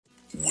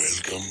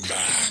Welcome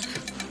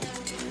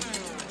back.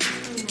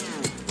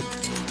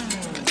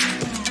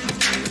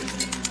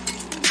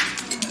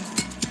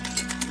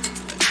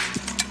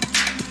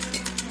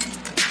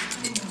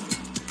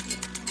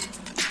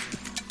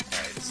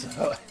 Alright,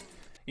 so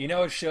you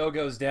know a show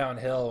goes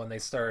downhill when they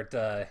start,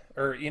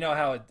 or you know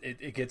how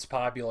it gets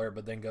popular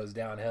but then goes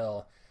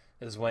downhill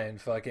is when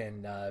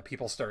fucking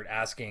people start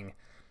asking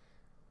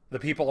the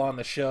people on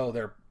the show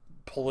their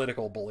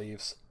political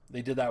beliefs.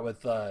 They did that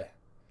with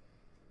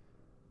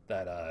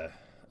that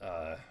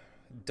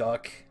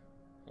Duck.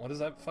 What is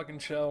that fucking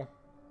show?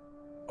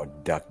 Oh,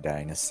 Duck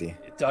Dynasty.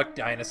 Duck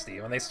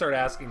Dynasty. When they start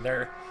asking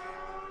their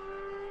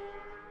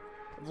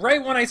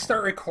right when I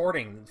start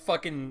recording,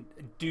 fucking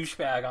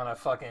douchebag on a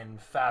fucking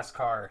fast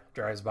car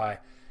drives by.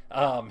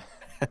 Um,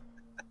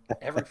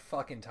 every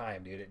fucking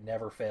time, dude. It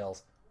never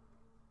fails.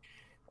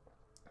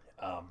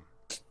 Um,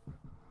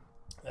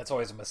 that's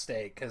always a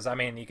mistake because I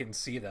mean you can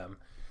see them,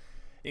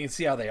 you can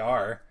see how they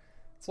are.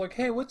 It's like,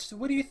 hey, what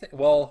do you think?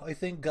 Well, I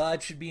think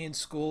God should be in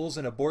schools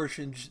and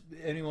abortion.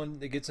 Anyone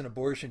that gets an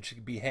abortion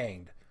should be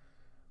hanged.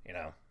 You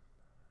know,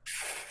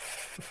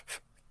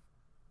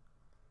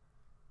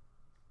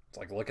 it's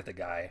like look at the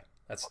guy.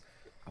 That's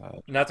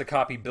not to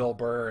copy Bill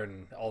Burr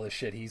and all this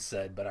shit he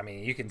said, but I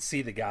mean you can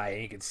see the guy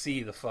and you can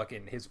see the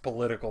fucking his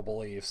political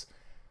beliefs.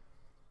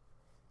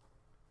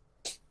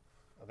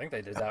 I think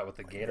they did that with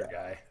the Gator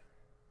guy.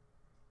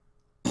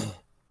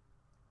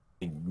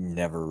 I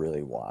never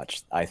really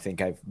watched. I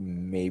think I've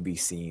maybe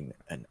seen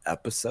an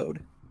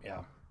episode,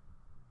 Yeah.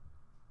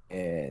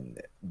 and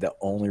the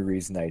only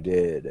reason I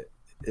did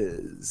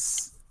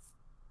is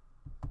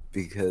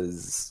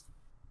because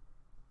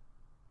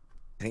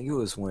I think it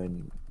was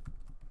when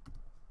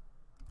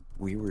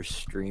we were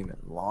streaming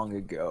long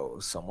ago.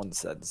 Someone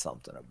said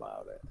something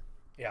about it,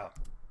 Yeah.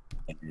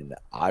 and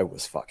I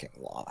was fucking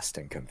lost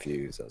and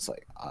confused. I was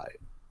like,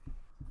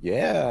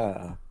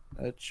 yeah,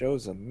 that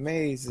show's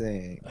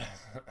amazing.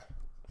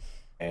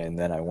 And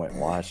then I went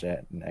and watched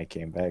it, and I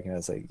came back, and I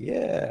was like,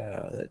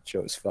 yeah, that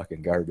show's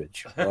fucking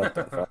garbage. What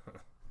the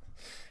fuck?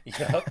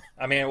 Yep.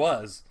 I mean, it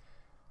was.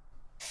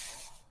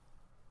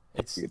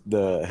 It's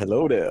The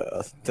hello there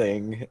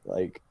thing,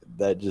 like,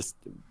 that just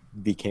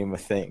became a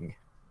thing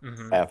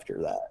mhm.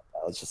 after that.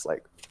 I was just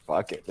like,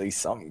 fuck, at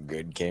least something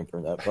good came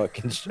from that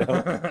fucking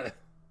show.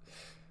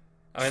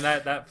 I mean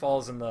that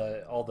falls in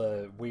the all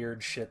the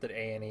weird shit that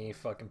A&E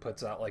fucking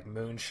puts out, like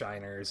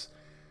moonshiners.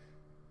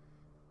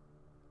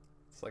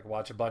 It's like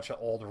watch a bunch of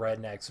old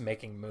rednecks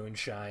making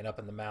moonshine up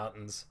in the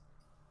mountains.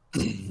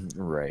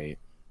 Right.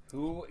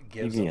 Who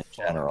gives TV a in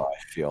fuck? general, I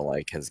feel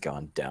like, has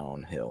gone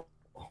downhill,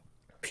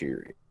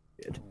 period.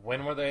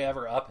 When were they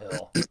ever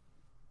uphill?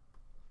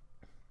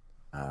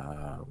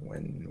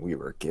 When we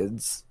were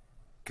kids,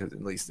 because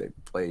at least they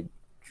played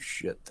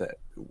shit that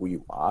we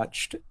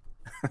watched.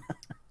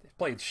 They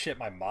played shit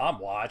my mom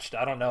watched.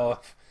 I don't know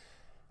if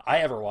I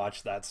ever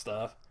watched that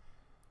stuff.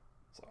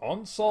 It's like,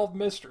 Unsolved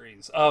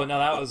Mysteries. Oh no,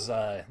 that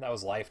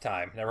was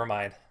Lifetime. Never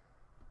mind.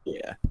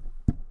 Yeah.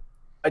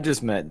 I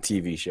just meant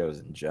TV shows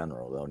in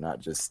general, though,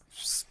 not just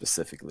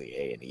specifically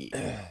A&E.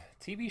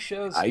 TV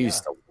shows. I Yeah.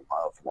 used to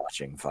love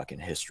watching fucking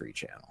History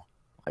Channel,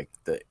 like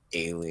the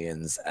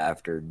Aliens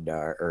After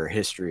Dark or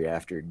History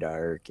After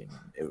Dark, and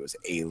it was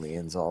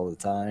aliens all the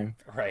time.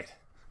 Right.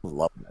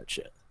 Love that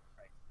shit.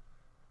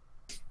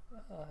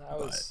 I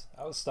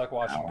was stuck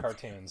watching Now,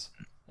 cartoons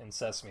in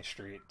Sesame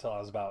Street till I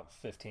was about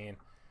 15.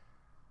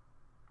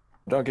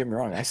 don't get me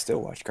wrong, I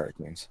still watch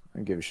cartoons. I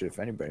don't give a shit if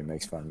anybody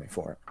makes fun of me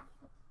for it.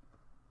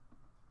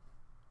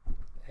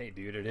 Hey,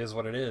 dude, it is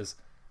what it is.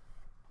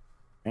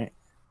 Right?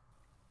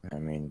 I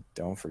mean,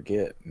 don't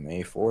forget,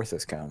 May 4th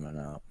is coming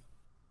up.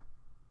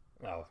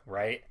 Oh,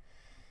 right.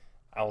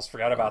 I almost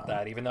forgot about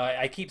that. Even though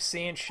I keep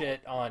seeing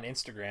shit on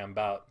Instagram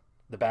about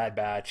the Bad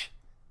Batch.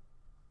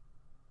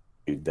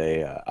 Dude,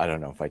 they, I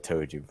don't know if I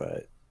told you,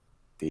 but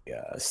the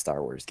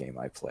Star Wars game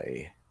I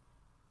play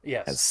has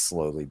Yes,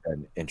 slowly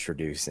been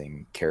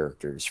introducing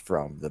characters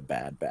from the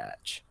Bad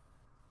Batch,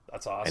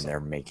 that's and they're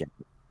awesome. making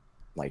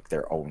like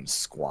their own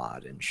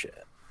squad and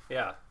shit.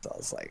 Yeah. So I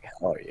was like,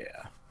 oh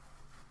yeah.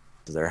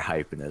 So they're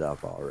hyping it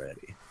up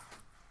already.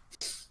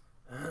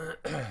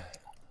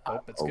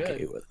 Hope it's Okay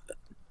good. with it.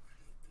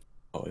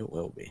 Oh, it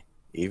will be.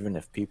 Even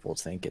if people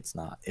think it's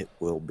not, it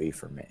will be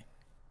for me.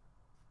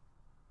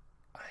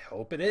 I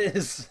hope it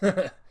is.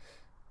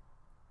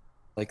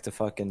 Like the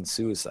fucking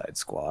Suicide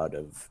Squad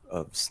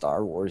of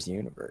Star Wars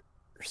universe.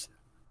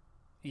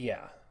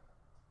 Yeah.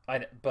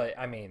 But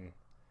I mean,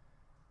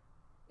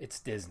 it's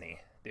Disney,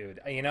 dude.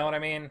 You know what I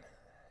mean?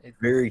 It,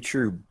 Very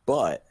true,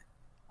 but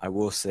I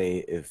will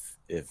say if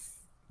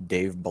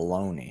Dave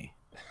Filoni,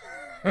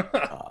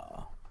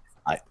 uh,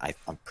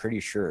 I'm pretty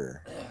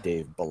sure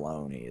Dave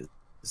Filoni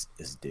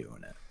is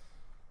doing it.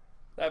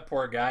 that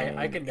poor guy.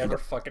 I And can he never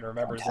does fucking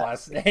remember his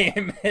last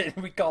fantastic. name.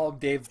 We call him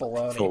Dave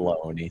Baloney.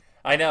 Filoni.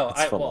 I know.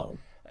 It's Well, Filoni.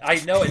 I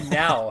know it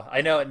now.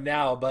 I know it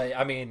now. But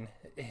I mean,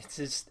 it's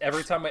just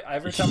every time I Yeah,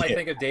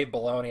 think of Dave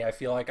Baloney, I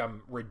feel like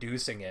I'm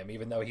reducing him,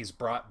 even though he's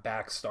brought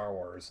back Star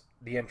Wars,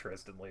 the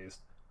interest at least.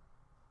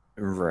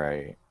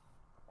 right.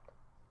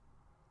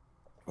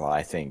 Well,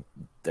 I think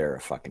they're a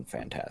fucking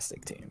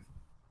fantastic team.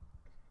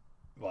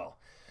 Well,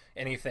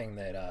 anything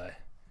that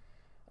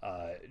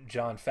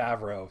John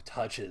Favreau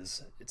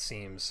touches, it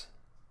seems,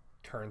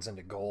 turns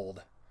into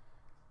gold.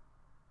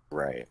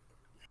 Right.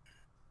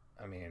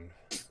 I mean,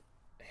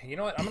 you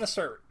know what? I'm gonna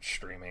start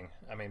streaming.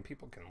 I mean,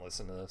 people can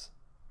listen to this.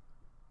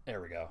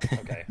 There we go.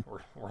 Okay,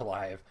 we're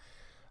live.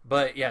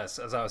 But yes,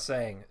 as I was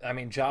saying, I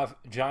mean, Jov,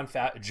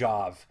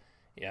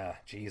 yeah,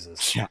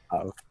 Jesus,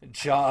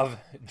 Job.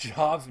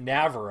 Jov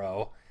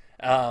Navarro,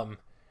 um,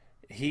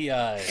 he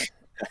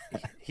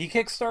he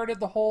kickstarted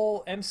the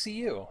whole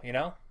MCU. You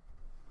know?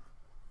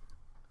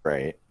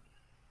 Right.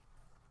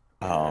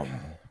 Um,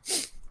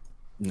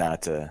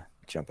 Not to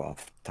jump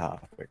off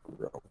topic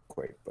real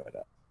quick,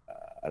 but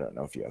I don't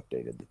know if you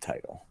updated the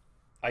title.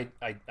 I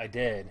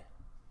did.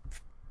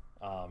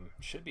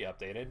 Should be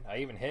updated. I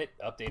even hit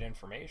update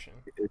information.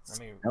 It's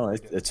Let me no,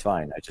 redo it. it's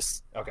fine.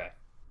 Okay.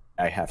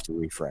 I have to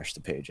refresh the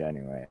page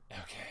anyway.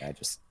 Okay. I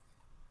just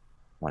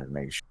wanted to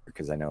make sure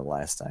because I know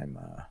last time,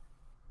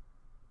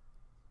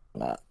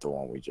 not the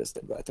one we just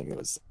did, but I think it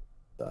was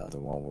the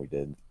one we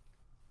did.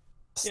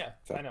 Yeah,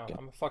 I know.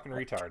 I'm a fucking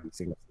retard.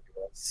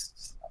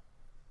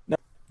 No,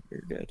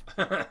 you're good,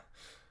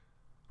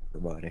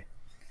 everybody.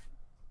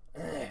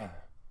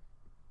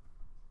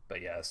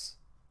 But yes,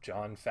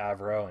 John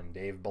Favreau and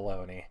Dave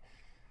Filoni.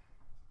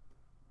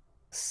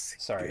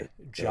 Sorry,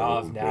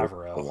 Jav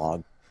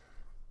Navarro.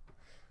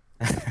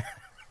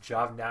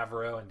 Jav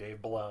Navarro and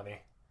Dave Filoni.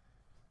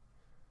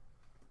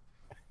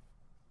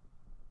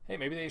 Hey,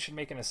 maybe they should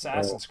make an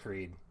Assassin's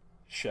Creed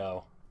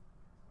show.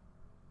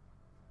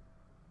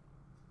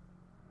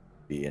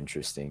 Be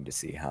interesting to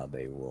see how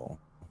they would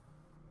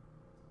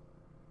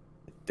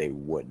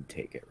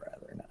take it,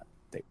 rather not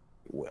they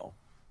will.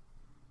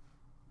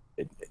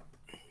 I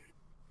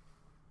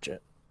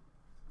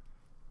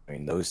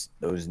mean, those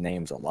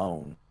names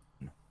alone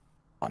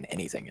on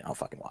anything, I'll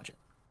fucking watch it.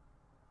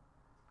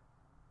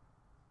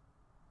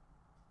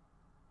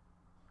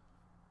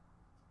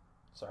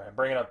 Sorry, I'm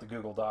bringing up the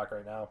Google Doc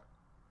right now,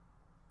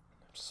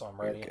 just so I'm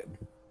ready.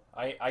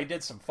 I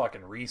did some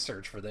fucking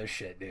research for this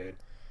shit, dude.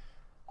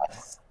 I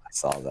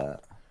saw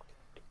that.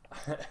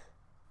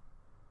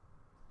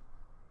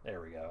 There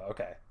we go.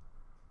 Okay.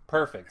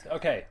 Perfect.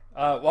 Okay.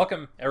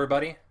 Welcome,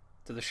 everybody,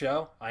 to the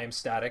show. I am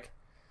Static.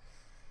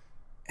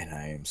 And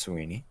I am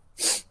Sweeney.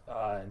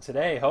 And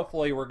today,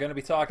 hopefully, we're going to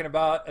be talking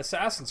about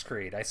Assassin's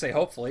Creed. I say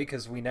hopefully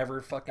because we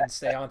never fucking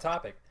stay on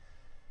topic.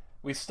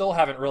 We still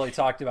haven't really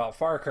talked about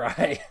Far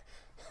Cry.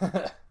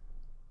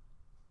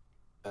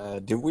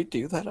 Did we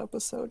do that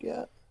episode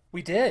yet?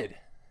 We did.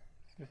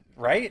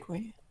 Right?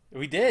 We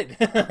did.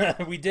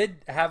 We did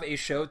have a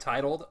show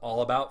titled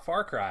All About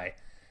Far Cry.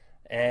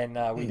 And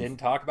we didn't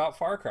talk about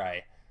Far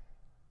Cry.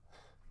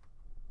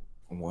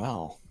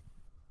 Well,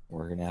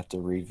 we're going to have to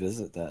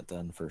revisit that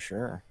then for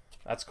sure.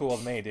 That's cool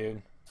with me,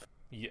 dude.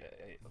 You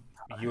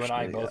and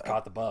I both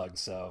caught the bug,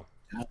 so.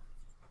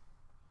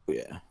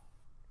 Yeah.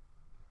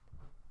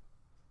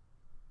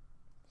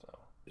 So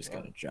just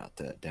gotta jot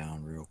that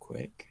down real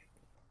quick.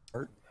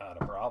 Not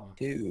a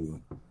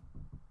problem.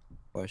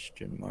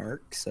 Question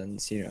mark,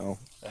 since we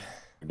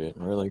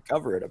didn't really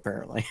cover it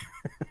apparently.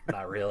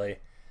 Not really,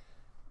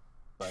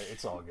 but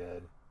it's all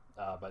good.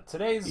 But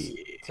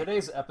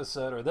today's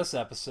episode, or this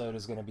episode,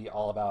 is going to be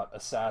all about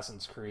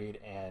Assassin's Creed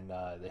and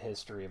the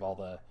history of all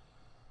the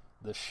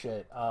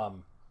shit.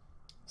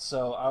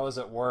 So I was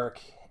at work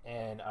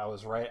and I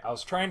was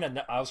trying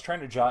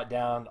to jot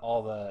down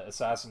all the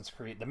Assassin's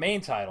Creed, the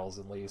main titles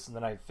at least, and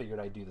then I figured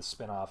I'd do the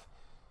spin-off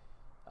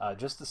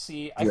just to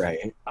see.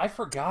 I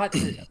forgot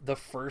that the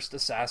first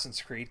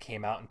Assassin's Creed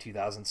came out in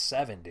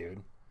 2007,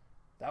 dude.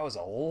 That was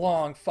a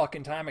long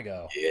fucking time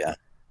ago. Yeah.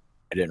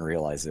 I didn't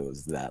realize it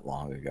was that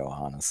long ago,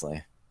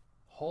 honestly.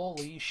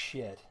 Holy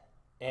shit.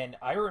 And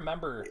I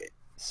remember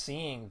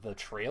seeing the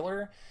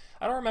trailer.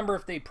 I don't remember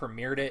if they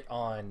premiered it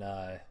on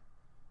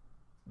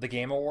the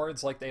Game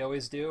Awards like they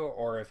always do,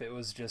 or if it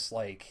was just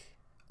like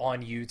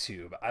on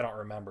YouTube. I don't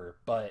remember.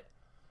 But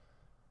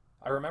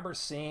I remember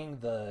seeing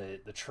the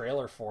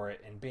trailer for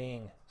it and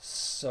being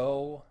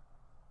so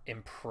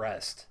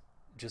impressed.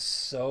 Just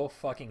so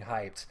fucking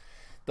hyped.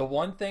 The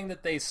one thing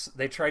that they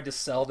tried to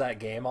sell that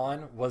game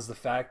on was the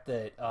fact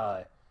that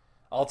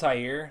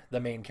Altair, the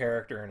main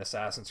character in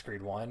Assassin's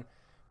Creed 1,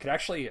 could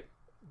actually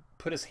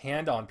put his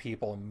hand on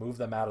people and move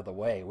them out of the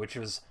way, which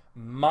was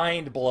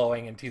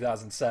mind-blowing in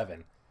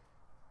 2007.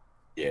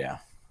 Yeah.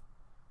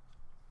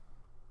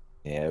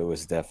 Yeah, it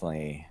was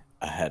definitely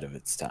ahead of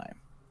its time.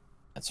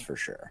 That's for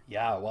sure.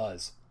 Yeah, it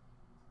was.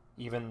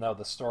 Even though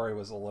the story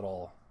was a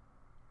little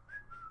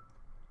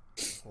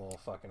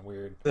fucking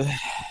weird.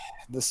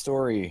 The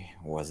story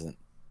wasn't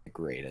the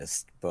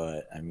greatest,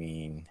 but I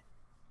mean,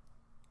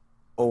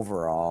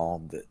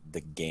 overall,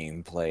 the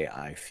gameplay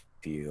I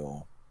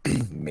feel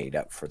made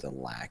up for the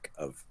lack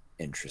of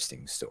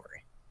interesting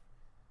story.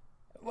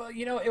 Well,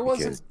 it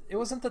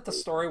wasn't that the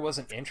story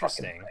wasn't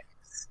interesting.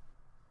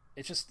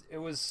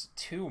 It was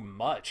too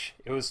much.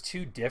 It was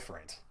too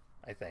different,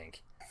 I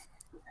think.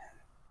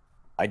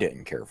 I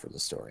didn't care for the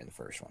story in the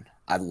first one.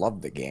 I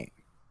loved the game.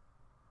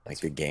 like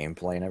That's the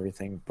gameplay and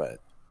everything, but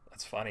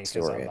that's funny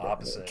because story I'm I the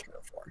didn't really opposite.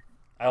 care for.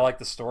 I like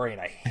the story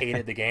and I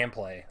hated the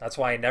gameplay. That's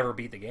why I never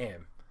beat the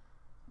game.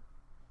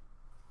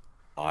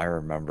 I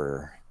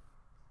remember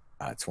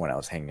it's when I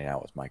was hanging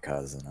out with my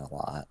cousin a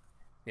lot,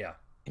 Yeah,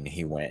 and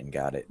he went and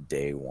got it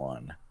day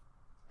one.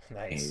 And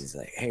nice. he's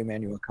like, "Hey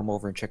man, you want to come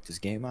over and check this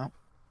game out?"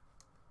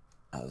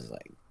 I was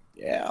like,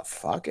 "Yeah,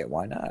 fuck it,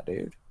 why not,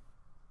 dude?"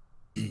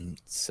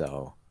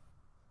 So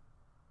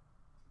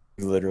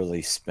we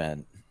literally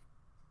spent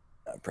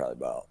probably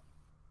about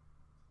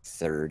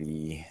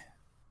 30,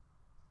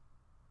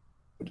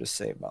 we'll just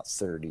say about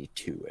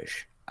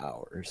 32-ish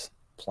hours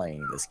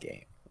playing this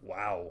game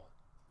Wow,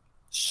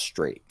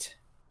 straight,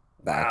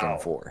 back and wow.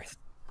 forth.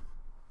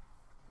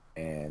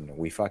 And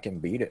we fucking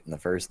beat it in the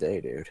first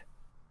day, dude.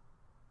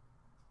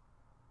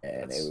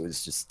 And That's it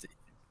was just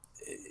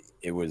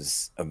it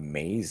was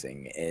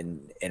amazing.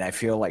 And I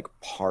feel like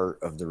part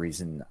of the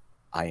reason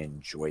I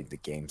enjoyed the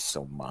game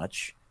so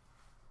much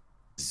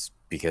is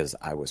because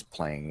I was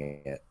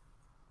playing it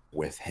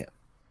with him.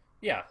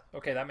 yeah.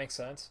 Okay, that makes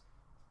sense.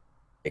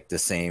 Like the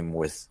same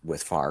with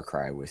Far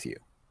Cry with you.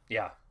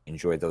 Yeah,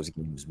 Enjoy those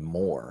games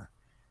more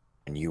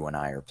and you and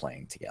I are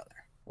playing together.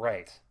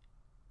 right.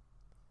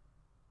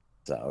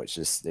 So it's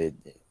just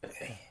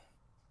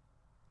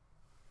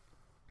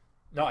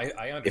No, I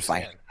if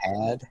I understand.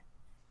 had if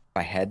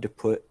I had to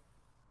put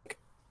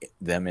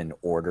them in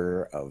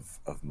order of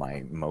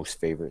my most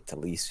favorite to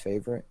least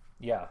favorite,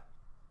 Yeah.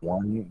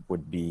 one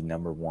would be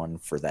number one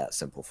for that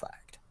simple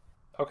fact.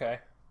 Okay.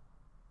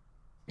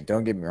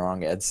 Don't get me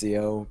wrong,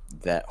 Ezio,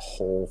 that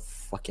whole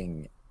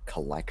fucking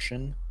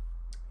collection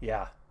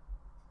Yeah.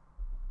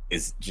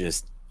 is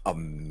just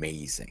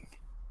amazing.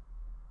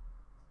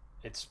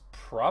 It's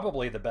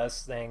probably the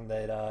best thing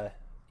that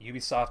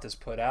Ubisoft has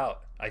put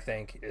out. I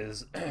think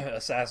is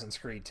Assassin's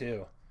Creed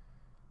 2.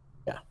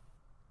 Yeah.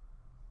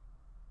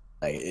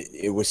 Like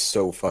it was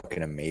so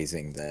fucking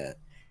amazing that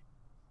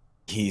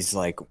he's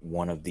like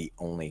one of the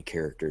only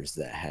characters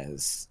that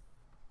has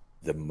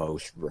the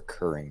most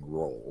recurring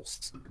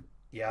roles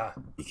Yeah,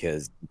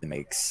 because he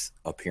makes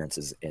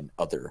appearances in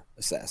other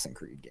Assassin's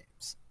Creed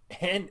games.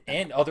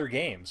 and other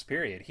games.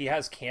 Period. He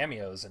has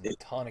cameos in a It,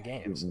 ton of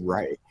games.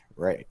 right,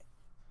 right.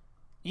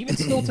 Even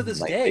still to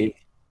this Like they day.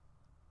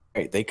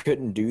 right, they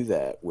couldn't do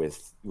that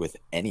with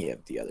any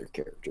of the other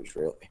characters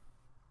really.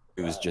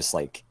 It was Uh, just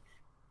like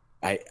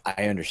I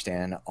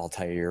understand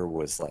Altair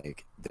was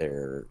like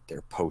their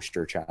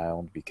poster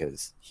child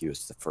because he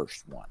was the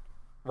first one.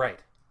 right.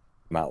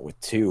 Come out with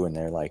two and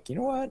they're like, you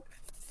know what?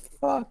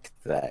 Fuck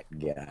that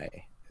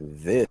guy.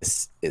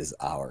 This is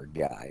our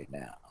guy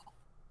now.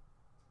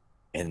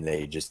 And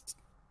they just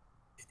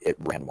it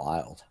ran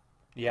wild.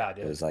 Yeah, I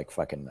It did. was like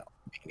fucking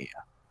mania.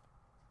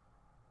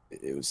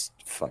 It was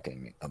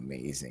fucking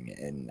amazing.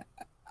 And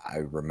I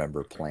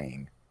remember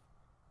playing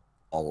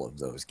all of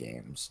those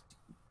games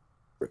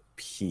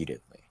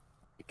repeatedly.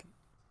 Like,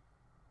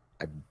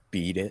 I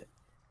beat it.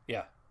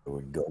 Yeah. I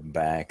would go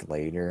back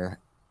later.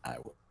 I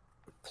would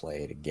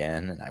play it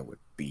again and I would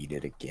beat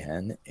it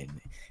again.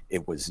 And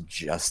it was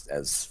just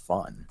as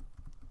fun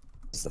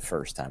as the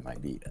first time I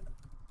beat it.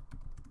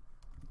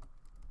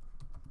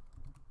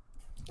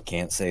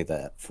 Can't say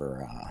that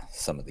for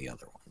some of the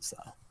other ones,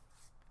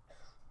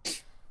 though.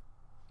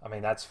 I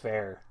mean, that's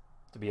fair,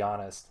 to be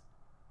honest.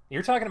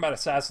 You're talking about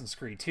Assassin's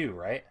Creed 2,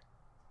 right?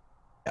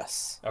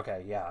 Yes.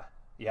 Okay, yeah.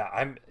 Yeah,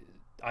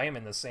 I am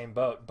in the same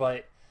boat,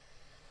 but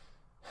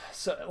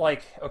so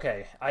like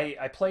okay,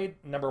 I played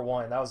number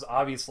 1. That was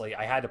obviously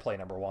I had to play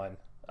number 1.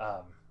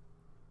 Um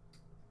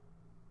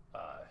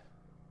uh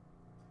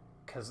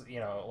cuz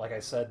like I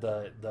said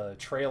the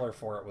trailer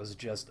for it was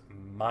just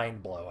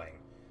mind-blowing.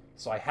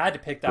 So I had to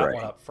pick that one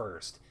Right. up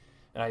first.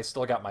 And I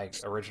still got my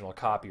original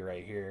copy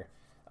right here.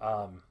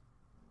 Um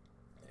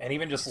and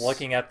even just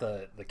looking at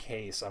the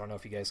case, I don't know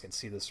if you guys can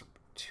see this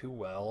too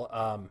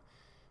well.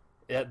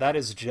 That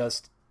is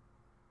just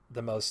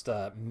the most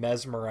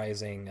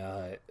mesmerizing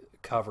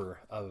cover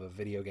of a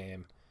video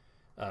game.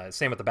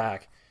 Same with the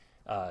back.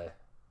 Uh,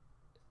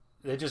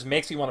 it just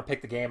makes you want to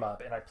pick the game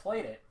up. And I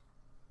played it,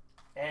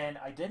 and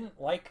I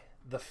didn't like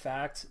the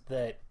fact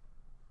that.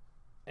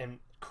 And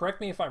correct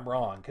me if I'm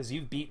wrong, because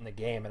you've beaten the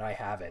game and I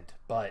haven't.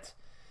 But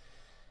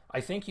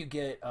I think you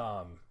get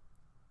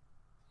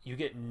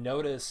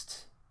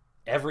noticed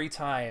every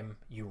time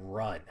you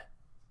run,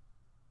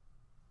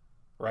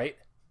 right?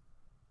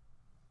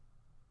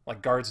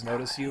 Like guards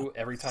notice you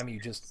every time you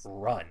just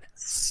run.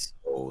 So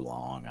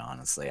long,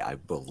 honestly. I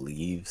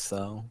believe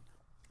so.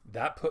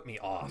 That put me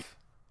off.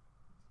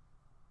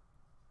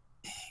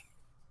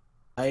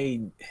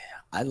 I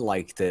I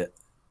liked it.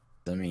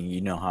 I mean,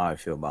 you know how I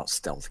feel about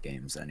stealth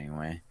games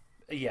anyway.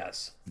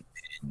 Yes.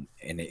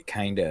 And it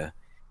kind of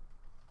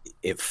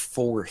it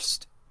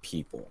forced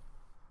people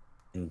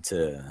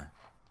into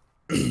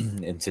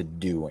into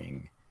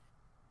doing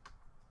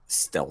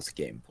stealth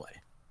gameplay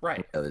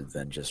Right. rather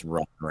than just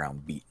running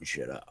around beating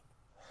shit up.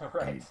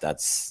 Right. And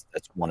that's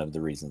one of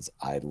the reasons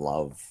I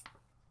love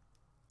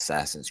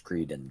Assassin's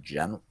Creed in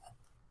general.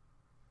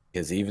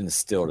 Because even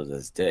still to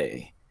this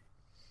day,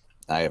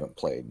 I haven't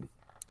played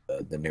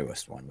the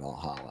newest one,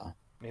 Valhalla,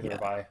 Neither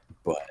have yet,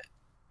 I.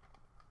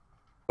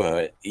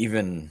 but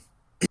even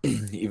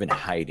even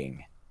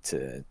hiding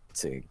to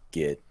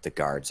get the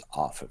guards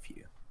off of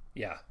you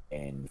Yeah.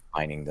 and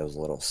finding those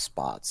little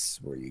spots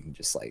where you can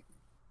just like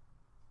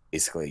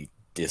basically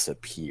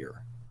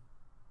disappear.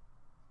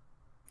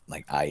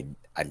 Like I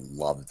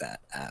love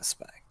that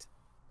aspect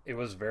It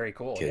was very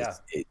cool. Yeah.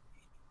 because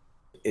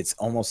it's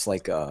almost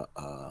like a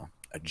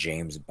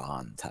James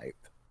Bond type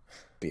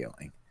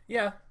feeling.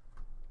 Yeah.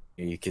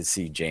 You could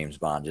see James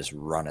Bond just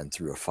running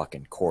through a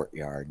fucking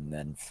courtyard and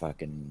then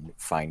fucking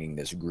finding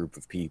this group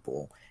of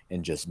people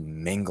and just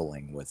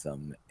mingling with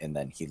them, and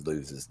then he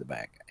loses the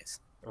bad guys.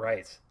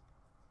 Right.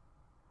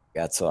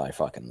 That's what I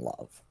fucking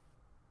love.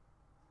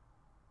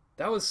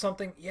 That was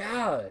something.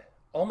 Yeah.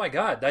 Oh my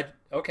god. That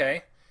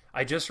okay.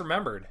 I just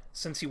remembered.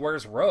 Since he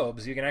wears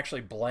robes, you can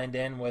actually blend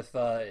in with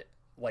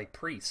like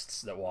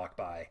priests that walk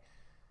by.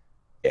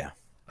 Yeah,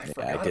 I I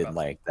forgot did about.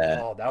 like that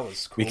Oh, that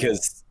was cool.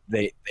 because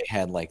they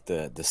had like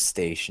the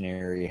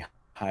stationary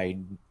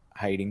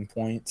hiding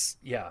points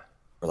Yeah.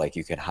 where like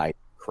you could hide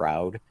the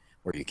crowd,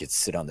 where you could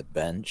sit on the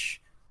bench,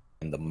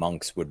 and the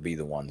monks would be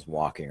the ones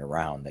walking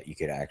around that you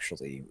could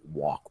actually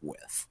walk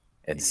with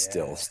and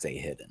still Yeah. stay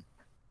hidden.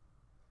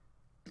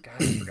 God,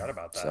 I forgot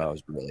about So that that.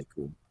 was really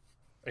cool.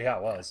 Yeah,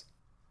 it was.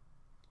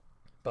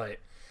 But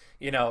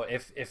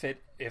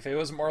if it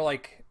was more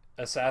like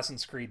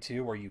Assassin's Creed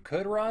 2 where you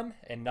could run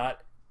and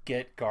not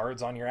get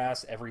guards on your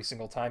ass every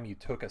single time you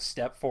took a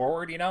step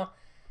forward,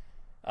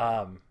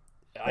 um,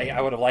 I Yeah,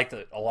 would have liked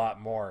it a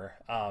lot more.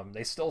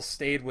 They still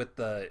stayed with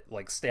the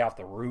like stay off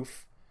the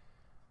roof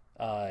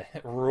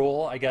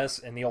rule, I guess,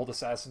 in the old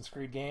Assassin's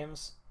Creed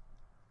games,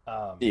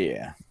 um,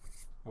 yeah,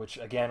 which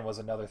again was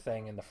another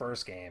thing in the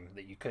first game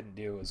that you couldn't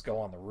do is go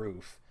on the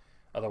roof,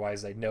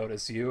 otherwise they'd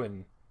notice you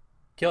and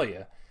kill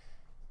you.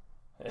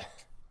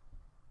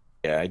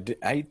 yeah.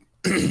 I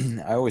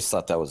always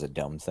thought that was a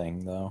dumb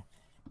thing though.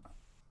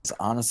 'Cause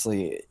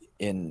honestly,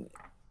 in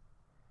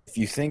if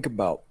you think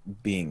about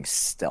being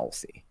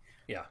stealthy,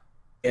 Yeah,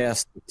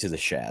 yes, to the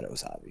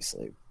shadows,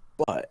 obviously,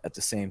 but at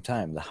the same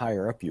time, the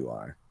higher up you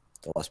are,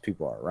 the less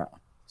people are around.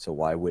 So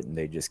why wouldn't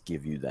they just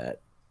give you that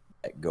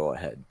go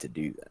ahead to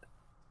do that?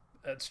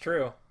 that's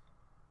true.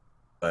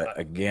 But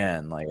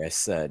again, like I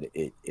said,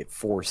 it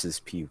forces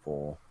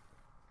people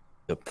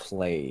to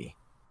play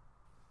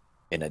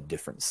in a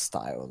different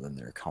style than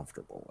they're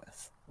comfortable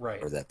with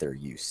Right. or that they're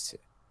used to.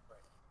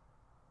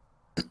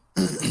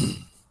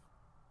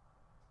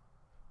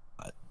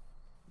 But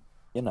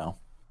you know,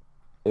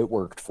 it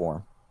worked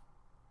for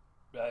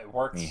It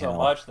worked me. so Hell,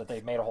 much that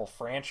they made a whole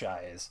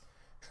franchise,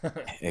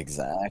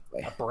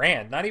 exactly. a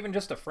brand, not even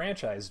just a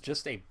franchise,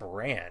 just a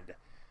brand.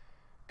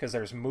 Because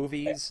there's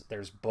movies,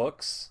 there's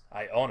books.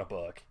 I own a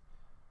book.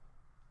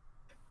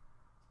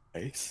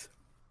 Nice.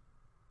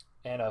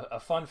 And a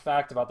fun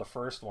fact about the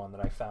first one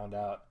that I found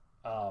out,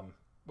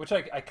 which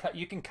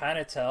you can kind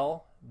of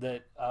tell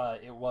that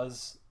it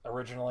was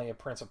originally a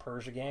Prince of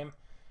Persia game,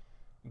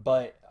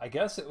 but I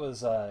guess it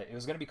was going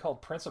to be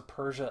called Prince of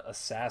Persia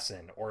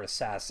Assassin or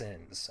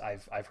Assassins.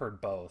 I've heard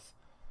both.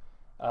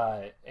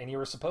 And you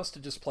were supposed to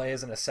just play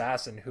as an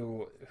assassin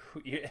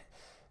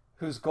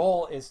whose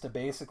goal is to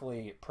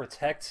basically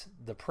protect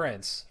the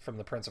prince from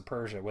the Prince of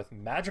Persia with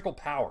magical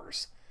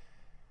powers,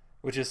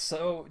 which is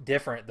so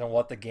different than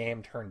what the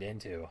game turned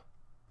into.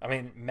 I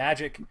mean,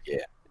 magic,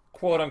 Yeah.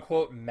 quote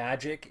unquote,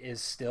 magic is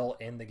still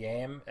in the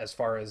game as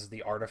far as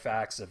the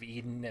artifacts of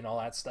Eden and all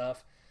that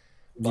stuff,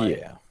 but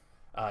Yeah.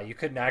 you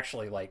couldn't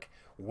actually like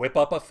whip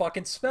up a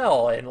fucking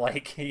spell and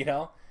like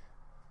it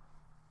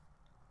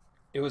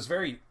was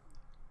very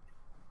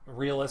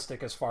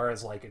realistic as far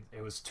as like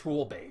it was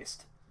tool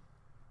based.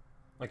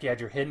 Like you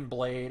had your hidden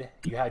blade,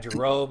 you had your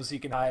robes you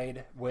can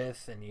hide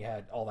with, and you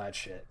had all that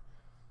shit.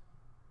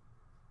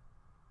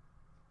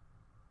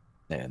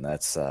 And Throwing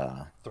that's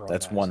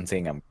knives. one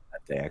thing that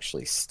they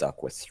actually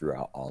stuck with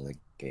throughout all the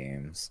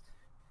games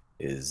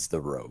is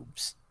the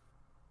robes.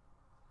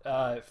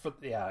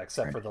 Yeah,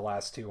 except Right. for the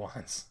last two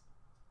ones.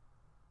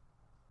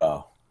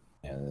 Oh,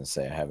 and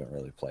say I haven't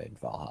really played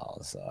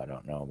Valhalla, so I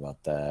don't know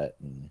about that.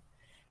 And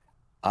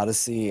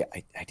Odyssey,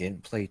 I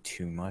didn't play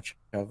too much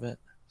of it,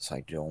 so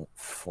I don't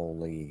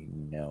fully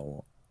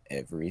know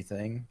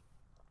everything.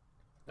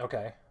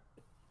 Okay.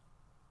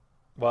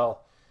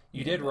 Well,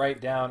 you did And write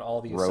down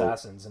all the wrote,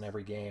 assassins in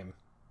every game,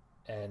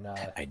 and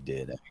I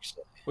did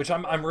actually. which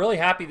I'm really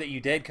happy that you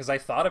did because I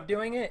thought of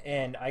doing it,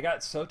 and I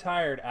got so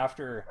tired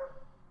after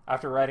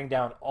writing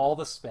down all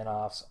the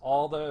spin-offs,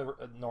 all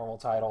the normal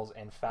titles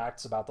and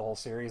facts about the whole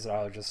series that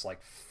I was just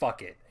like,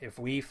 fuck it. If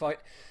we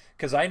fuck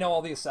cuz I know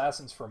all the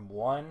assassins from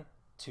 1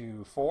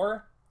 to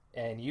 4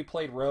 and you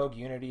played Rogue,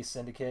 Unity,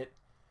 Syndicate,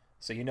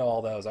 so you know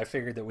all those. I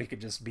figured that we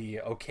could just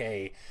be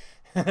okay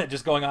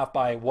just going off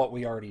by what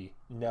we already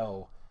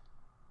know.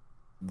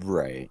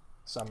 Right.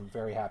 So I'm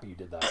very happy you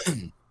did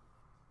that.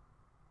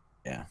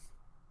 Yeah.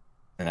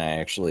 And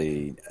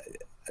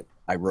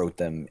I wrote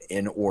them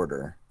in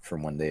order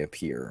from when they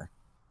appear,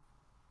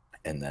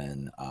 and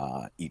then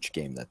each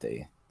game that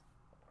they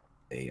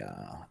they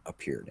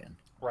appeared in.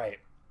 Right.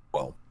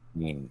 Well,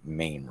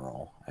 main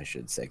role, I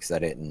should say, because I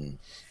didn't.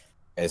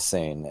 As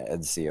saying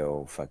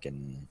Ezio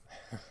fucking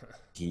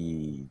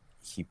he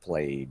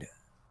played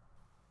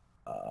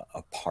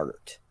a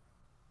part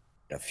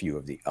in a few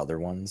of the other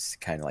ones,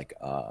 kind of like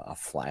a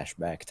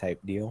flashback type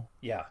deal.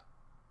 Yeah.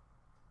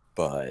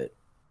 But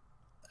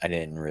I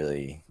didn't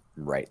really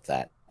write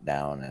that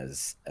down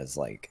as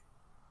like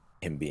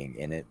him being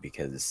in it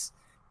because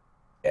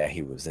yeah,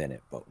 he was in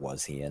it, but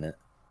was he in it?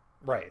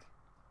 Right.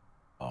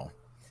 Oh,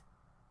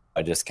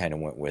 I just kind of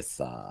went with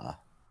the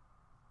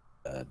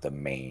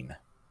main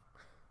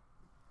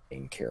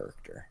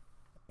character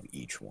of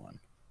each one.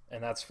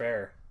 And that's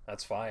fair.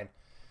 That's fine.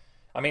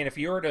 I mean, if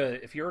you were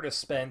to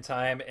spend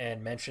time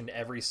and mention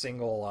every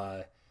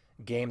single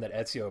game that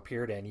Ezio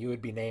appeared in, you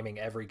would be naming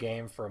every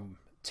game from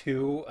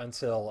 2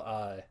 until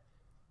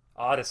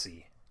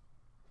Odyssey.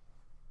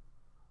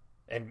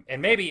 And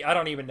maybe I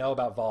don't even know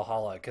about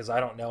Valhalla because I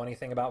don't know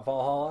anything about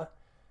Valhalla,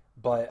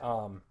 but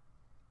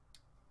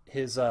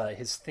his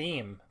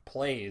theme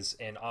plays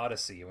in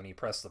Odyssey when you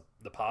press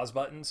the pause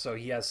button, so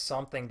he has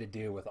something to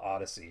do with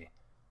Odyssey.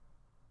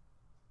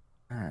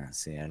 Ah,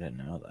 see, I didn't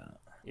know that.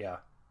 Yeah.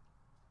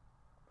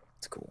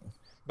 It's cool.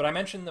 But I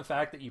mentioned the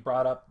fact that you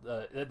brought up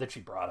that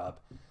you brought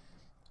up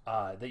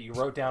that you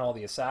wrote down all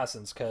the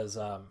assassins because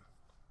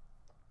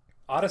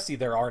Odyssey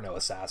there are no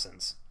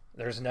assassins.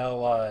 There's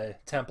no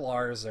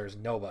Templars. There's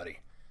nobody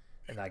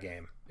in that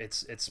game.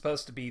 It's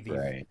supposed to be the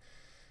Right.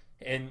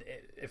 and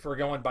if we're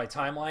going by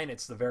timeline,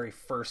 it's the very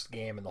first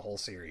game in the whole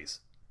series.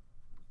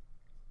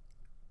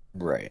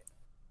 Right.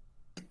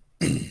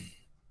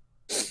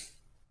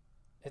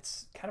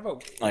 It's kind of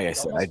a Like I it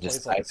said, almost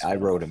plays like a I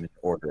wrote spin-off. them in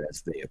order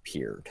as they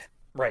appeared.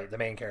 Right, the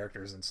main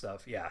characters and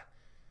stuff. Yeah.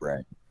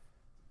 Right.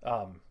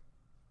 Um,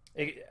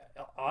 it,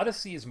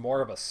 Odyssey is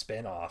more of a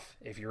spin-off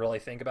if you really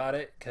think about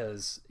it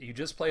because you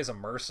just play as a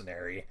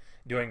mercenary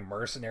doing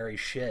mercenary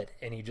shit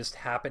and you just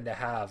happen to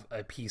have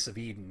a piece of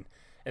Eden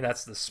and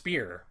that's the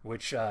spear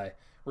which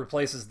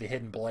replaces the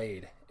hidden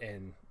blade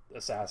in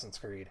Assassin's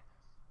Creed,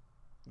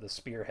 the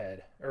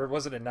spearhead, or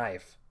was it a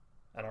knife?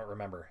 I don't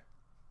remember.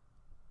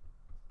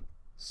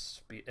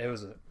 It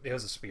was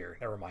a spear,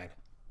 never mind.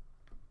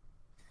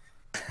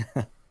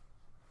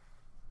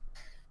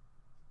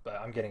 But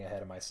I'm getting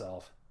ahead of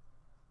myself.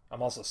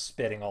 I'm also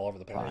spitting all over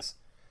the place.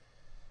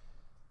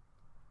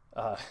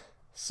 Uh,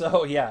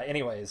 so yeah.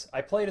 Anyways,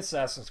 I played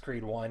Assassin's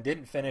Creed 1,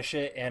 didn't finish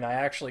it, and I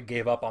actually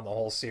gave up on the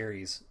whole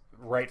series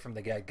right from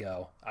the get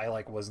go. I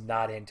like was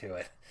not into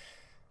it.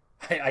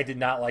 I did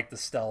not like the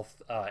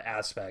stealth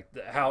aspect.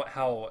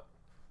 How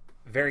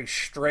very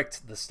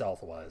strict the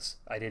stealth was.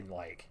 I didn't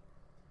like.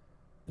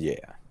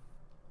 Yeah.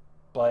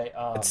 But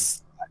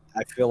It's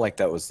I feel like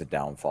that was the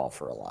downfall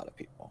for a lot of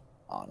people,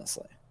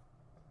 honestly.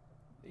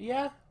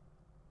 yeah,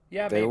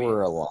 yeah, There maybe.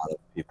 were a lot of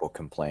people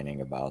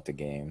complaining about the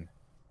game.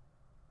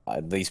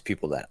 At least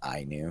people that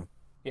I knew.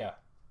 Yeah.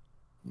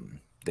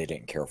 They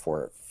didn't care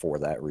for it for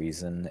that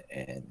reason.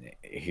 And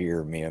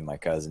here, me and my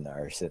cousin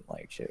are sitting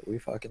like, shit, we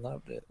fucking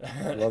loved it.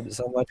 We loved it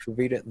so much we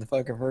beat it in the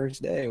fucking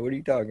first day. What are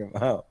you talking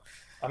about?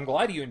 I'm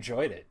glad you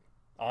enjoyed it.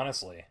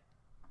 Honestly,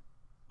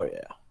 Oh,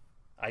 yeah.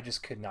 I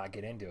just could not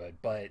get into it.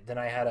 But then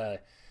I had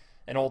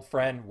an old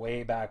friend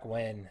way back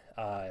when,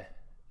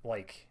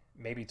 like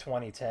maybe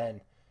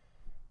 2010,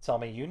 tell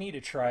me you need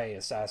to try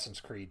Assassin's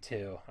Creed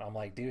 2. I'm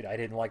like, dude, I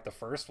didn't like the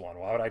first one.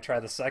 Why would I try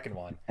the second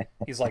one?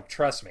 He's like,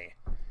 trust me.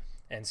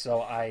 And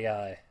so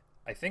I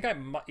think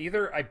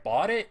either I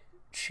bought it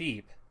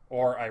cheap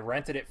or I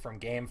rented it from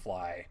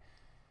GameFly,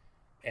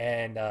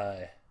 and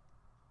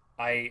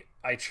I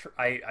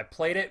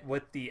played it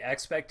with the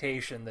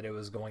expectation that it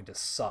was going to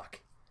suck.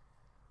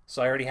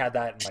 So I already had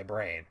that in my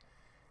brain.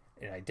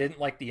 And I didn't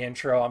like the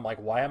intro. I'm like,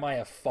 why am I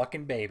a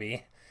fucking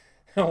baby?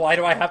 Why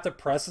do I have to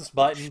press this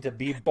button to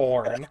be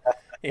born?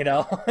 You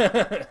know?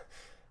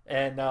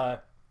 And I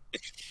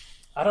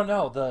don't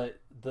know,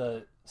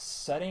 the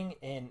setting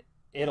in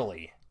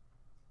Italy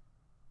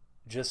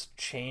just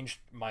changed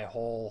my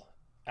whole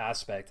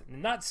aspect.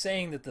 Not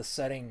saying that the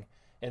setting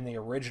in the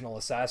original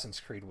Assassin's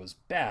Creed was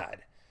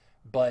bad,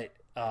 but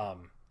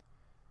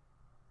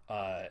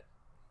uh,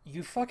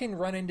 you fucking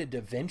run into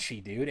Da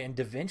Vinci, dude, and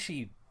Da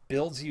Vinci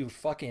builds you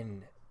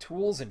fucking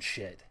tools and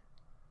shit.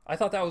 I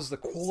thought that was the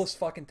coolest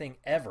fucking thing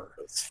ever.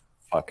 It's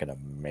fucking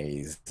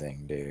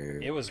amazing,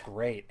 dude. It was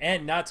great,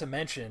 and not to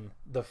mention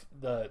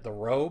the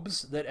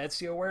robes that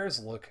Ezio wears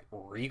look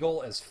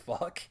regal as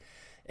fuck,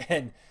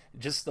 and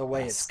just the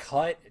way it's Yes.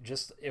 cut.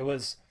 Just it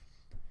was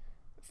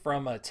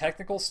from a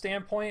technical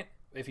standpoint.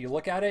 If you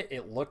look at it,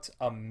 it looked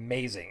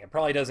amazing. It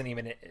probably doesn't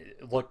even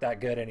look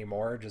that good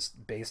anymore,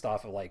 just based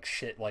off of like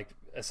shit like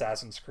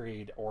Assassin's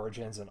Creed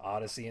Origins and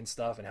Odyssey and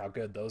stuff, and how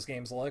good those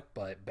games look.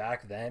 But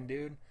back then,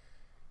 dude,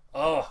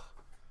 oh,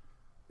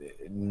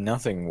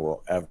 Nothing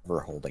will ever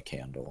hold a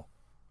candle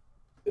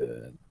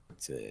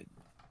to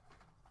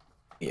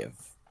any of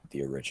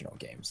the original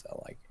games,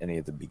 though. Like any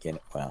of the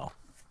beginning, well,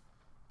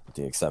 with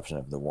the exception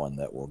of the one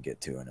that we'll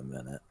get to in a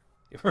minute.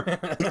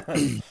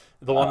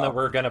 the one that Um,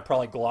 we're gonna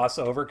probably gloss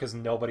over because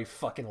nobody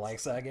fucking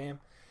likes that game.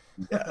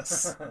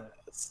 Yes.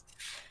 Yes.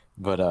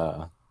 But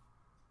I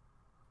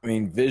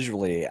mean,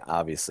 visually,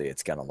 obviously,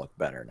 it's gonna look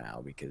better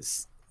now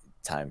because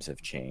times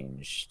have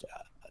changed,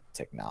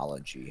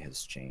 technology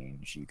has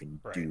changed. You can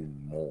Right. do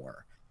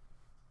more.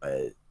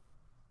 But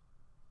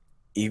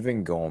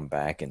even going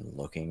back and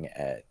looking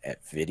at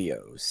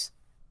videos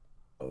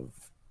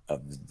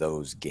of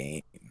those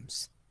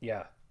games,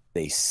 Yeah.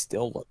 they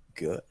still look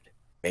good.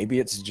 Maybe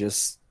it's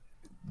just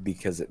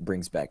because it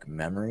brings back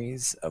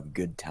memories of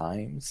good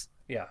times.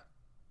 Yeah.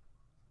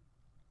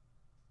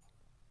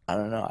 I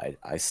don't know.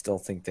 I still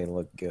think they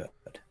look good.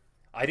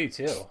 I do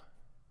too.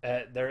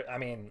 There, I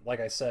mean, like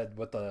I said,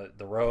 with the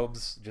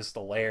robes, just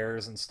the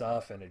layers and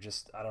stuff, and it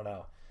just, I don't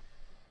know.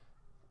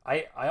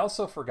 I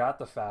also forgot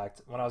the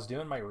fact when I was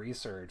doing my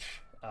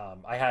research,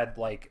 I had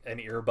like an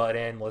earbud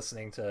in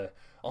listening to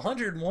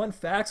 101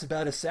 facts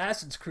about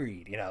Assassin's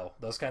Creed,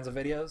 those kinds of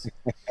videos,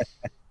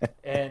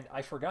 and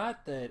I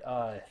forgot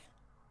that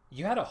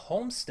you had a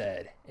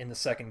homestead in the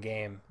second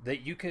game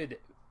that you could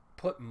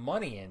put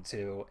money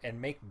into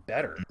and make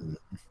better.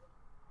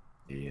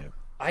 Yeah.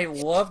 I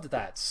loved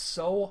that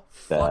so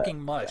That,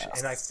 fucking much,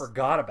 and I yes,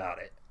 forgot about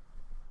it.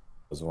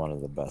 was one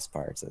of the best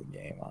parts of the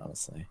game,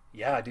 honestly.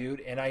 Yeah, dude,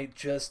 and I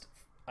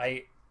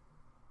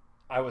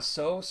I was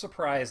so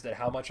surprised at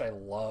how much I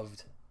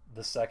loved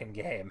the second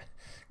game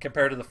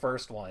compared to the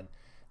first one.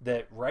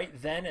 That right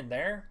then and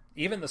there,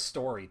 even the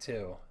story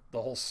too,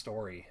 the whole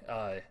story,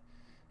 Yes.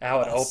 how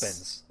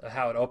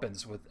it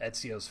opens with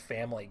Ezio's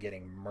family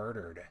getting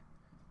murdered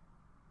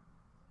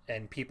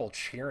and people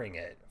cheering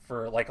it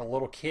for like a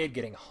little kid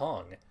getting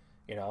hung.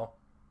 You know,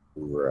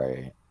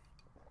 Right.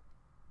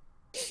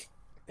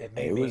 it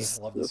made It me was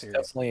love it the was series.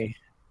 definitely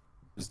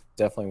it was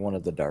definitely one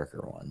of the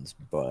darker ones,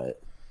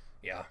 but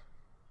Yeah,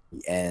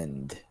 the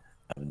end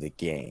of the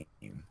game,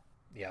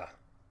 yeah.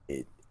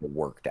 it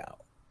worked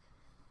out.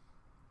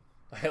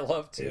 I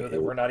love too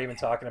that we're It, not even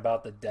talking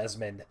about the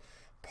Desmond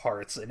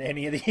parts in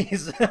any of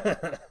these.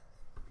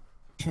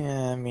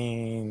 I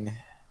mean,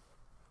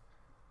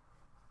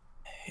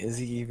 is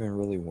he even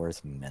really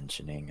worth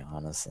mentioning,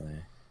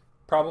 honestly?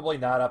 Probably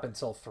not up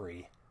until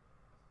three.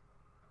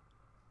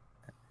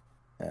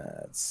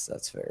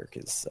 That's fair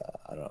because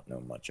I don't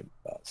know much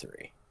about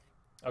three.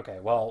 Okay,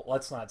 well,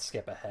 let's not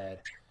skip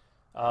ahead.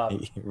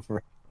 Um,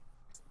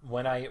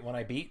 when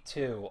I beat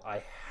two,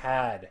 I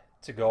had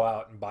to go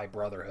out and buy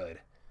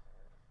Brotherhood,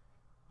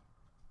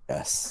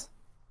 Yes.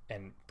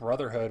 and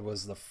Brotherhood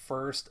was the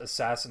first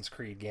Assassin's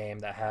Creed game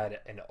that had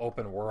an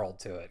open world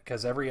to it.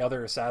 Because every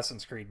other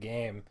Assassin's Creed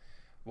game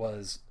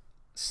was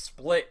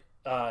split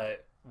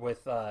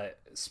with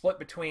split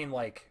between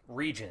like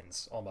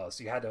regions almost.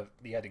 You had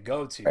to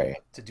go Right.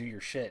 to do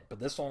your shit. But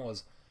this one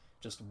was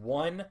just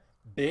one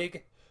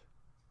big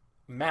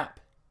map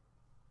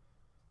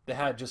that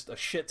had just a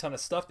shit ton of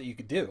stuff that you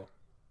could do.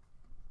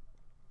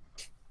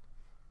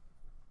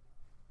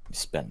 You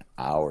spend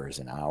hours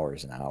and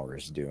hours and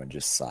hours doing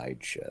just side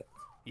shit.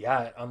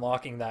 Yeah,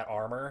 unlocking that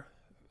armor,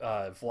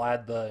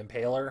 Vlad the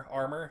Impaler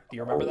armor. Do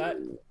you remember that?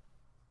 Oh,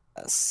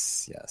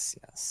 yes, yes,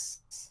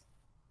 yes.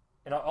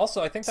 And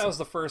also, I think that So was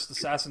the first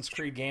Assassin's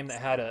Creed game that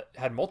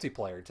had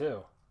multiplayer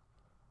too.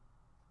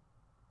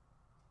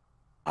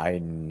 I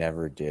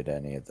never did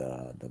any of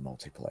the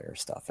multiplayer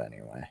stuff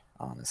anyway,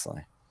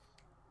 honestly.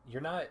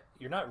 You're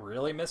not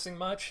really missing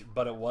much,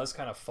 but it was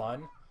kind of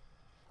fun.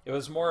 It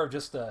was more of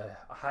just a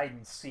hide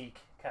and seek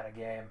kind of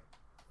game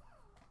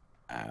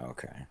Ah,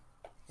 okay.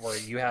 where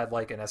you had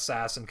like an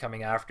assassin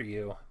coming after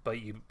you, but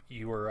you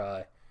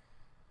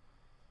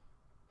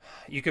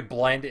could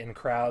blend in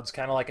crowds,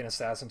 kind of like in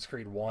Assassin's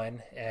Creed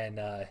One, and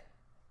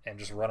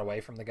just run away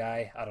from the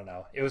guy. I don't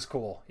know. It was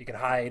cool. You could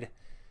hide.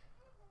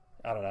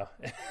 I don't know.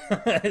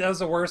 That was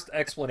the worst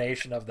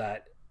explanation of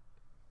that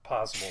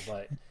possible,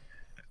 but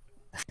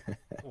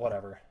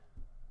whatever.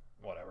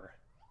 Whatever.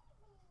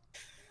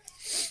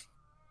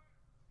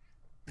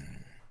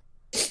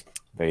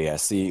 But yeah,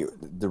 see,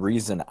 the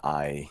reason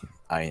I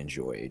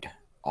enjoyed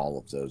all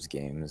of those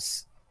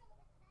games,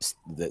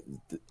 the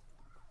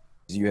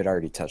you had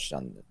already touched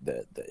on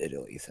the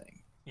Italy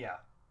thing, Yeah.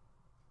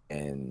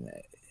 and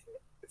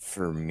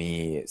for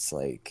me, it's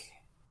like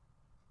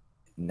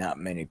not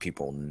many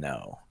people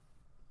know,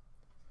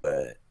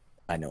 but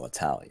I know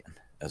Italian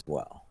as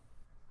well,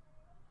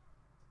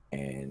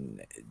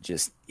 and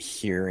just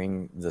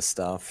hearing the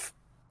stuff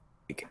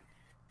like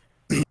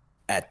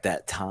at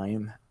that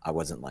time, I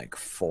wasn't like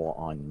full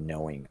on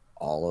knowing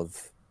all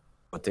of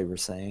what they were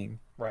saying.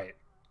 Right.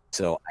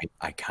 So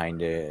I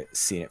kind of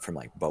seen it from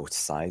like both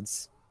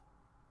sides,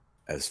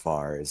 as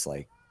far as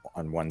like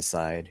on one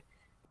side,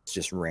 it's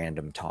just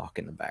random talk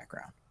in the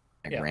background,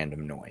 like Yeah.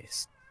 random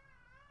noise.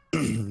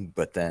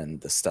 But then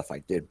the stuff I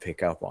did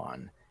pick up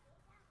on,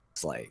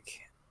 it's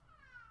like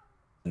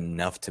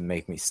enough to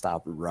make me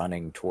stop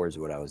running towards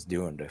what I was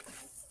doing to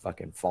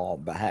fucking fall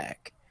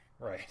back,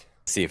 Right.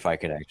 see if I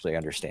could actually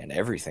understand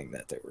everything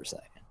that they were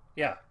saying.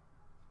 Yeah.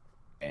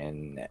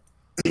 And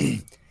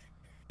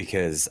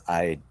because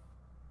I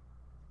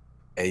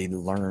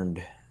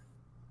learned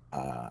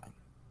uh,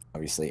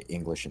 obviously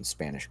English and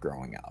Spanish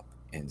growing up,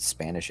 and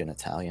Spanish and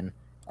Italian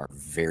are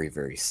very,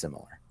 very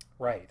similar.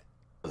 Right.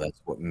 So that's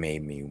what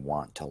made me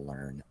want to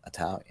learn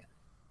Italian.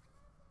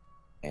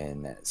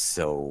 And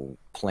so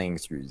playing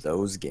through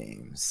those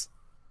games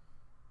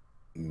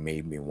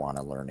made me want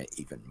to learn it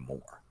even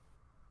more.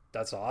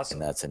 That's And awesome.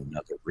 that's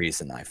another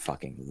reason I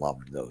fucking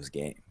loved those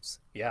games.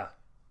 Yeah.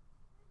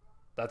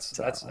 That's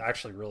So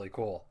actually really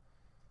cool.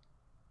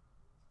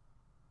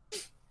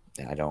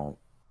 I don't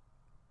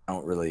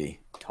really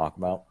talk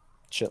about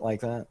shit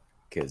like that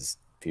because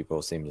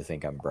people seem to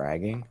think I'm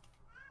bragging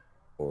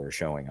or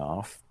showing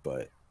off,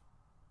 but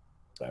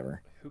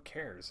whatever. Who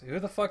cares? Who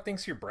the fuck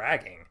thinks you're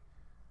bragging?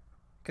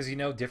 Because you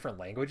know different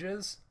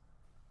languages?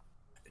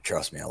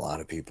 Trust me, a lot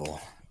of people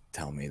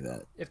tell me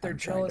that If they're I'm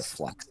trying to jealous,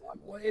 flex on.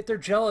 if they're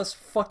jealous,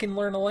 fucking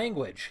learn a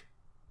language.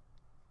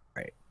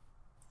 Right.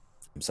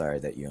 I'm sorry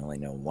that you only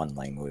know one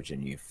language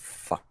and you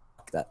fuck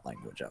that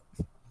language up.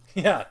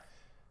 Yeah.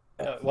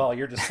 Well,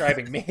 you're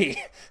describing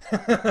me.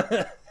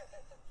 I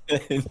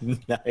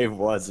I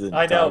wasn't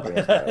know. talking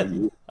about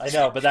you. I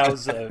know, but that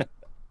was a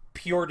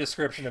pure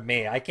description of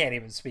me. I can't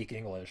even speak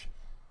English.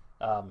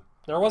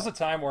 There was a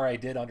time where I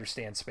did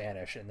understand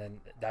Spanish, and then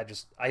that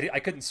just I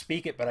couldn't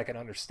speak it, but I could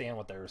understand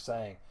what they were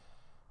saying.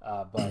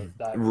 But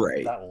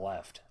Right. that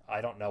left.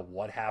 I don't know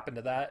what happened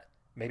to that.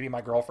 Maybe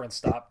my girlfriend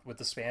stopped with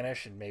the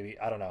Spanish, and maybe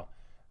I don't know.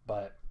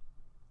 But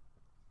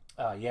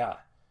yeah,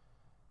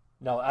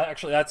 no,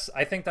 actually,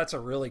 I think that's a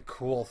really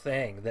cool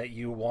thing that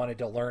you wanted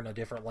to learn a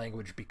different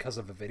language because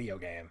of a video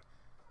game.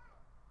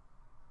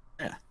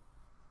 Yeah.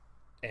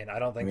 And I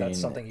don't I think that's mean,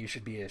 something you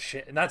should be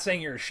ashamed. Not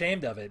saying you're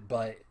ashamed of it,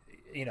 but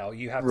you know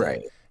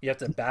right. you have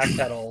to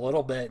backpedal a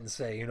little bit and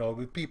say, you know,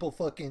 people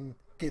fucking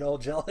get all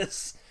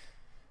jealous.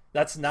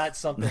 That's not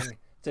something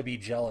to be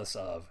jealous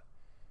of.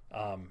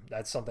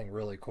 That's something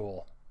really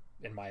cool,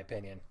 in my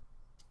opinion.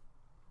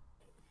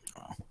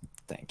 Oh,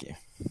 thank you.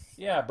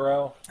 Yeah,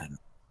 bro. I don't-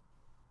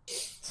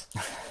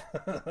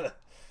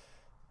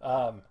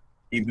 um,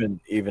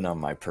 even on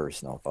my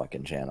personal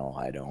fucking channel,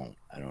 I don't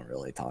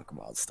really talk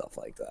about stuff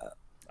like that.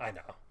 I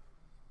know.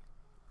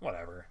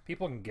 Whatever.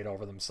 People can get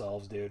over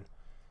themselves, dude.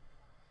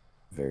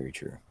 Very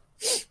true.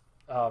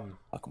 Um,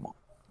 Fuck 'em all.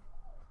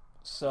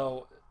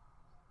 so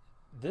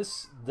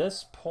this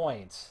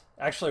point,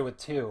 actually, with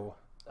two,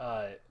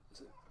 uh,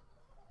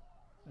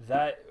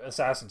 that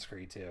Assassin's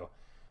Creed 2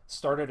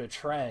 started a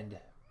trend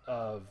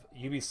of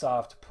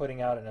Ubisoft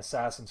putting out an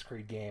Assassin's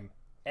Creed game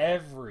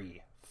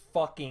every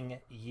fucking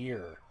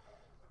year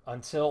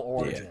until Yeah.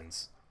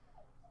 Origins.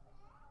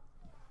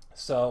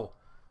 So,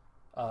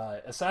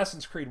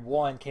 Assassin's Creed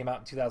 1 came out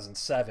in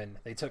 2007.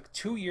 They took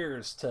 2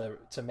 years to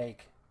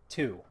make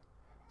 2.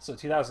 So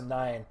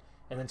 2009,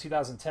 and then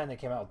 2010 they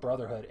came out with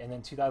Brotherhood, and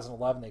then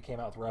 2011 they came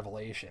out with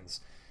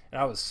Revelations. And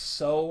I was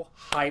so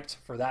hyped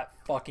for that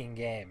fucking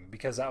game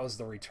because that was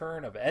the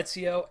return of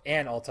Ezio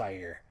and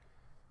Altair.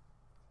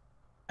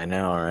 I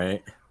know,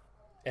 right?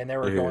 And they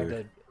were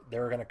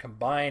going to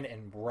combine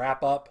and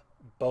wrap up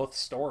both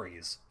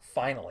stories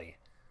finally.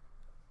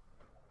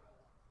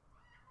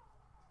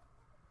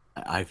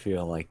 I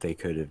feel like they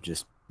could have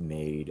just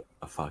made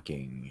a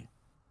fucking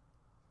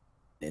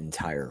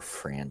entire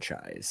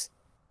franchise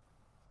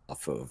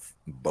off of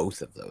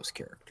both of those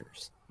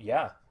characters.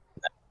 Yeah.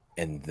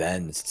 And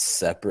then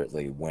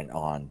separately went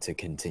on to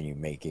continue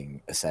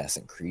making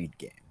Assassin's Creed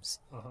games.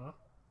 Uh-huh.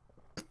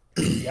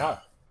 Yeah.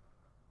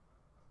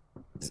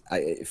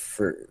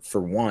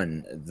 For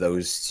one,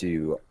 those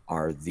two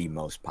are the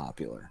most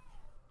popular.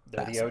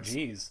 They're the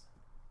Assassins.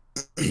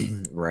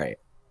 OGs. Right.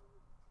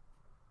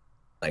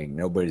 Like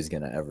nobody's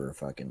gonna ever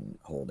fucking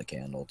hold a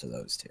candle to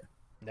those two.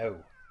 No.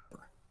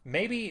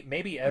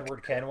 Maybe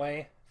Edward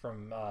Kenway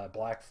from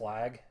Black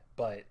Flag,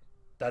 but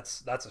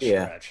that's a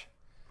Yeah. stretch.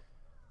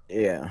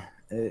 Yeah.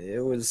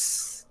 It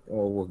was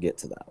well, we'll get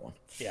to that one.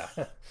 Yeah.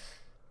 I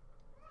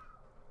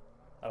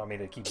don't mean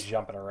to keep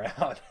jumping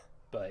around,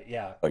 but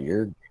yeah. Oh,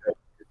 you're good.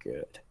 You're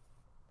good.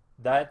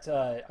 That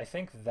I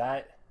think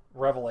that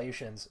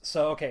Revelations.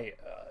 So okay,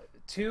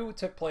 2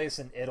 took place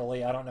in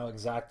Italy. I don't know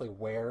exactly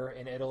where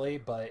in Italy,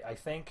 but I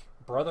think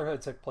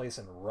Brotherhood took place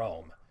in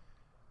Rome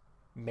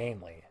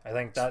mainly. I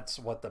think that's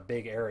what the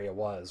big area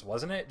was,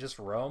 wasn't it? Just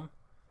Rome?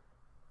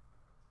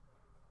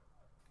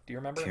 Do you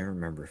remember? Can't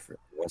remember if it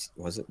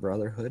was it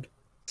Brotherhood?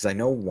 Because I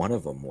know one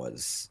of them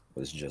was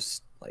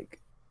just like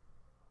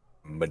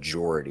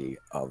majority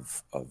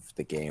of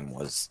the game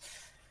was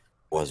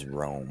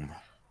Rome.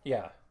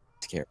 Yeah.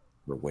 I can't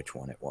remember which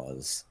one it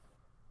was.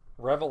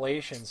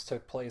 Revelations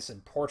took place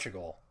in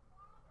Portugal.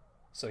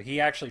 So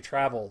he actually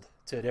traveled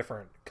to a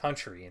different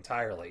country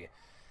entirely.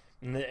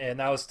 And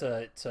that was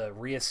to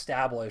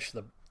reestablish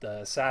the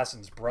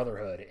Assassin's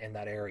Brotherhood in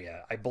that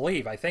area. I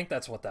think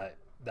that's what that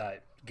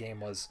game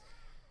was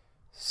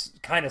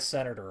kind of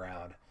centered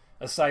around.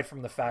 Aside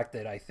from the fact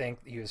that I think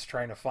he was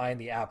trying to find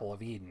the Apple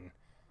of Eden.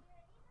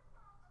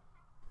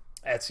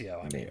 Ezio,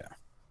 I mean. Yeah.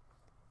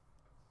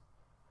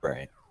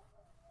 Right.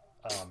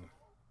 Um,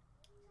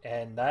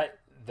 and that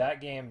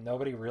game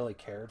nobody really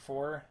cared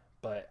for,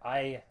 but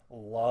I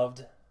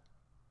loved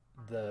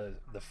the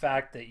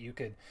fact that you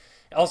could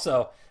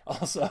also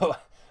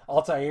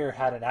Altair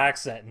had an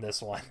accent in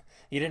this one.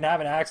 He didn't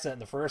have an accent in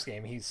the first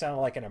game. He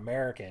sounded like an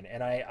American.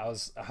 And I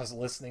was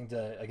listening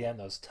to, again,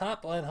 those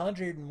top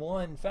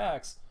 101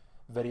 facts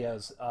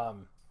videos.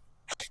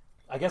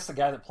 I guess the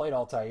guy that played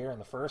Altair in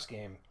the first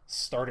game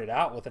started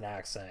out with an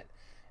accent,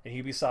 and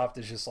Ubisoft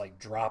is just like,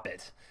 drop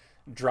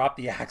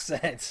the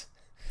accent.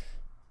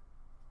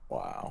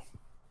 Wow.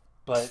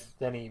 But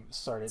then he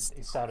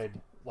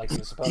sounded like he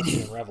was supposed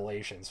to in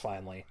Revelations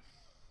finally.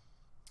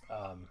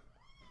 I'm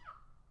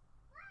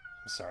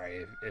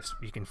sorry if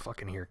you can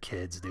fucking hear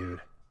kids,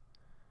 dude.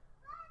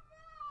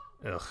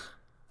 Ugh.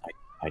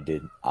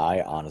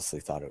 I honestly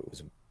thought it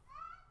was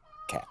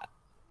a cat.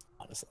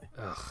 Honestly.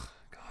 Ugh.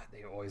 God,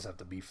 they always have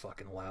to be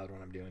fucking loud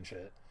when I'm doing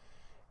shit.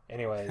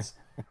 Anyways,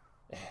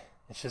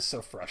 it's just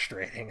so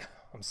frustrating.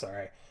 I'm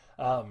sorry.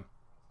 Yeah,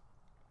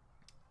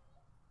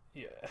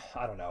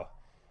 I don't know.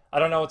 I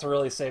don't know what to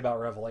really say about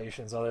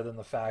Revelations other than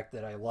the fact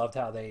that I loved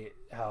how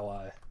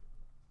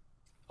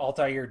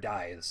Altair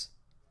dies.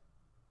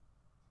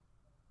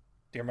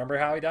 Do you remember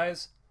how he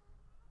dies?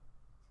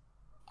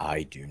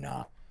 I do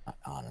not,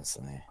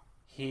 honestly.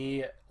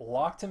 He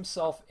locked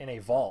himself in a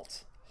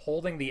vault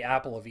holding the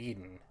Apple of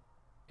Eden,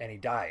 and he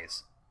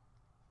dies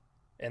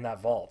in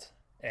that vault.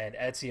 And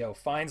Ezio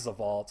finds the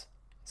vault,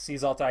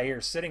 sees Altair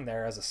sitting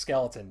there as a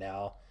skeleton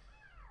now,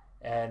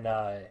 and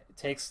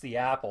takes the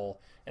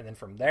apple. And then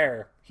from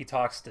there, he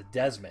talks to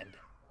Desmond.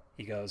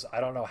 He goes, I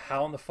don't know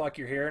how in the fuck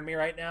you're hearing me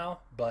right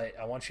now, but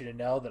I want you to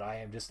know that I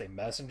am just a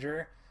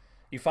messenger.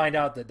 You find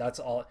out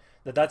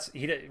that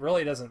he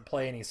really doesn't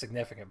play any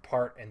significant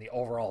part in the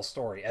overall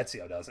story.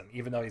 Ezio doesn't,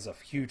 even though he's a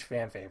huge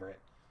fan favorite.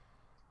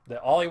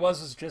 That all he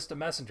was just a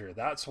messenger.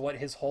 That's what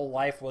his whole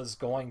life was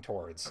going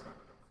towards.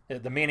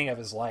 The meaning of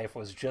his life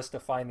was just to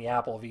find the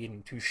Apple of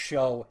Eden to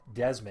show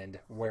Desmond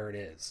where it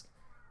is.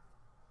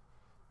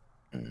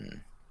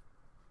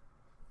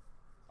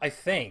 I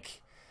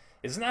think.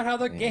 Isn't that how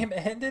the game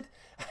ended?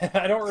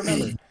 I don't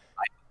remember.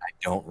 I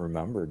don't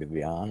remember, to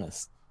be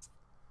honest.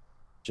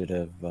 Should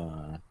have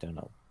done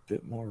a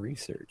bit more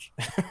research.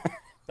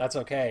 That's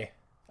okay.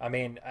 I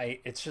mean,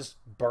 it's just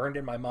burned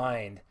in my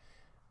mind,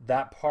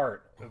 that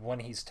part when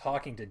he's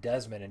talking to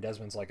Desmond, and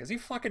Desmond's like, is he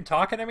fucking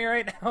talking to me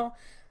right now?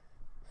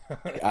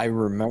 I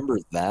remember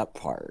that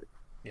part.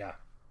 Yeah.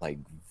 Like,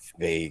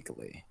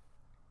 vaguely.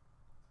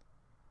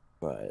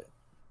 But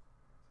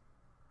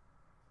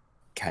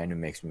kind of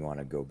makes me want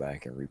to go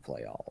back and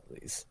replay all of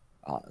these,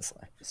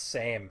 honestly.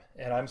 Same.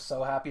 And I'm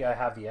so happy I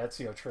have the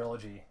Ezio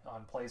trilogy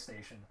on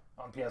PlayStation,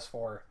 on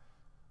PS4.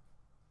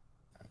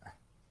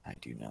 I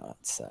do not,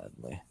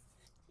 sadly.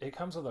 It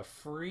comes with a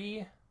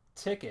free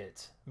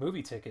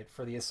movie ticket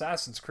for the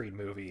Assassin's Creed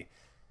movie.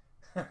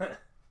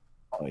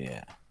 Oh,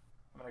 yeah.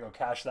 I'm going to go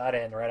cash that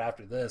in right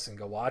after this and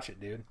go watch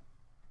it, dude.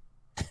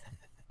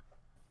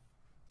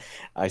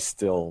 I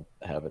still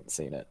haven't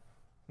seen it.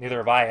 Neither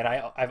have I, and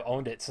I've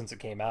owned it since it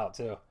came out,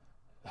 too.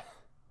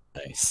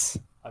 Nice.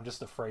 I'm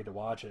just afraid to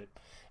watch it.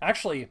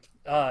 Actually,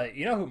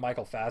 you know who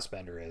Michael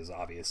Fassbender is,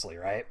 obviously,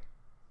 right?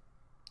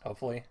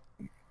 Hopefully.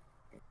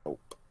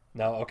 Nope.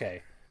 No?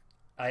 Okay.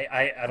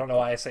 I don't know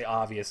why I say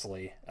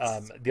obviously.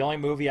 The only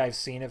movie I've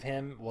seen of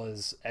him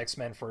was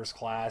X-Men First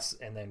Class,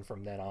 and then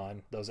from then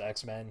on, those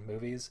X-Men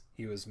movies,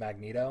 he was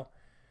Magneto.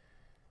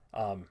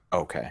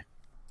 Okay.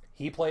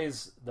 He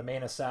plays the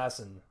main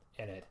assassin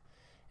in it.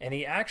 And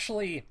he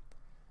actually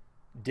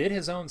did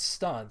his own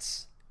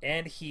stunts,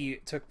 and he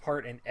took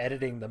part in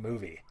editing the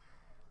movie.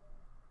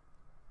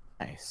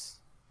 Nice.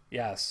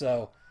 Yeah,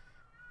 so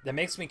that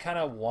makes me kind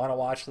of want to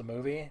watch the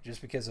movie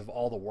just because of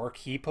all the work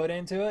he put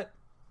into it.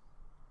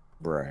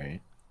 Right.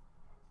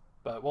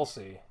 But we'll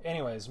see.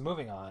 Anyways,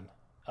 moving on.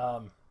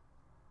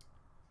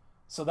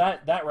 So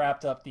that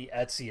wrapped up the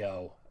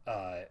Ezio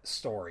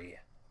story.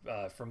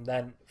 From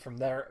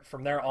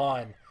there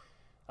on,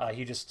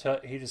 he just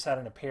had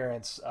an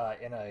appearance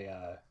in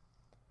a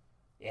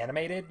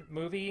animated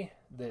movie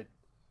that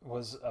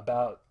was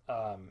about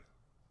I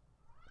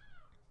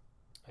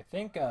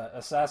think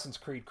Assassin's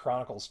Creed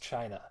Chronicles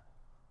China,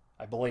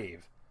 I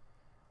believe.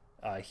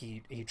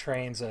 He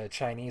trains a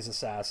Chinese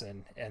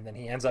assassin, and then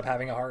he ends up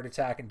having a heart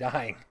attack and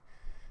dying.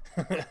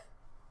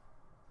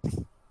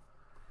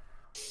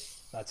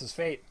 That's his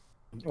fate.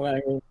 Well,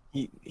 I mean,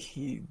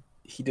 he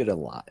did a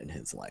lot in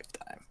his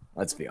lifetime.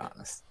 Let's be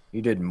honest.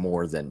 He did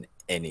more than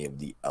any of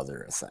the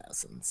other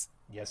assassins.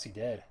 Yes, he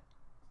did.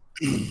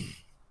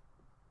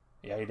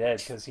 Yeah, he did,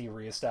 because he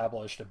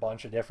reestablished a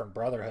bunch of different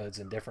brotherhoods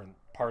in different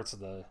parts of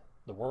the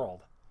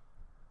world.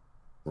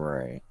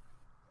 Right.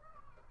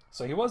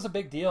 So he was a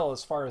big deal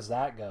as far as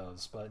that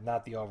goes, but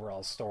not the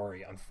overall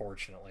story,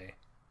 unfortunately.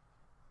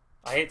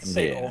 I hate to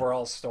say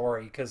overall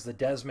story, because the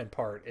Desmond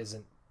part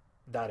isn't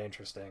that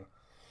interesting.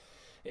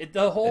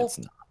 The whole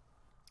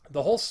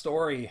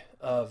story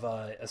of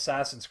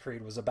Assassin's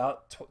Creed was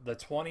about the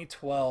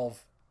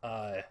 2012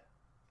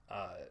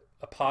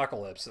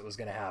 apocalypse that was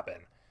going to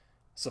happen,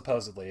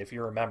 supposedly, if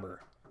you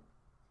remember.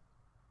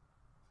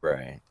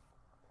 Right.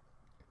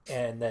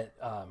 And that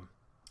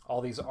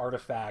all these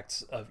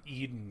artifacts of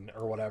Eden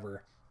or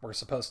whatever were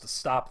supposed to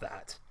stop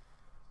that.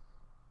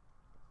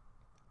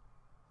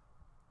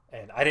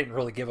 And I didn't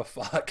really give a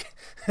fuck.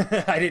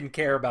 I didn't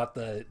care about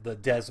the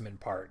Desmond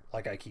part,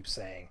 like I keep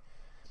saying.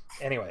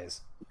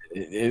 Anyways,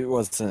 it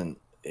wasn't.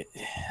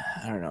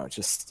 I don't know.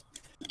 Just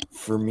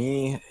for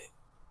me,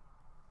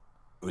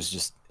 it was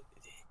just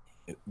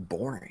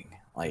boring.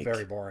 Like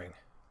very boring.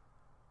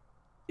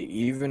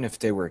 even if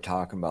they were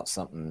talking about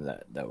something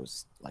that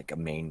was like a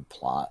main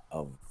plot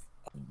of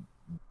a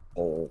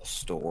whole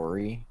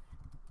story,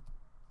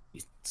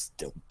 you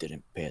still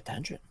didn't pay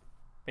attention.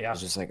 Yeah.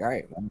 It's just like, all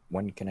right,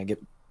 when can I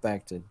get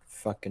back to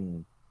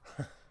fucking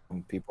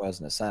people as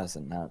an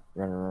assassin, not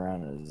running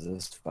around as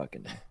this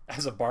fucking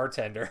As a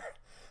bartender.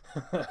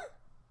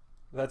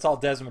 That's all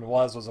Desmond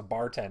was a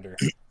bartender.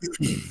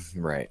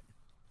 right.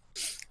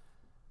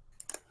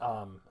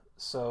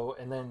 So,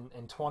 and then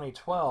in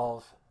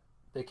 2012,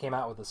 they came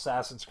out with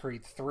Assassin's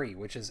Creed 3,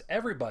 which is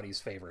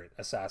everybody's favorite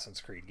Assassin's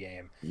Creed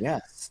game.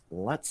 Yes,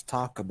 let's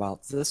talk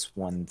about this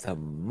one the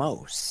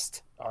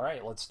most. All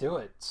right, let's do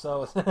it.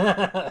 So,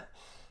 It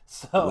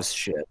so was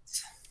shit.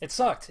 it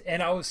sucked,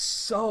 and I was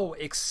so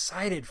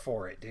excited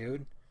for it,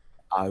 dude.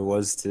 I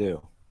was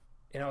too.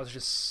 And I was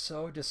just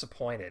so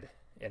disappointed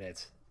in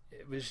it.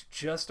 It was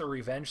just a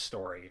revenge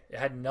story. It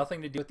had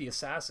nothing to do with the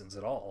assassins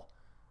at all.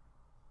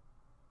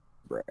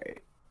 Right.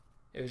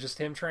 It was just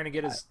him trying to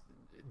get his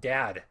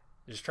dad,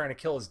 just trying to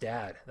kill his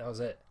dad. That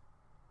was it.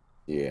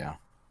 Yeah.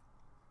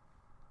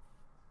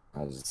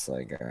 I was just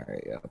like, all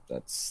right, yep,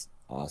 that's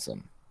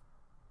awesome.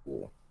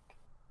 Cool.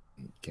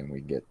 Can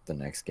we get the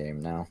next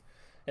game now?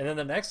 And then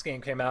the next game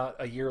came out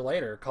a year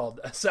later called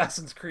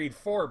Assassin's Creed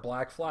 4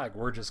 Black Flag.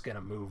 We're just going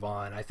to move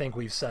on. I think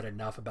we've said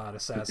enough about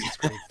Assassin's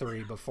Creed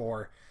 3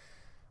 before.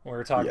 We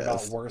were talking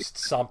about worst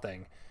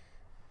something.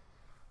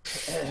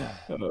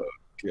 Oh,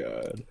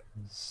 God.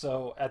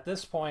 So at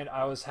this point,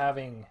 I was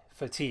having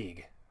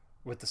fatigue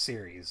with the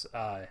series.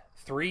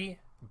 3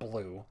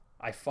 blew.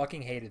 I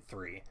fucking hated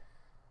 3.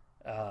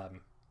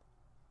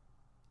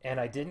 And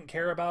I didn't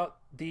care about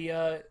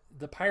the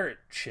pirate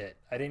shit.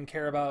 I didn't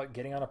care about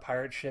getting on a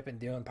pirate ship and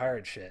doing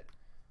pirate shit.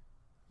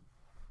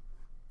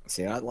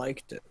 See, I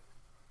liked it.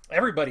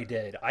 Everybody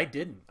did. I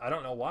didn't. I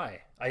don't know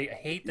why. I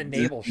hate the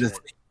naval shit.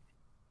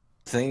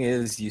 Thing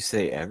is, you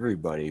say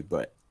everybody,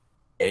 but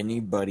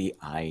anybody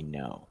I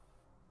know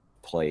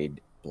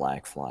played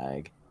Black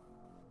Flag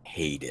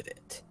hated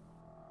it.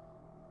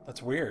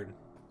 That's weird.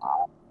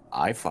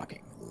 I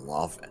fucking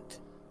love it.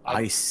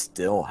 I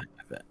still have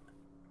it.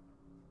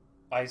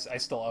 I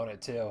still own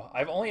it too.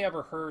 I've only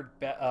ever heard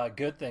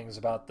good things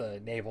about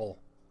the naval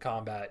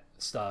combat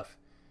stuff.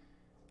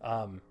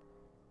 That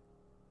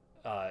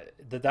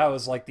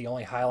was like the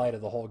only highlight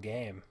of the whole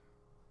game.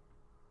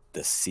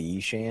 The sea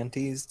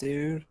shanties,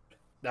 dude.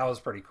 That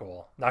was pretty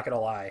cool. Not gonna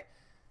lie.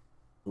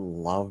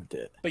 Loved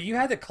it. But you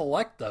had to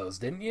collect those,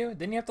 didn't you?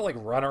 Didn't you have to like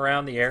run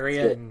around the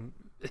area and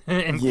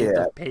and get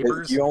the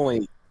papers? You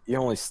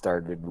only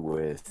started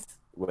with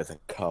a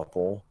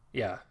couple.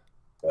 Yeah.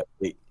 But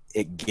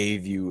it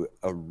gave you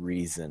a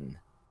reason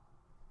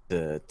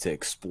to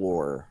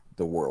explore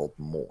the world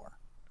more.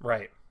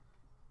 Right.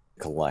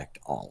 Collect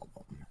all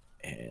of them.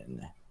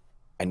 And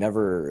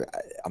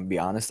I'll be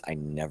honest, I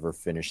never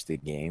finished the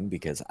game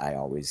because I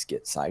always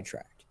get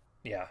sidetracked.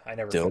 Yeah, I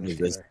never Still to finished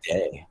this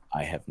either. day,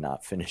 I have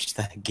not finished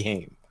that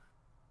game.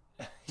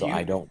 So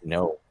I don't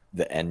know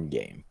the end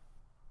game.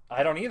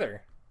 I don't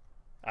either.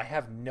 I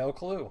have no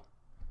clue.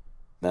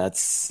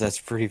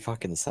 That's pretty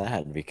fucking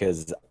sad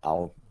because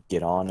I'll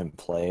get on and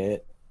play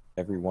it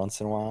every once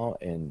in a while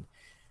and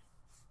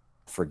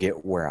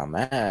forget where I'm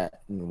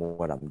at and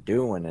what I'm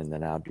doing, and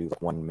then I'll do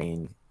like one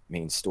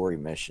main story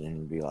mission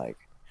and be like,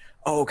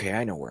 oh, okay,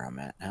 I know where I'm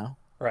at now.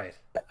 Right.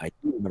 I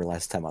do remember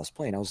last time I was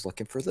playing, I was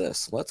looking for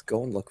this. Let's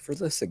go and look for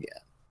this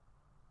again.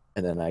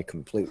 And then I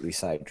completely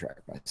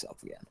sidetracked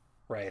myself again.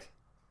 Right.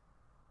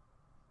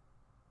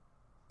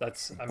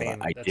 That's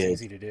But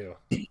easy to do.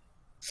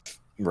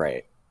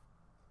 Right.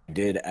 I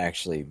did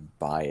actually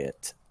buy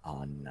it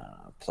on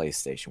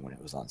PlayStation when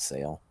it was on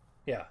sale.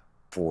 Yeah.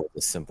 For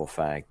the simple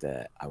fact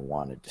that I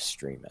wanted to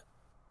stream it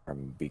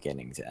from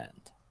beginning to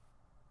end.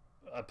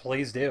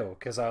 Please do,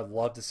 because I would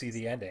love to see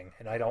the ending,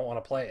 and I don't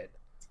want to play it.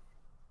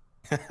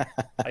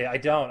 I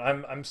don't.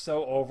 I'm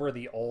so over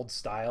the old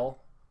style.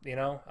 You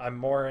know, I'm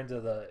more into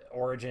the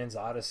Origins,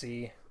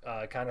 Odyssey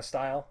kind of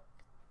style.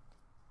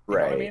 You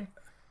know what I mean?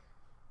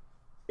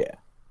 Yeah.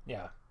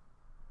 Yeah.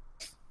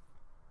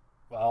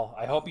 Well,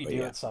 I hope you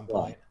do at some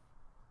point.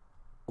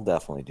 I'll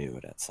definitely do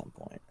it at some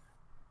point.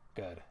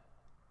 Good.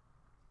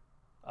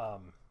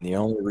 The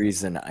only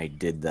reason I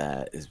did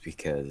that is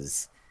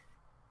because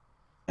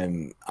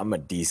I'm a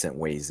decent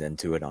ways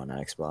into it on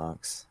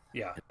Xbox.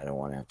 Yeah. I don't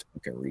want to have to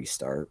fucking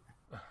restart.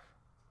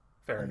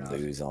 Fair and enough.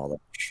 lose all that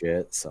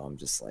shit. So I'm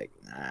just like,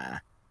 nah.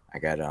 I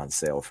got it on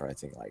sale for I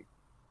think like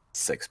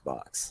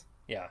 $6.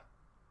 Yeah.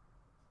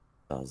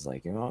 I was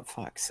like, you know what?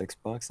 Fuck,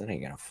 $6? That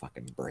ain't gonna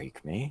fucking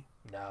break me.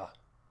 No.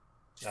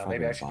 Just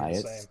Maybe I fucking should buy do the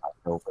it, same. start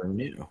over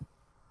new.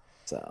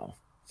 So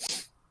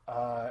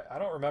I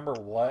don't remember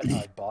what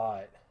I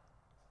bought.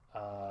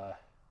 Uh,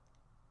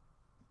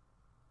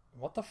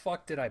 what the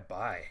fuck did I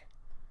buy?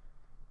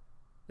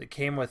 It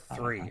came with Uh,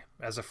 3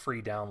 as a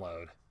free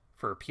download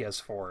for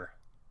PS4.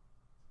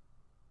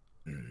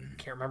 mm,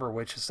 Can't remember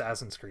which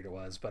Assassin's Creed it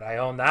was, but I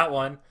own that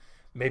one.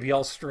 Maybe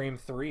I'll stream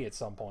 3 at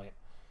some point.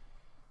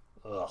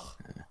 Ugh.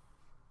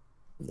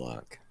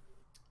 Luck.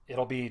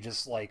 It'll be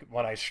just like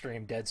when I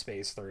stream Dead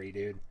Space 3,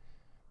 dude.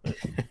 Uh,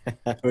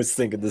 I was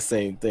thinking the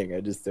same thing.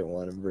 I just didn't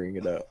want to bring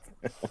it up.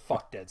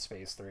 Fuck Dead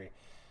Space 3.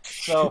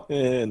 So,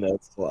 And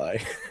that's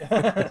why.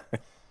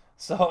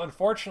 so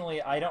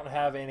unfortunately, I don't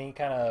have any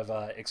kind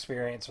of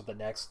experience with the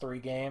next 3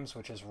 games,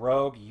 which is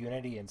Rogue,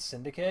 Unity, and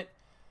Syndicate.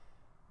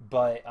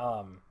 But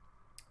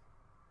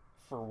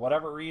for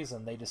whatever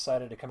reason, they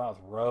decided to come out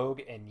with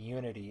Rogue and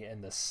Unity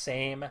in the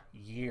same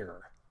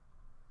year.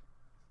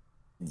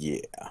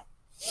 Yeah.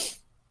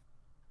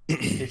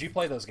 Did you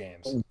play those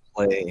games?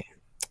 play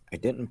I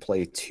didn't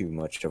play too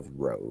much of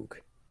Rogue.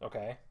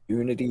 Okay.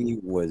 Unity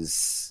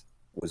was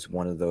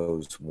one of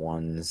those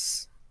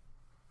ones,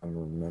 I'm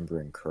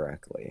remembering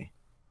correctly.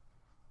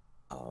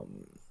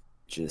 Um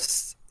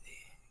just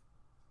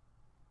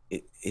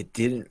it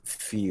didn't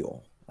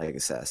feel like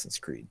Assassin's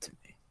Creed to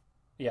me.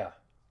 Yeah.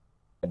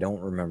 I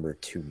don't remember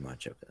too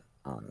much of it,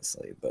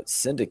 honestly, but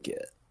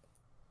Syndicate,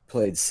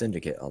 played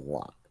Syndicate a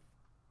lot.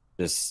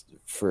 Just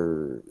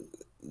for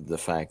the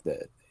fact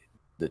that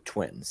the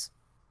twins,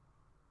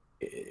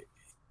 it,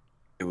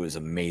 it was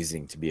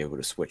amazing to be able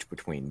to switch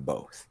between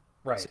both.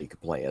 So Right. you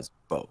could play as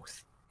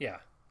both. Yeah.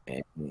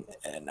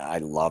 And I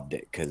loved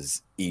it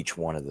because each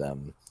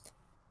one,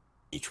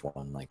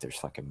 like there's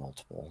fucking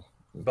multiple.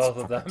 It's Both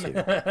of fucking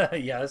them. two.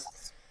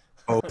 Yes.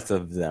 Both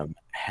of them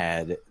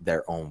had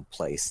their own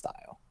play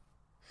style.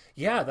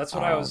 Yeah, Um, that's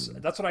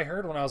what I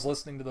heard when I was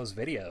listening to those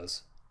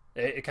videos.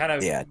 It kind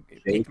of yeah,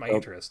 piqued my Jacob,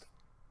 interest.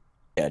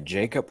 yeah,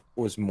 Jacob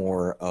was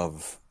more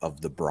of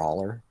the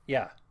brawler,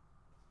 Yeah.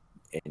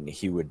 and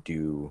he would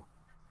do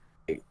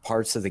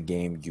parts of the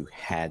game you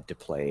had to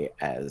play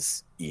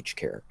as each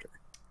character.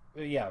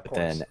 Yeah, of But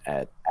then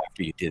course.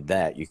 after you did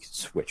that, you could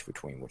switch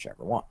between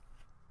whichever one.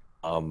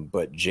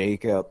 But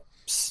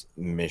Jacob's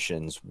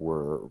missions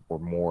were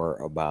more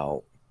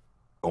about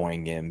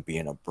going in,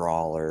 being a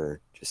brawler,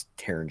 just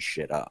tearing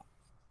shit up.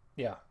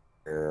 Yeah.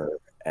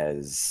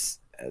 As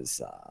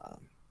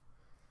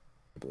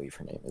I believe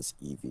her name is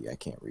Evie. I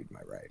can't read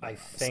my writing, I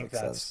honestly, think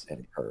 'cause that's that's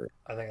in her.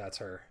 I think that's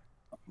her.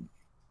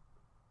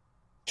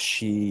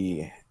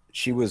 She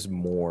was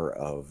more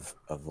of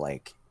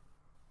like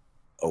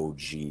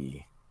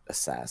OG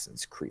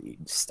Assassin's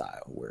Creed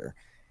style, where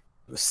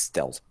it was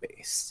stealth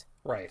based.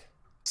 Right.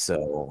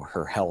 So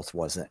her health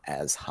wasn't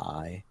as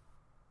high,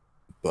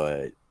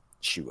 but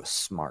she was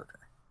smarter.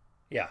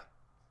 Yeah.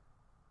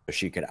 So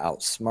she could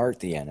outsmart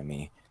the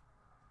enemy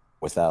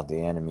without the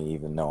enemy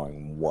even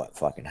knowing what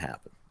fucking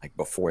happened. Like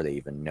before they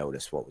even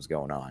noticed what was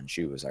going on,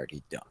 she was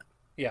already done.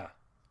 Yeah.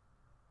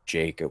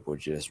 Jacob would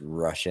just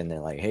rush in there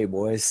like, "Hey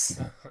boys,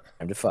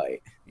 time to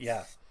fight."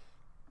 Yeah.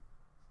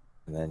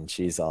 And then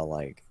she's all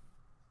like,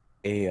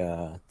 "Hey,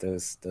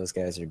 those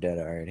guys are dead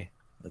already.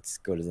 Let's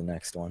go to the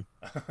next one."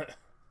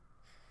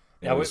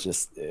 And Now, it was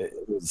just it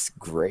was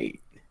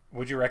great.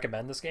 would you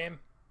recommend this game?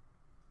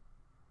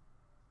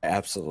 I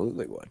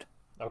absolutely would.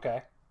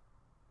 Okay.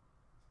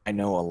 I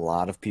know a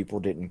lot of people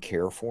didn't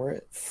care for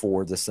it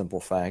for the simple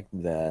fact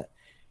that,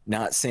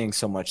 not saying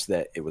so much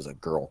that it was a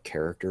girl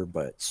character,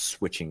 but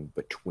switching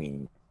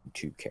between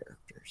two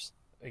characters.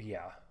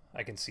 Yeah,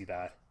 I can see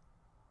that.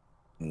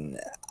 And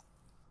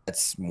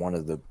that's one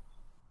of the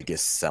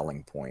biggest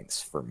selling points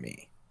for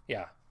me,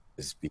 Yeah.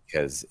 is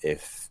because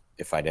if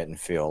I didn't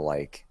feel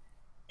like,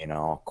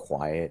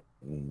 quiet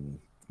and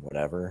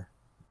whatever,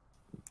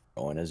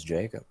 going as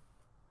Jacob.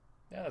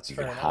 Yeah, that's You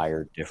fair could enough.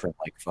 hire different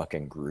like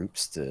fucking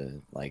groups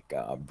to like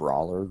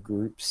brawler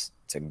groups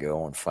to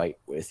go and fight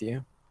with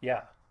you.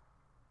 Yeah.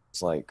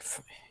 It's like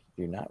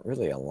you're not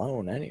really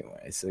alone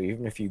anyway. So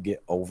even if you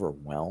get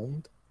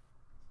overwhelmed,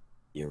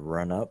 you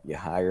run up, you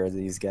hire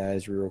these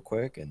guys real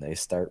quick, and they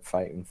start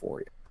fighting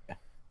for you. You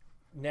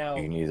Now,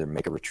 can either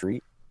make a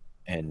retreat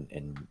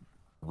and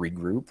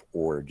regroup,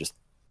 or just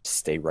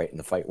stay right in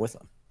the fight with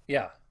them.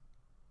 yeah.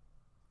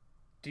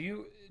 Do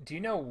you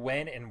know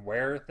when and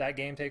where that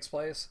game takes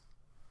place?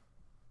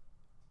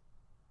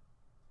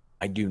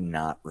 I do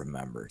not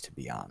remember, to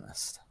be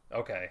honest.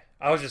 Okay.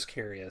 I was just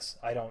curious.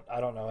 I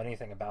don't know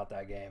anything about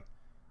that game.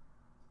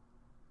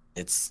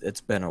 It's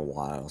been a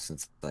while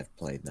since I've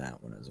played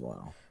that one as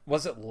well.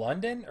 Was it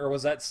London or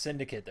was that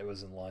Syndicate that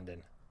was in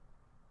London?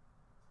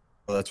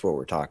 Well, that's what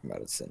we're talking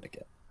about. It's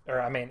Syndicate. Or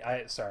I mean,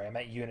 I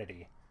meant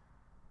Unity.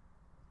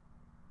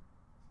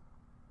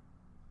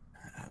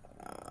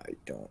 I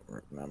don't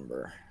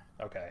remember.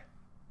 Okay.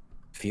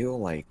 Feel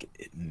like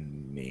it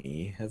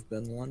may have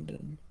been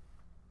London.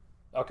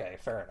 Okay,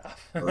 fair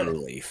enough.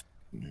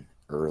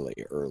 Early,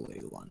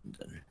 early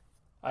London.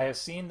 I have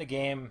seen the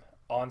game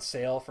on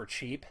sale for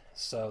cheap,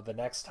 so the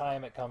next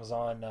time it comes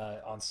on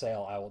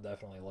sale, I will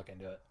definitely look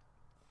into it.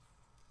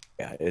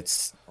 Yeah,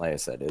 it's like I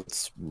said,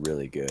 it's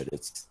really good.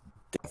 It's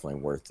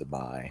definitely worth the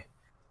buy.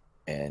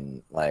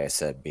 And like I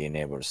said, being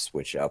able to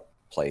switch up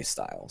play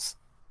styles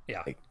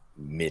Yeah, like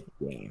mid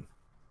game,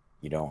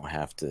 you don't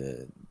have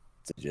to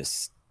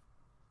just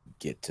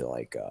get to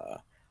like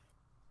a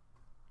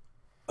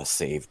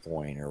save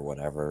point or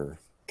whatever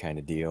kind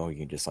of deal. You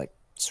can just like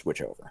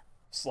switch over,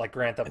 it's like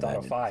Grand Theft and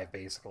Auto then 5,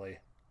 basically.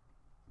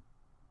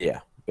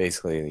 yeah,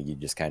 basically you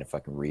just kind of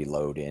fucking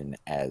reload in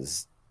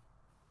as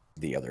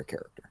the other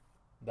character.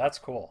 That's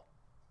cool.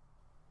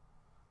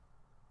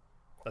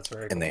 That's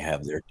very And they cool.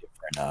 have their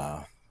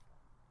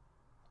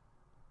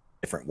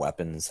different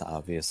weapons,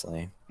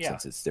 obviously, Yeah,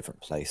 since it's different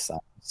play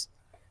styles,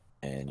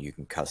 and you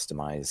can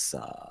customize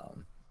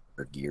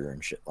your gear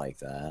and shit like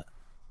that.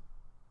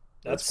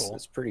 that's cool.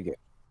 It's pretty good.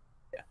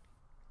 Yeah,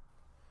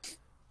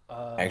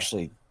 Uh,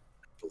 actually,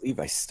 I believe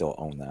I still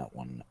own that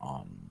one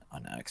on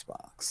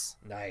Xbox.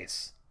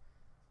 nice.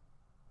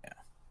 Yeah,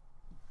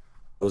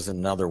 it was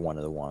another one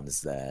of the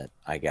ones that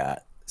I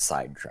got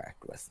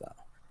sidetracked with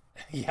though,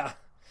 Yeah,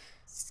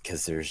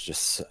 because there's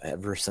just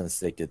ever since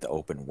they did the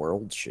open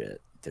world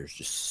shit, there's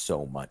just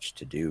so much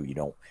to do.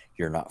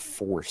 You're not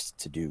forced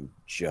to do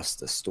just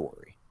the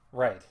story,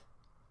 right.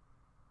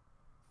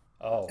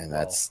 Oh, and well,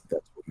 that's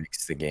what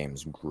makes the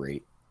games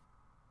great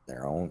in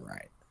their own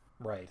right.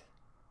 right.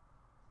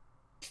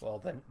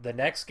 Well, the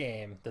next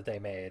game that they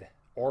made,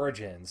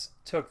 Origins,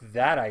 took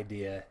that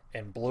idea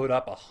and blew it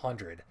up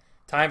 100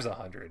 times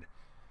 100,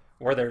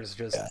 where there's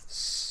just Yeah,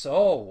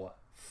 so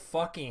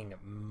fucking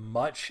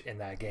much in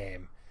that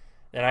game.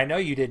 And I know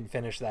you didn't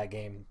finish that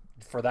game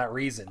for that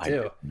reason I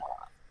did too.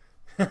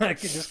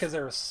 Just because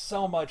there was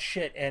so much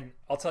shit. And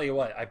I'll tell you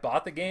what, I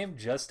bought the game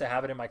just to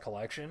have it in my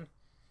collection,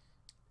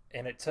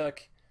 and it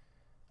took.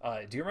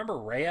 Do you remember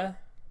Rhea,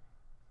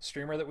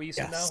 streamer that we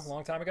used to know a yes,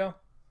 long time ago?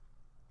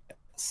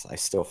 yes, I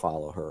still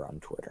follow her on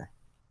Twitter.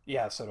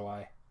 Yeah, so do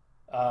I.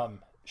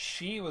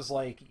 She was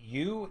like,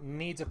 "You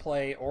need to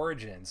play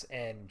Origins,"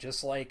 and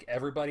just like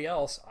everybody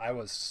else, I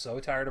was so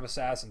tired of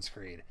Assassin's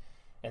Creed,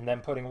 and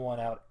then putting one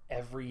out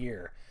every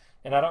year.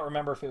 And I don't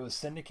remember if it was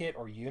Syndicate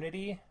or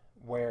Unity,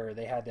 where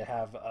they had to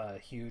have a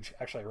huge.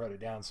 Actually, I wrote it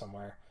down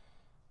somewhere.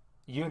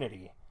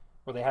 Unity,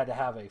 where they had to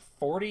have a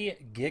 40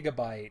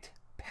 gigabyte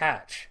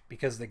patch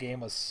because the game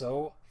was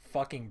so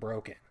fucking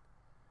broken.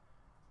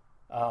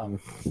 Um,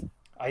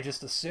 I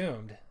just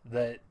assumed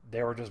that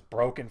they were just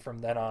broken from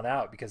then on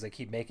out because they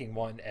keep making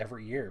one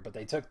every year. But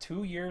they took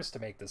 2 years to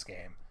make this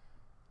game,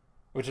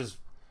 which is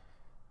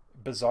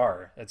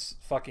bizarre. It's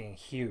fucking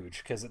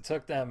huge because it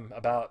took them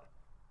about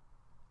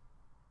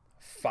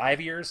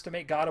 5 years to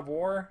make God of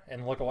War,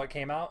 and look at what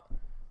came out.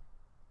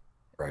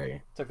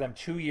 Right. It took them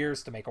 2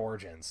 years to make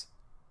Origins,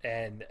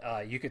 and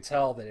you could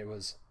tell that it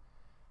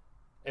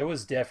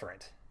was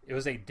different. It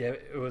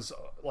was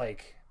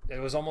like it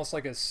was almost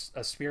like a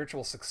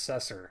spiritual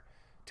successor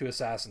to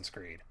Assassin's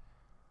Creed.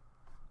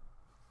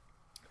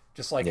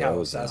 Just like Yeah, it how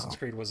was Assassin's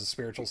Creed was a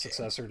spiritual good game.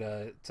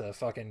 successor to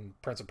fucking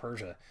Prince of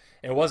Persia,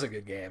 and it was a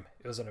good game.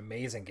 It was an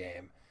amazing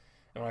game.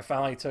 And when I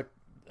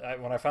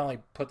finally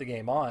put the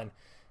game on,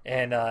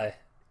 and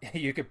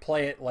you could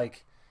play it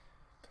like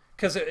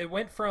because it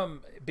went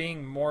from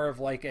being more of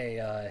like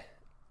a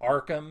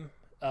Arkham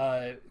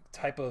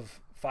type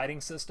of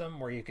fighting system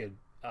where you could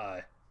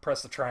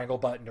press the triangle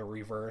button to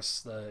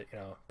reverse the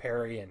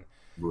parry and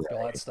do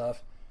all that Right.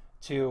 stuff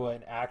to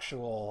an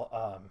actual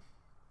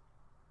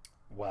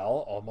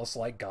well, almost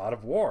like God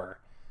of War,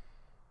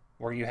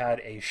 where you had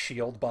a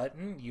shield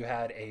button, you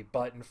had a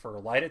button for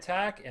light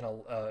attack, and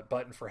a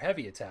button for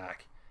heavy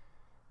attack.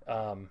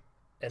 Um,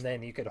 and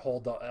then you could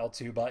hold the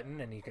L2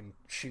 button and you can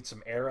shoot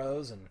some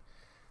arrows. And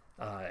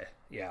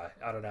yeah,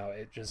 I don't know.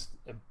 It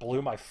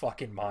blew my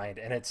fucking mind.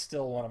 And it's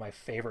still one of my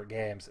favorite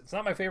games. It's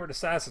not my favorite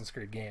Assassin's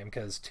Creed game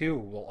because 2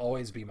 will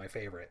always be my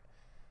favorite.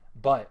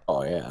 But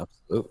Oh yeah,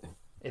 absolutely.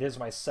 it is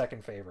my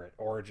second favorite.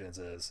 Origins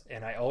is.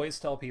 And I always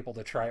tell people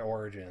to try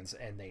Origins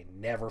and they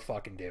never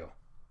fucking do.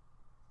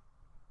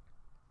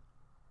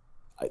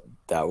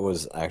 That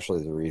was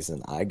actually the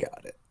reason I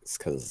got it. It's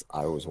because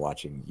I was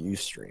watching you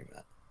stream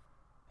it.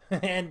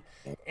 and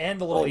And,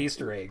 and the little like,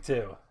 Easter egg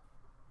too.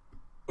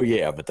 oh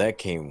yeah, but that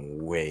came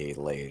way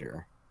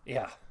later.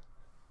 Yeah.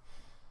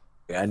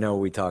 I know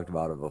we talked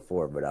about it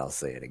before, but I'll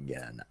say it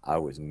again. I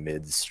was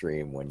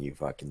midstream when you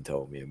fucking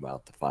told me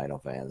about the Final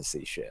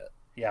Fantasy shit,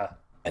 Yeah.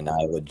 and I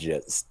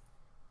legit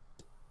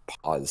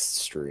paused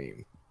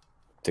stream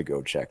to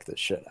go check this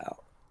shit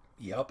out,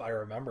 Yep, I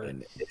remember.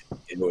 and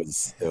it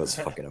was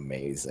fucking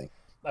amazing.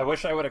 I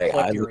wish I would have Like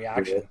I clipped your legit,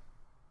 reaction.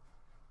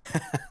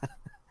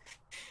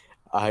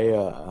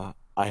 I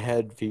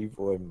had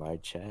people in my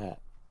chat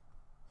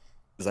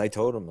because I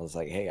told them I was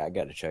like, hey, I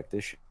got to check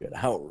this shit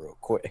out real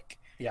quick.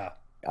 Yeah.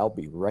 I'll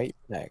be right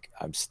back.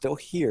 I'm still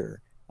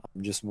here.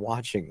 I'm just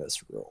watching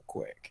this real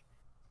quick.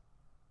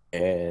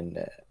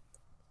 And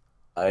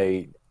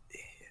I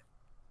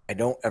I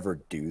don't ever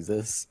do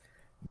this,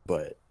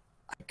 but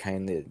I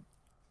kind of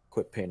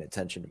quit paying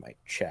attention to my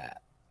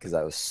chat because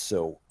I was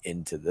so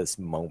into this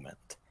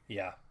moment.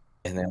 Yeah.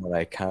 And then when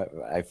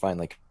I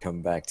finally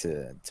come back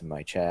to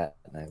my chat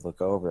and I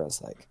look over, I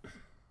was like,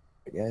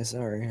 guys,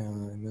 sorry, I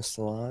missed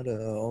a lot.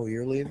 Oh,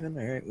 you're leaving?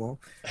 All right, well,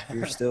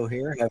 you're still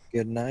here. Have a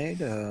good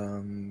night.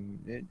 All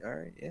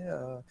right, yeah.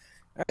 All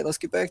right, let's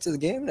get back to the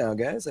game now,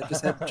 guys. I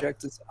just had to check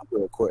this out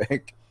real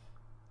quick.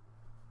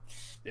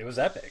 It was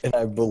epic. And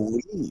I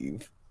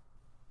believe,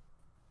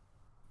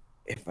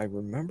 if I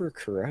remember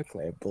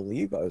correctly, I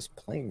believe I was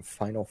playing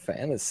Final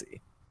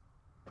Fantasy.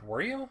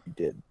 Were you? I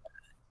did.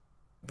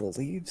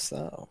 Believe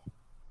so.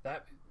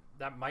 That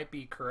that might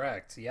be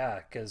correct.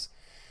 Yeah, because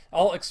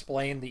I'll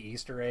explain the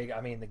Easter egg.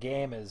 I mean, the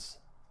game is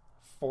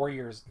 4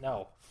 years,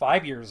 no,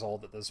 5 years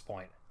old at this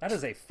point. That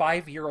is a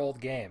 5 year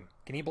old game.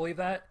 Can you believe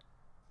that?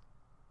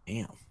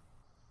 Damn.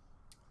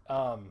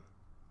 Um,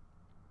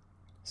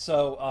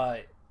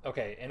 so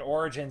okay, in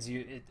Origins,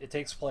 it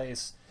takes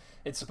place.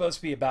 It's supposed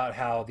to be about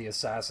how the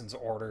Assassin's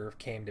Order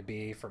came to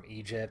be from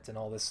Egypt and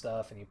all this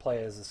stuff, and you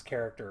play as this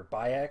character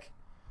Bayek,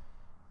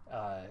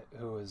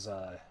 who is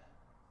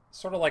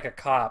sort of like a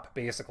cop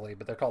basically,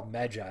 but they're called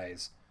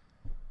Medjais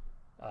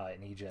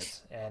in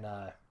Egypt. And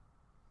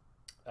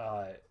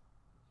uh,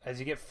 as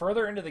you get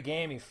further into the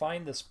game, you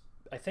find this.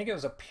 I think it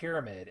was a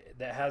pyramid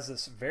that has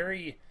this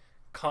very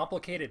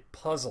complicated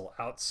puzzle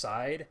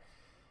outside,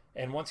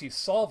 and once you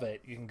solve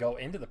it, you can go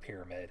into the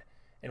pyramid.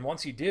 And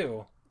once you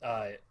do,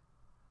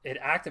 it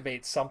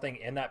activates something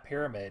in that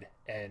pyramid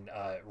and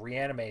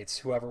reanimates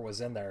whoever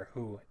was in there,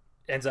 who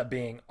ends up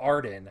being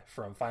Arden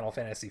from Final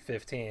Fantasy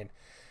 15,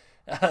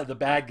 the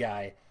bad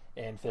guy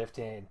in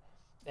 15.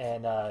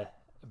 And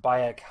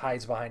Bayek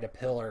hides behind a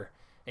pillar,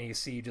 and you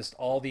see just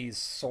all these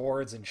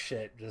swords and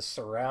shit just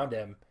surround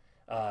him,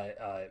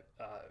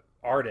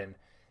 Arden,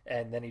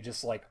 and then he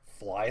just like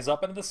flies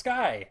up into the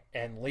sky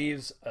and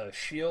leaves a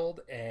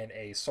shield and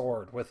a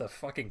sword with a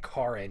fucking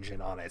car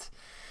engine on it.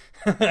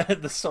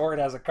 The sword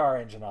has a car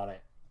engine on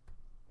it.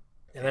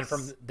 And then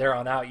from there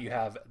on out, you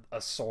have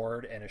a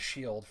sword and a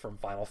shield from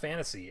Final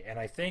Fantasy. And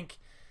I think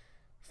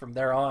from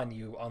there on,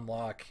 you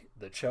unlock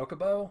the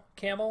Chocobo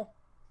camel.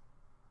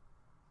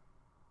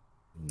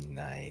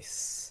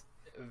 Nice.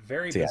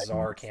 Very See,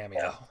 bizarre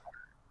cameo.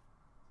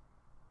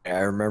 I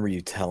remember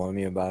you telling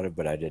me about it,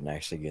 but I didn't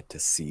actually get to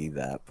see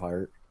that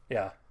part.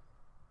 Yeah.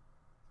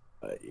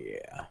 But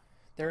yeah.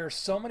 There are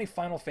so many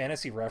Final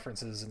Fantasy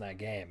references in that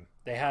game.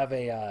 They have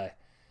a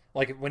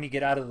like when you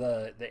get out of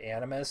the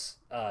Animus,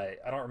 I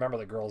don't remember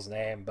the girl's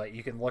name, but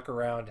you can look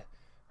around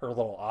her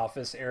little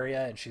office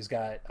area, and she's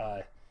got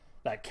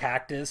that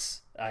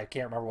cactus. I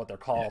can't remember what they're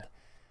called.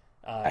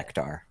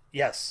 Ektar.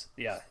 Yes,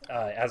 yeah,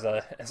 as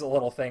a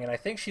little thing, and I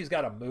think she's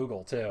got a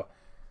Moogle too.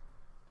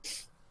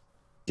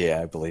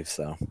 Yeah, I believe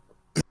so.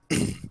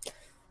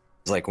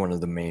 It's like one of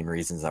the main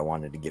reasons I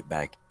wanted to get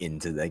back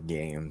into that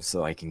game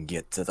so I can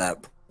get to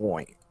that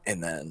point,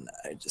 and then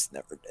I just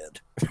never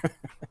did.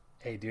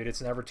 Hey, dude,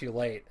 it's never too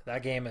late.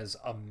 That game is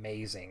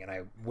amazing, and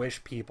I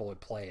wish people would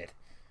play it.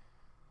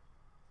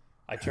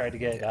 Yes. I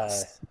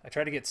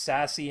tried to get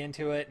Sassy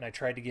into it, and I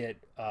tried to get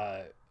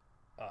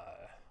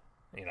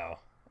you know,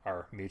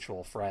 our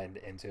mutual friend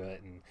into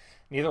it, and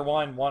neither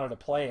one wanted to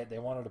play it. They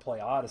wanted to play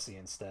Odyssey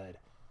instead.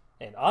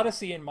 And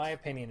Odyssey, in my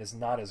opinion, is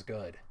not as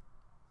good.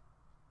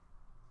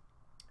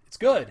 It's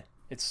good,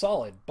 it's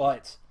solid,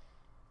 but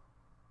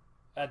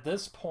at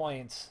this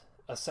point,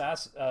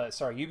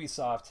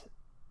 Ubisoft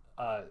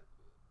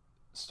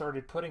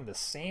started putting the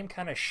same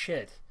kind of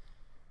shit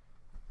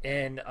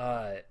in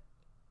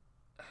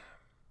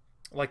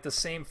like the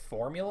same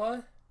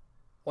formula.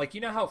 Like,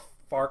 you know how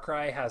Far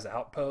Cry has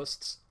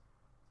outposts?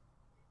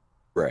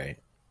 Right.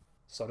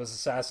 So does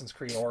Assassin's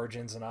Creed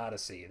Origins and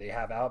Odyssey. They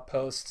have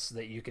outposts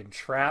that you can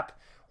trap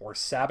or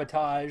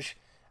sabotage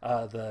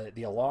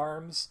the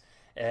alarms,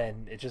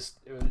 and it was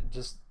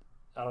just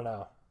I don't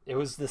know. It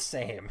was the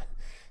same.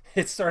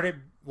 It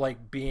started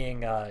like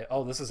being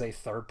oh, this is a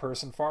third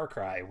person Far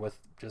Cry with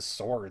just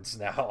swords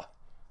now.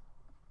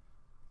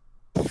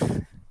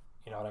 You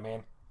know what I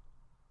mean?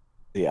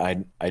 Yeah,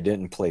 I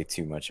didn't play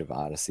too much of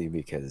Odyssey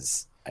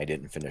because I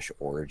didn't finish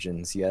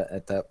Origins yet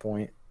at that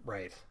point.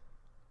 Right.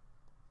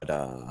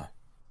 But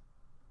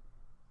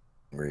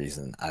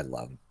reason I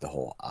loved the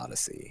whole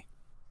Odyssey.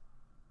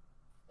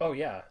 Oh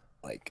yeah.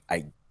 Like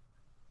I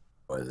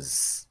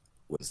was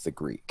the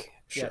Greek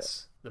shit.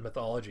 Yes. The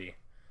mythology.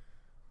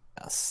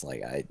 Yes,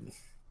 like I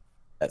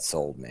that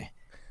sold me.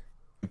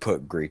 You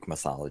put Greek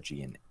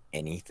mythology in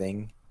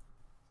anything,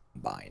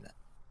 I'm buying it.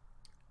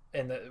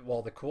 And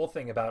the cool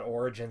thing about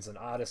Origins and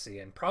Odyssey,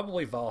 and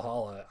probably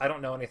Valhalla, I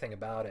don't know anything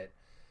about it,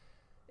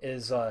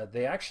 is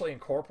they actually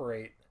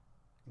incorporate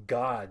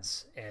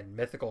gods and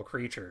mythical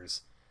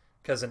creatures.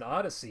 Because in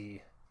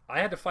Odyssey, I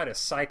had to fight a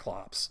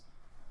Cyclops.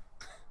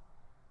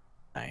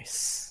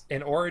 Nice.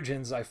 In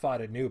Origins, I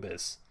fought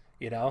Anubis.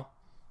 You know,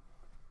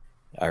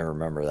 I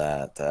remember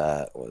that.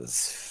 That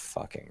was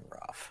fucking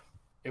rough.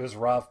 it was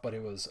rough, but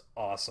it was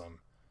awesome.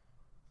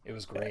 It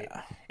was great.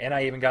 Yeah. And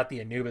I even got the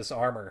Anubis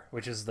armor,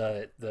 which is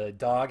the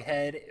dog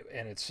head,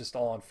 and it's just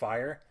all on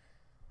fire.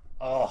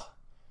 Oh,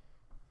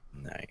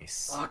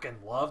 Nice. fucking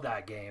love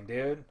that game,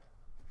 dude.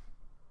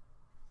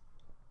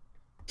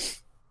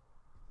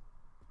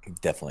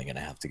 Definitely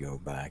gonna have to go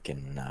back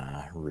and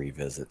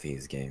revisit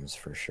these games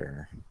for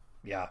sure.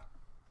 Yeah,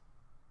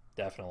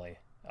 definitely.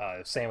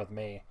 Same with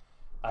me.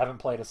 I haven't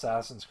played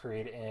Assassin's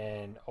Creed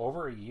in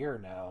over a year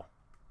now.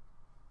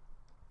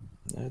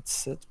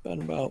 It's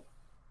been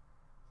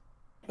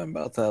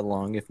about that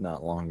long, if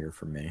not longer,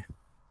 for me.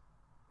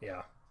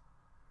 Yeah,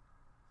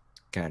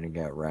 Kind of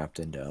got wrapped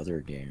into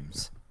other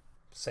games.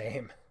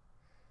 same.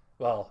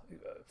 Well,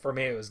 for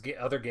me, it was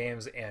other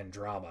games and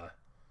drama.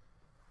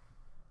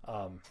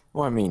 Um,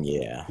 Well, I mean,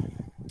 yeah,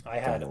 I gotta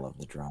had, love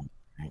the drama,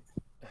 right?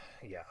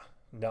 yeah,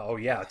 no,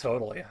 yeah,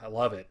 totally. I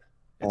love it.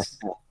 It's,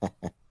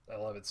 I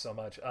love it so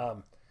much.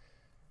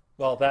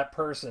 Well, that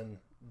person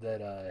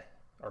that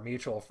our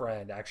mutual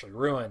friend actually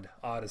ruined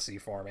Odyssey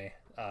for me.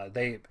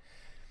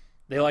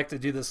 They like to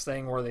do this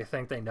thing where they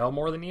think they know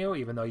more than you,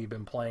 even though you've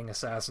been playing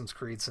Assassin's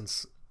Creed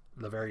since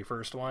the very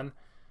first one,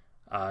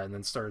 and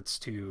then starts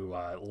to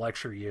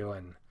lecture you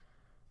and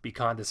be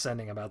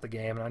condescending about the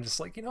game. And I'm just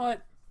like, you know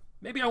what?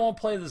 Maybe I won't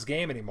play this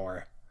game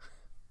anymore.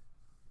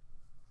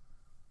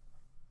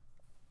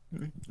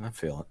 I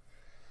feel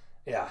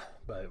Yeah,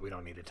 but we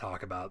don't need to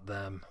talk about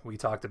them. We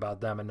talked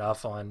about them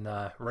enough on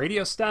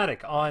Radio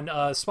Static, on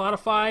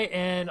Spotify,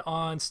 and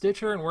on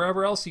Stitcher, and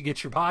wherever else you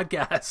get your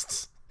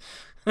podcasts.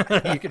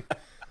 You can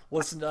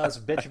listen to us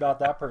bitch about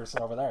that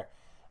person over there.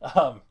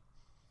 Um,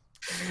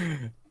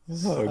 it. Oh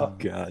so,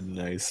 God,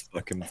 nice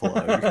fucking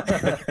plug.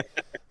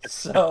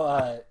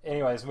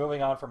 anyways,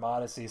 moving on from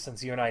Odyssey,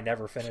 since you and I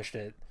never finished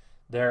it,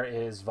 there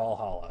is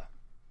Valhalla.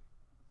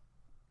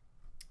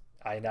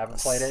 I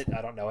haven't played Yes. it.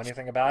 I don't know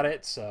anything about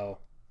it, so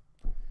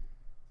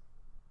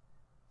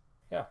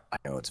yeah, I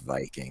know it's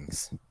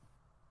Vikings.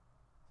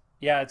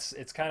 yeah.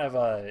 It's kind of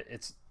a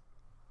it's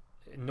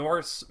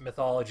Norse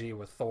mythology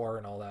with Thor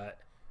and all that,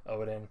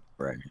 Odin.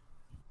 Right.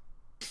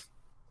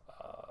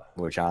 Uh,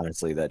 Which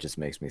honestly, that just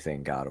makes me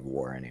think God of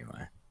War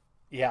anyway.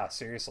 yeah,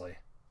 seriously.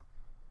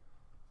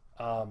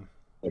 Um,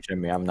 Which I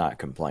mean, I'm not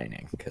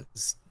complaining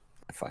because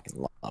I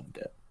fucking loved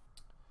it.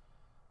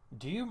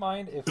 do you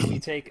mind if we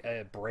take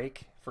a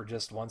break for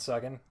just 1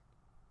 second?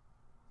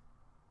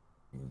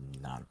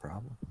 Not a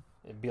problem.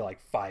 It'd be like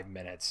 5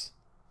 minutes.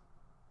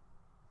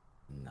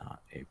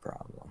 Not a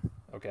problem.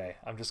 Okay,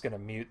 I'm just gonna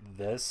mute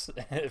this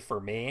for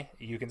me.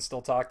 You can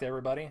still talk to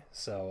everybody.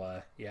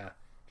 So yeah,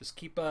 just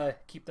keep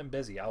them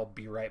busy. I'll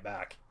be right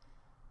back.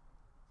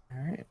 All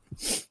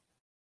right.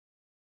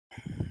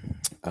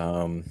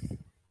 Um.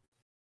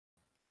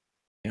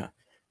 Yeah.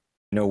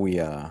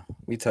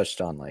 We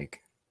touched on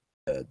like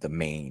the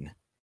main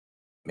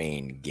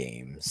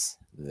games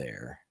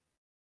there,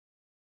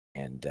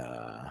 and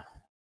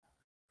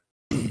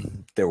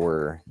there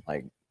were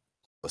like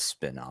the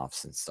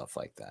spin-offs and stuff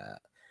like that.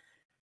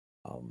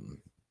 Um.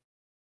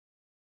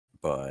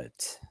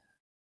 But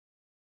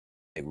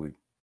it, we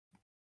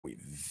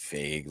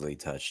vaguely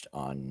touched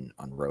on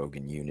Rogue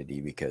and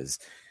Unity because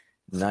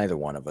neither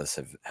one of us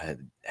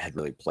had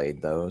really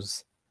played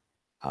those.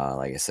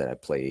 Like I said, I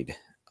played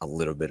a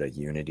little bit of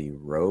Unity.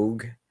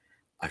 Rogue,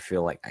 I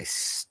feel like I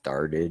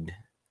started,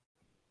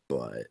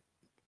 but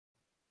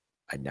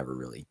I never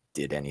really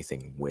did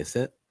anything with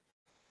it.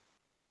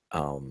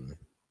 Um,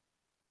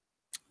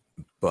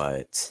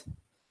 but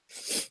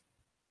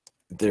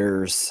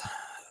there's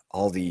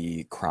all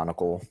the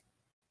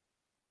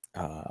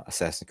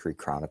Assassin's Creed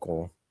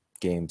Chronicle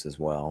games as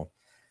well.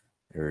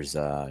 There's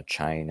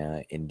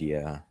China,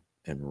 India,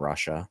 and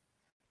Russia.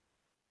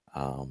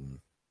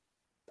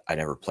 I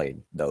never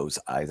played those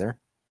either.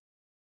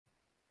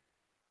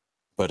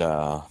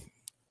 But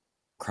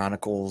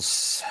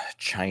Chronicles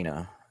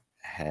China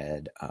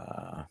had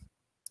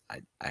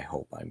I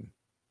hope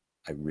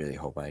I really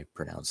hope I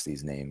pronounce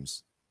these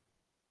names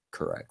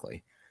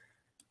correctly.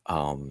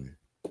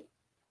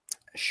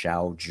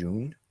 Xiao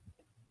Jun,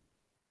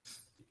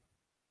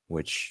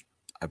 which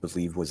I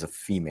believe was a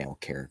female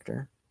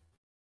character.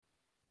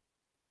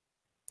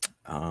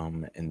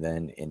 And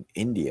then in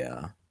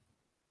India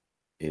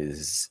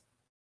is,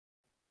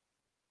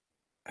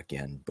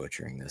 again,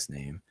 butchering this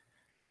name,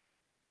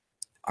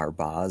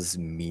 Arbaz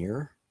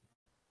Mir,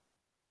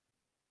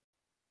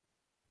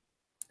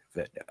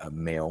 a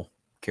male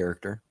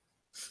character.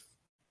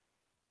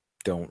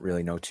 Don't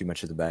really know too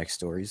much of the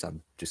backstories.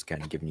 I'm just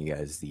kind of giving you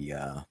guys the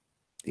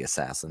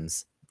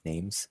assassins'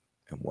 names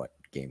and what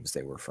games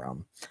they were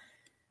from.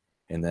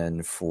 And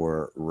then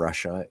for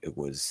Russia, it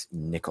was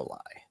Nikolai.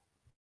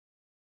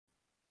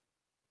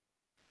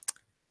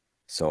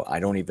 So I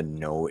don't even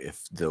know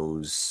if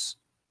those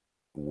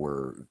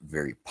were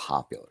very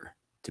popular,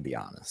 to be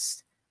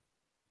honest.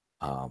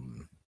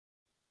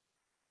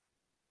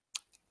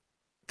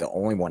 The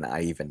only one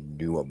I even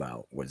knew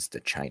about was the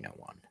China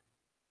one.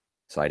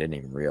 So I didn't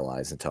even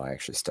realize until I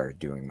actually started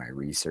doing my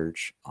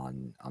research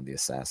on the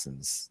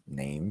assassins'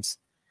 names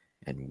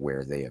and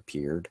where they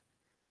appeared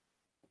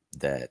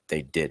that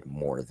they did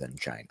more than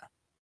China,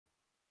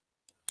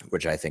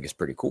 which I think is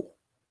pretty cool.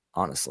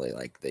 Honestly,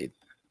 like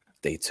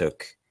they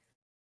took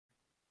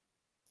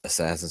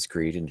Assassin's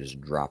Creed and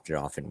just dropped it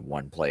off in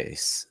one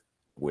place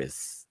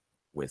with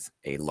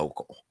a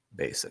local,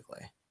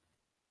 basically.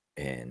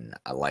 and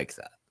I like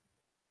that.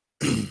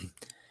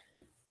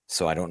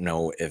 So I don't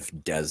know if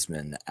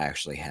Desmond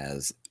actually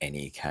has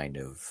any kind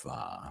of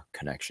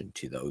connection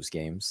to those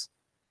games.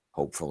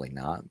 Hopefully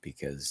not,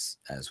 because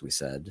as we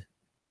said,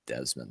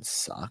 Desmond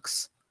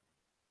sucks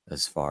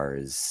as far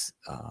as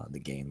the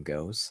game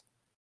goes.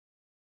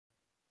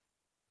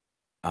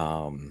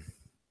 And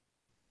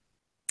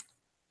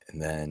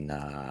then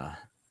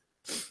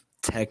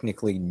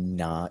technically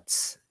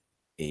not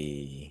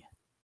a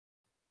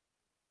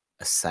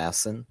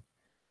assassin,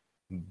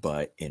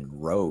 but in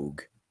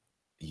Rogue,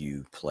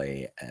 you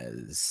play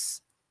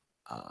as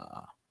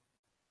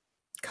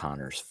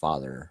Connor's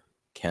father,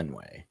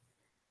 Kenway,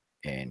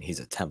 and he's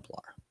a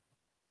Templar.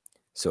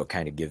 So it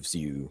kind of gives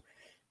you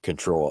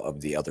control of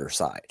the other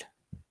side,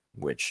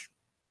 which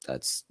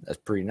that's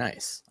pretty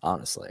nice,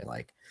 honestly.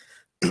 Like,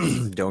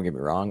 don't get me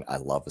wrong, I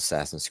love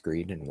Assassin's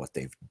Creed and what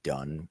they've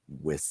done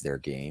with their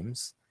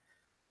games,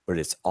 but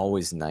it's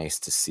always nice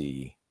to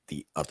see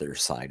the other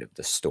side of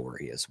the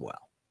story as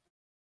well.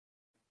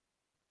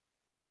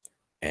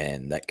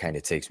 And that kind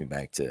of takes me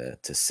back to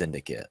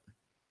Syndicate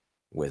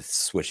with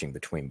switching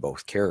between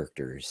both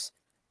characters.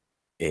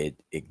 It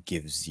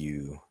gives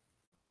you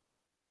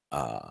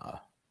the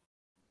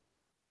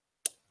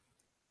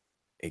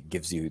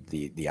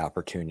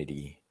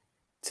opportunity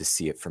to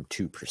see it from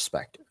two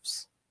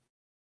perspectives.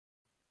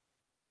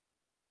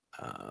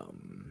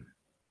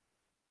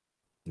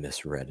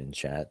 Misread in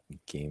chat,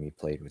 game you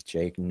played with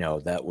Jake. No,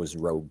 that was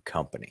Rogue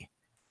Company.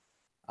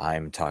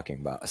 I'm talking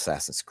about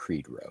Assassin's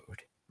Creed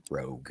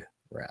Rogue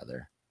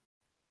rather.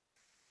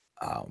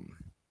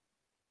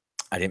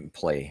 I didn't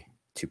play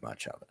too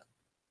much of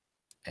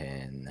it,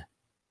 and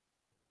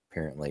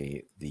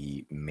apparently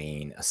the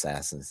main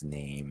assassin's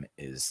name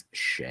is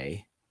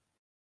Shay,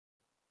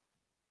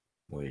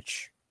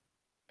 which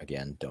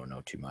again, don't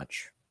know too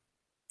much.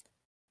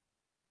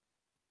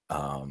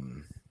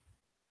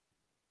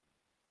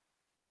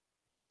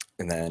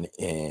 And then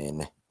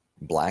in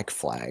Black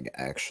Flag,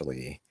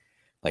 actually,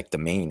 like the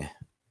main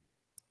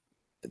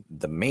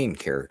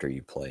character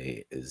you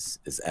play is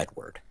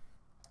Edward.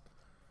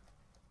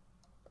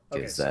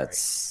 Okay, Because sorry.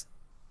 that's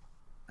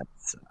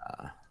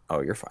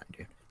oh, you're fine,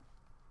 dude.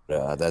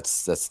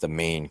 That's the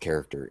main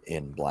character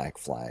in Black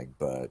Flag,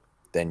 but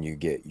then you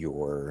get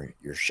your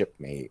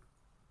shipmate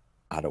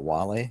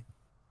Adewale,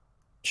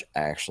 which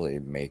actually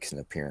makes an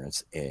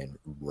appearance in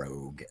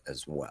Rogue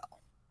as well.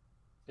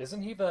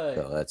 Isn't he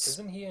So that's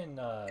isn't he in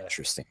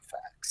interesting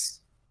facts.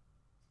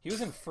 he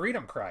was in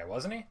Freedom Cry,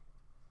 wasn't he?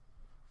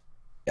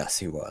 Yes,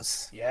 he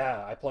was.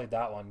 Yeah, I played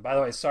that one. By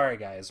the way, sorry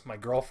guys, my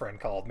girlfriend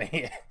called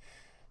me.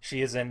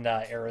 She is in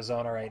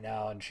Arizona right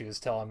now, and she was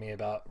telling me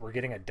about we're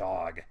getting a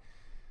dog.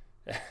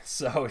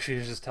 So she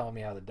was just telling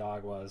me how the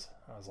dog was.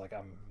 I was like,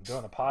 I'm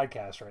doing a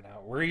podcast right now.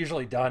 We're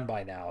usually done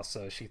by now,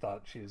 so she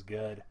thought she was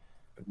good.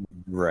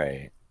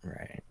 Right,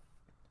 right.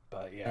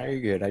 But No, yeah, you're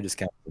good. I just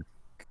kind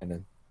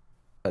of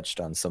touched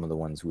on some of the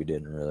ones we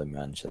didn't really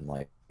mention,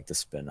 like the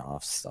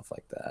spin-offs, stuff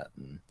like that,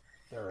 and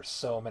there are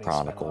so many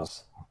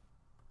Chronicles. spin-offs.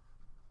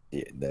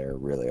 Yeah, there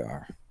really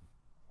are.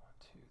 1,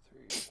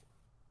 2, 3.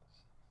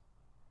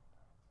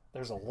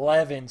 There's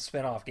 11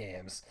 spin-off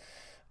games.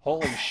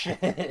 Holy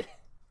shit.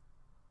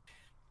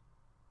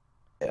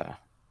 Yeah,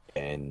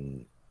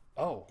 and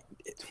Oh,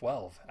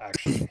 12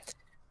 actually.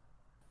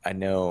 I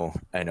know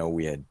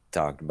we had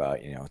talked about,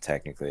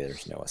 technically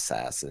there's no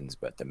assassins,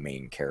 but the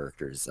main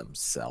characters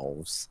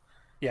themselves,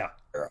 Yeah.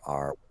 there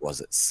are,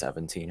 was it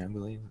 17, I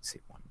believe? Let's see,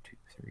 1, 2,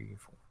 3,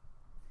 4.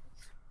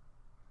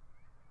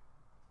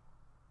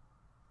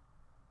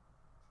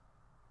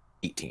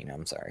 18,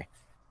 I'm sorry.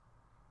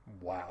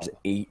 There's Wow.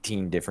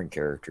 18 different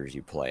characters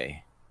you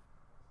play.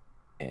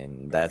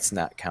 And that's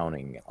not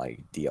counting like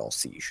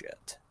DLC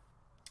shit.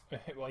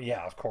 Well,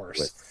 yeah, of course.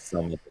 With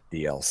some of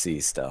the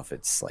DLC stuff,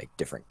 it's like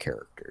different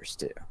characters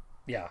too.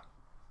 Yeah.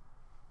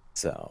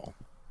 So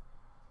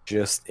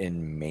just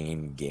in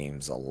main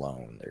games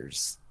alone,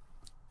 there's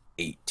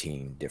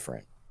 18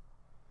 different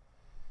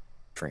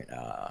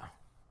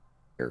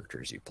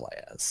characters you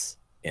play as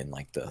in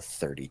like the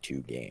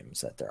 32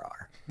 games that there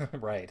are.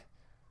 Right.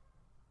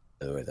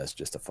 By the way, that's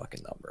just a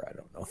fucking number. I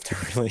don't know if there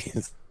really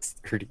is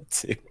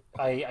 32.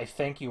 I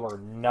think you are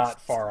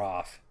not far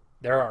off.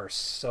 There are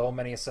so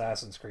many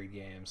Assassin's Creed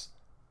games.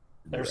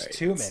 There's Right.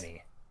 too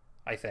many,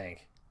 I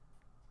think.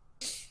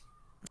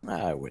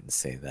 I wouldn't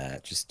say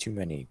that. Just too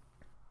many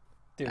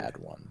Dude, bad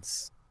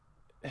ones.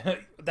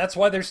 that's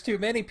why there's too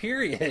many,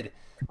 period.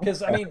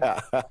 Because, I mean,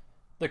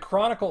 the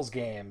Chronicles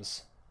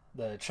games,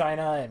 the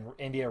China and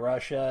India,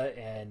 Russia,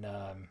 and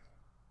I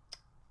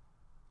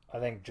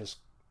think just.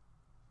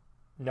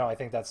 No, I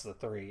think that's the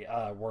three.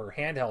 Were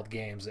handheld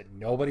games that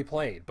nobody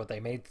played, but they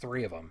made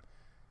three of them.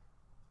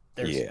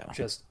 There's Yeah.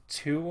 just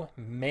too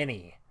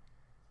many.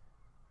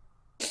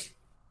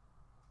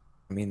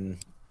 I mean,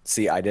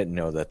 see, I didn't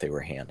know that they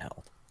were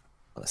handheld,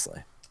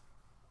 honestly.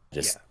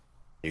 Just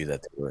knew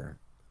that they were.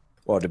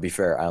 Well, to be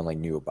fair, I only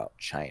knew about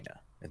China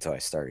until I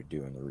started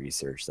doing the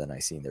research. Then I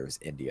seen there was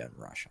India and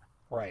Russia.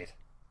 Right.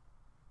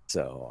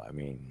 So, I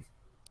mean,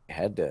 I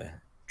had to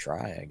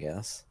try, I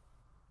guess.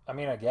 I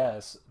mean, I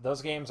guess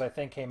those games I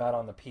think came out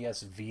on the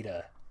PS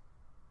Vita,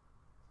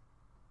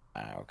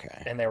 Ah,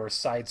 okay. and they were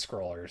side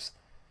scrollers.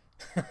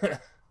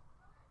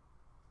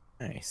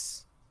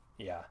 Nice.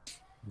 Yeah.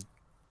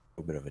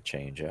 A bit of a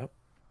change up.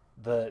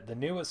 The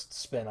newest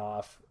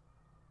spin-off,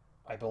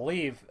 I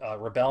believe,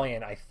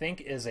 Rebellion, I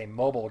think is a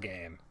mobile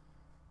game,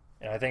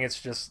 and I think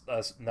it's just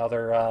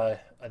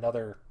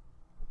another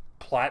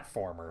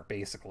platformer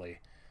basically.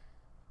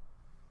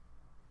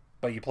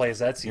 But you play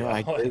as You know,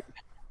 I Ezio.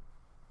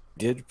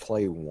 did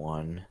play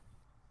one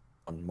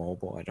on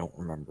mobile. I don't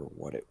remember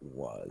what it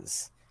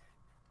was,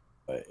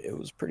 but it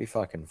was pretty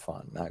fucking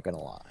fun, not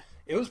gonna lie.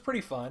 It was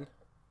pretty fun.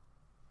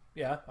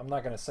 Yeah, I'm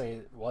not gonna say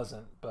it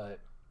wasn't, but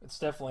it's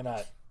definitely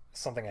not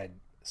something I'd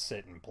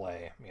sit and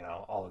play,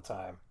 all the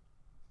time.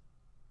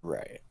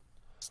 Right.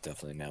 It's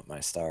definitely not my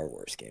Star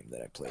Wars game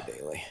that I play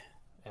daily.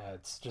 Yeah,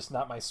 it's just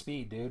not my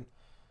speed, dude.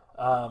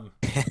 Um,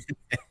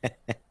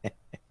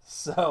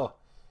 so,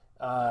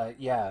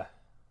 yeah,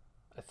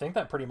 I think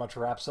that pretty much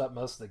wraps up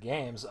most of the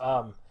games.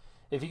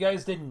 If you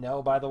guys didn't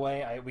know, by the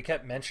way, we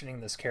kept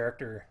mentioning this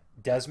character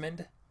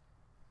Desmond.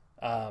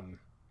 Um,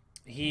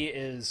 he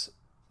is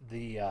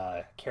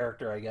the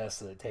character, I guess,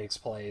 that takes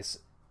place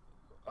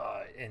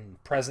in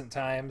present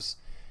times.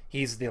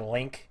 He's the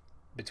link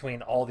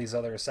between all these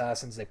other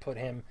assassins. They put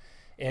him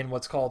in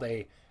what's called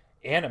a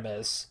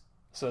animus,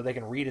 so they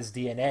can read his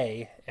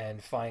DNA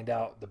and find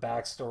out the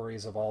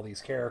backstories of all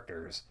these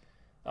characters,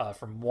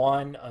 from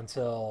one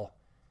until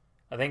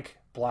I think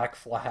Black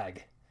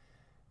Flag.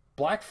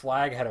 Black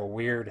Flag had a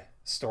weird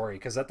story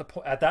because at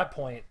that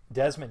point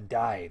Desmond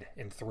died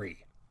in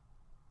three,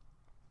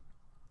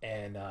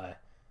 and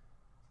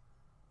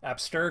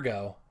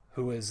Abstergo,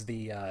 who is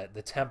the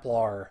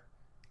Templar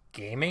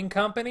gaming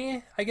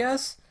company, I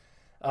guess,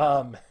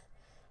 um,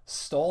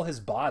 stole his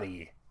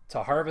body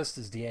to harvest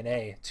his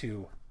DNA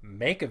to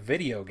make a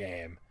video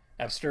game.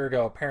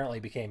 Abstergo apparently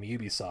became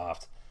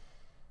Ubisoft,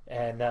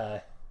 and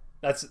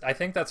I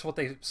think that's what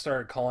they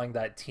started calling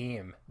that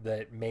team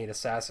that made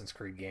Assassin's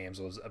Creed games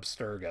was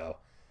Abstergo.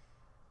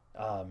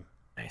 Um,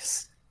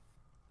 Nice.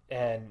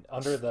 and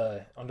under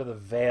the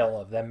veil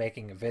of them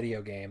making a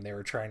video game, they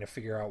were trying to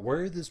figure out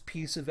where this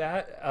piece of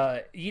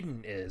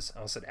Eden is.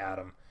 I said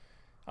Adam.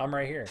 I'm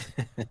right here.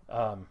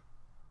 Um,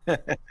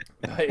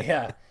 but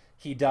yeah,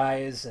 he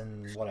dies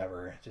and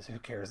whatever. Just who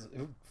cares?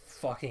 Who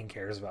fucking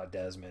cares about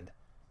Desmond?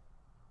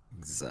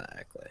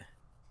 Exactly.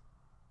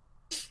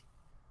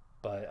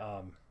 But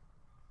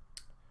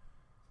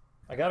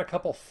I got a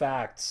couple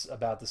facts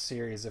about the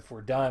series if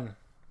we're done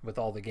with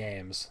all the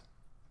games.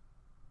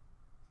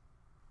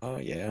 Oh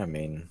yeah, I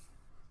mean,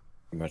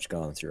 pretty much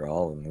gone through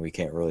all of them. We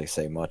can't really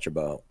say much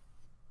about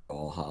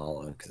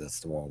Valhalla because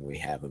that's the one we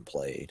haven't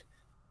played.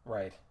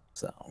 Right.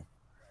 So,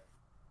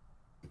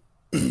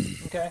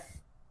 Okay.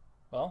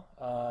 Well,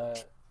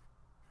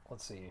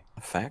 let's see.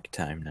 fact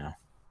time now.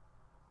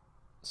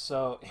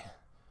 So,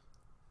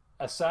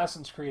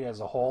 Assassin's Creed as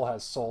a whole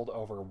has sold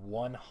over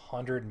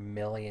 100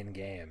 million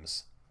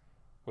games,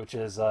 which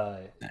is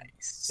it's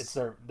Nice.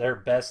 their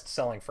best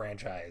selling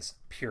franchise.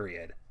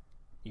 Period.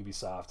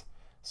 Ubisoft.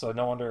 So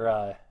no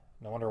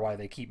wonder why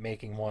they keep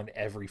making one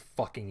every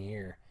fucking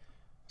year,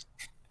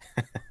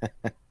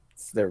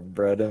 It's their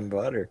bread and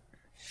butter.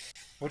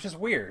 which is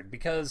weird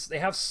because they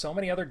have so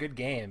many other good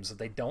games that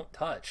they don't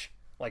touch,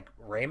 like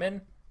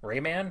Rayman.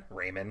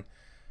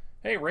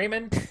 Hey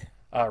Rayman,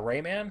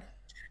 Rayman.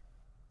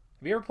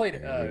 Have you ever played?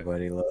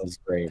 Everybody loves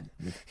great.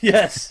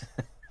 Yes.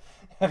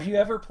 Have you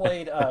ever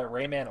played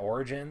Rayman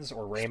Origins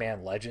or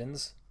Rayman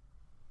Legends?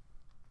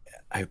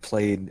 I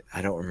played.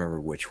 I don't remember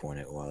which one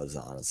it was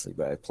honestly,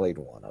 but I played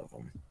one of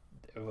them.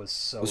 It was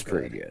It so was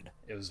pretty good. good.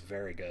 It was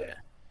very good.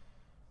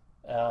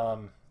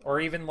 Yeah. Or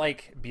even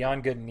like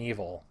Beyond Good and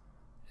Evil.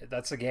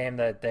 That's a game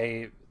that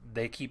they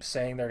keep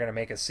saying they're gonna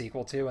make a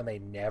sequel to, and they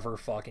never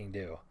fucking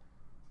do.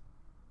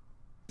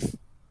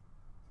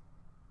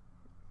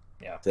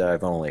 Yeah, So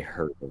I've only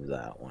heard of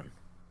that one.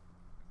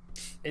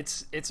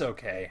 it's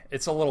okay.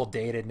 It's a little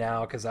dated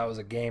now because that was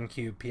a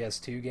GameCube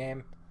PS2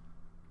 game.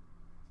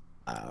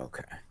 Ah,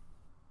 okay.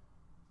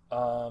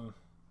 Um,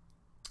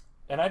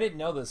 and I didn't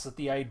know this that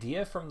the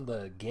idea from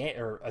the game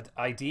or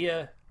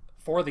idea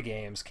for the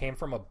games came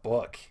from a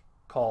book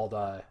called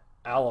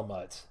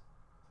Alamut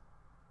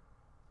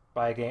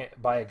by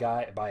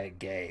a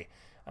gay.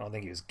 I don't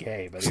think he was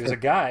gay, but he was a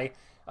guy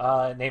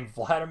named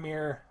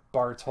Vladimir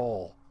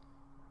Bartol.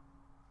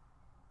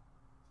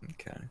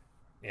 Okay.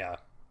 Yeah,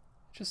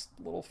 just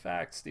little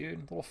facts,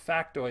 dude. Little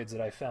factoids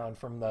that I found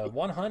from the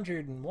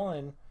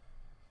 101.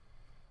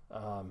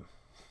 Um,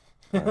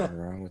 Nothing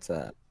wrong with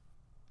that.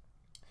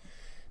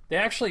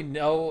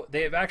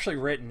 they've actually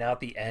written out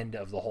the end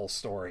of the whole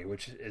story,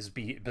 which is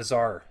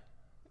bizarre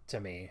to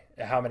me.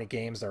 How many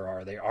games there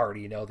are, they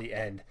already know the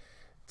end.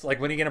 It's like,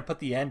 when are you gonna put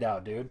the end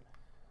out, dude?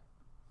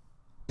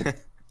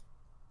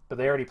 But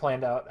they already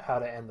planned out how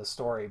to end the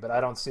story, but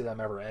I don't see them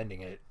ever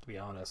ending it, to be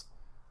honest.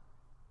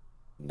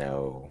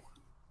 No.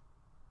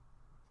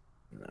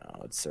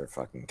 No, it's their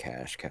fucking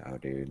cash cow,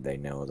 dude. They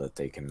know that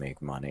they can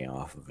make money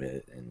off of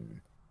it,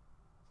 and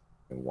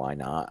why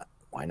not?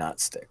 why not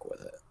stick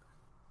with it?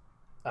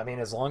 I mean,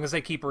 as long as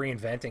they keep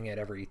reinventing it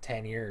every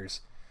 10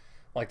 years,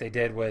 like they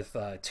did with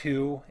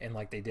 2 and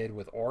like they did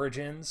with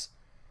Origins,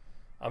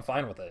 I'm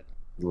fine with it.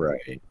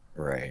 Right,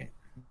 right.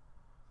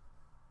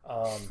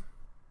 Um,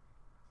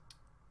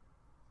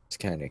 Just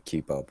kind of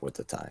keep up with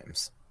the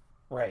times.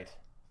 right.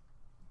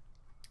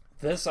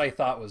 This I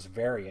thought was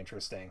very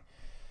interesting.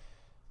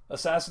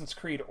 Assassin's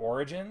Creed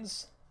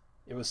Origins,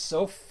 it was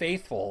so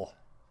faithful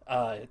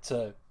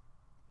to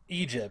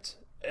Egypt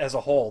as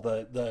a whole,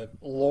 the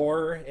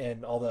lore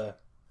and all the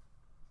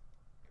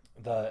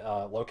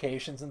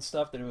locations and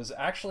stuff, that it was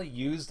actually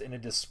used in a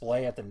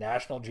display at the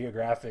National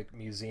Geographic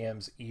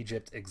Museum's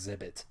Egypt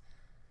exhibit.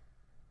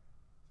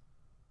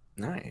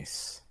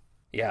 Nice.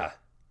 Yeah,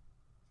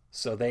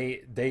 so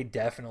they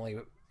definitely,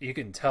 you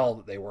can tell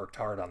that they worked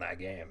hard on that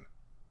game.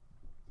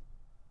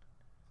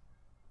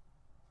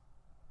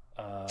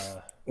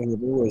 Uh,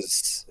 Well,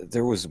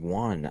 there was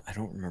one, I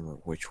don't remember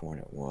which one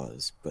it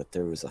was, but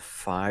there was a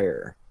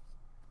fire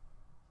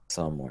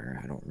somewhere.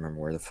 I don't remember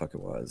where the fuck it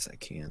was. I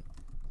can't,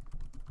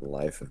 for the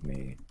life of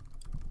me,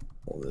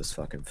 pull this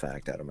fucking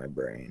fact out of my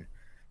brain.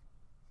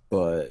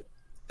 But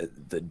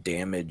the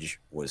damage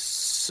was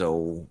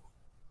so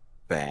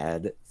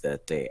bad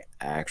that they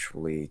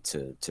actually,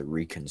 to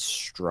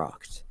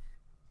reconstruct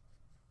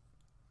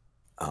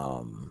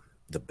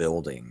the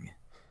building,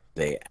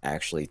 they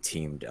actually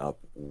teamed up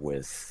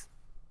with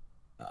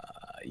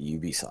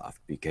Ubisoft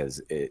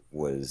because it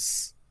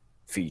was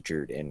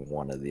featured in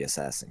one of the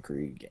Assassin's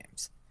Creed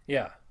games.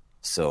 yeah,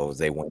 So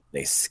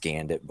they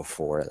scanned it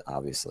before,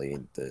 obviously,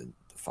 the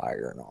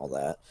fire and all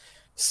that.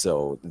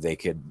 So they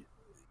could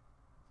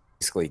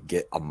basically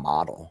get a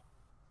model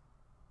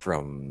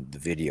from the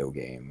video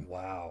game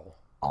wow,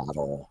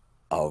 model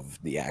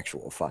of the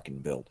actual fucking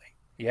building.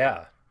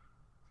 yeah,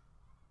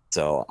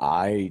 So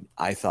I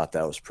thought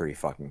that was pretty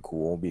fucking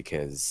cool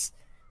because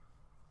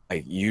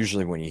like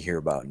usually when you hear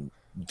about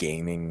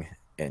gaming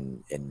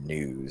and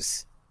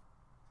news,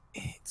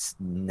 it's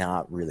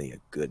not really a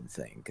good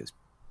thing because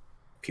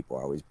people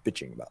are always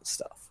bitching about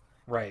stuff.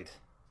 right,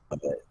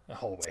 But to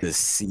always,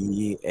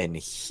 see and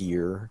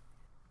hear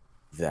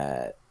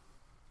that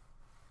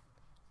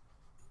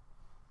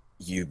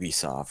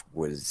Ubisoft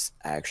was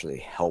actually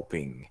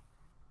helping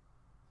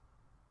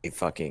a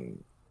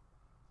fucking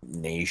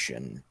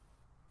nation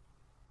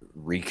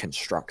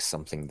reconstruct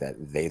something that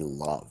they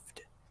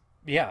loved,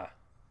 yeah,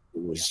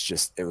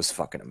 it was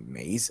fucking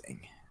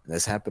amazing.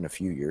 This happened a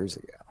few years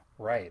ago.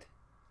 right.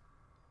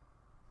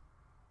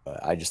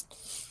 But I just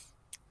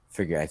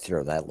figure I'd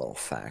throw that little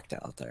fact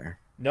out there.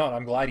 No, and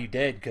I'm glad you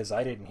did because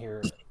I didn't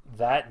hear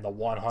that in the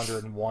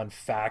 101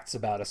 facts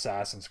about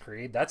Assassin's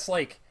Creed. That's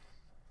like,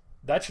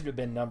 that should have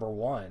been number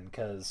one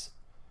because,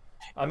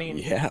 I mean,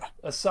 Yeah.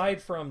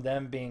 aside from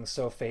them being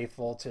so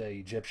faithful to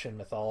Egyptian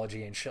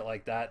mythology and shit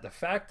like that, the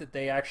fact that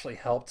they actually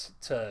helped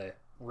to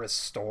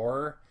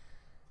restore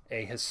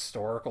a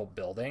historical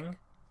building,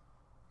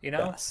 you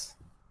know, Yes.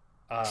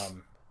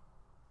 um,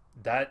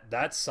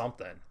 that's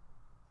something.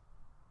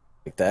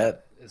 Like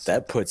That is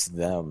that something. puts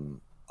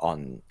them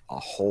on a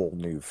whole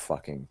new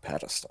fucking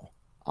pedestal,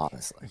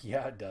 honestly.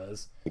 Yeah, it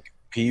does. Like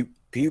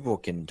people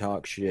can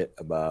talk shit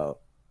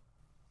about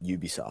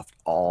Ubisoft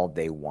all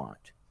they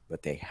want,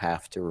 but they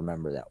have to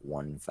remember that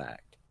one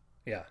fact.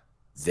 Yeah,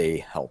 They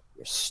help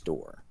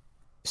restore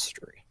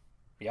history.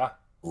 yeah,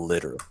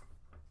 Literally.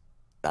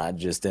 Not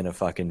just in a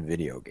fucking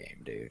video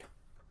game, dude.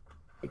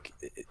 Like,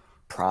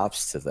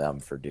 props to them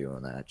for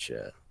doing that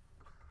shit.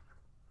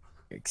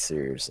 Like,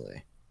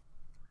 seriously.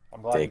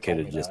 I'm glad They you could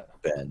told have me just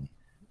that. been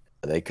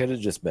they could have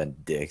just been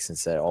dicks and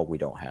said, "Oh, we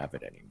don't have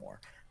it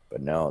anymore."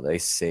 But no, they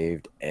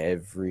saved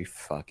every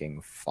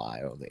fucking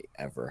file they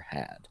ever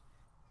had.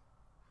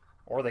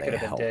 Or they could They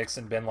have been helped. dicks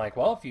and been like,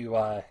 well, if you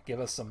give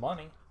us some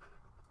money.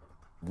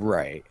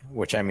 Right.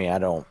 Which I mean, I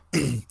don't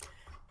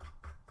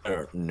I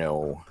don't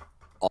know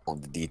all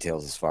the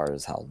details as far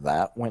as how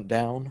that went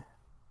down,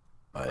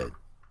 but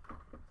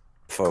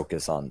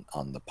focus on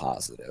the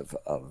positive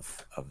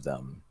of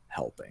them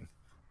helping.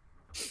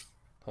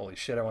 Holy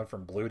shit, I went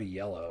from blue to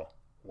yellow.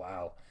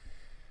 Wow.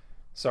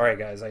 Sorry,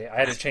 guys. I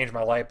had to change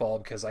my light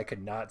bulb because I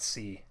could not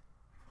see.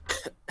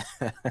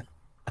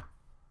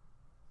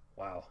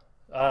 Wow.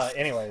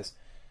 Anyways.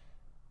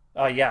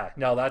 Yeah,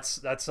 no,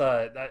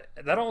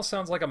 that almost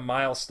sounds like a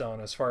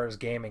milestone as far as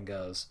gaming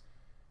goes.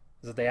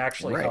 Is that they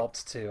actually Right.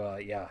 helped to,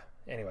 yeah.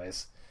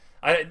 Anyways.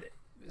 I,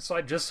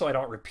 just so I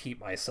don't repeat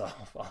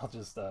myself, I'll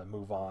just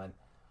move on.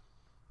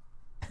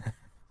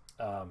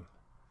 Um,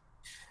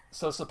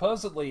 so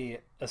supposedly,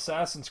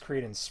 Assassin's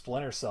Creed and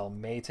Splinter Cell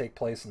may take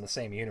place in the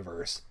same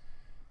universe,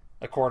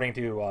 according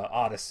to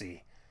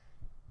Odyssey.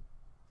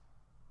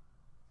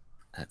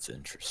 That's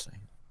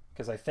interesting.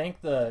 Because I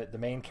think the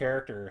main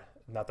character,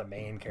 not the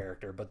main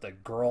character, but the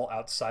girl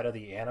outside of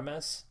the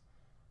Animus,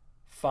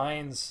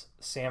 finds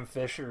Sam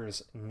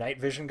Fisher's night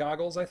vision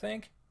goggles, I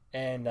think,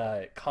 and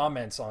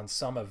comments on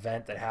some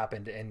event that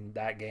happened in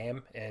that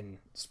game in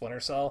Splinter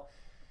Cell,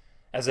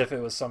 as if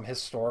it was some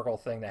historical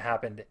thing that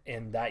happened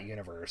in that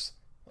universe.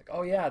 Like,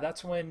 oh yeah,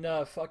 that's when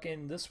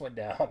fucking this went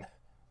down.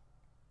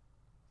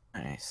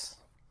 Nice.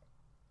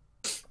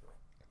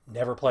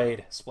 Never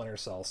played Splinter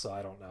Cell, so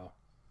I don't know.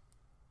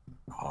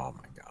 Oh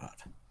my god.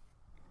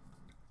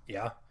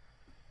 Yeah.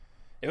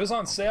 It was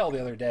on sale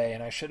the other day,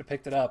 and I should have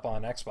picked it up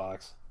on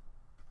Xbox.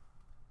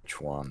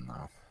 Which one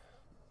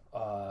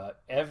though?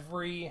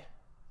 Every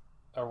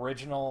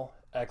original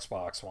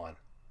Xbox one,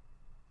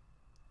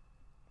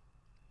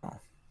 Oh,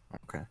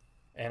 okay.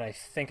 and I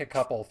think a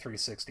couple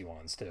 360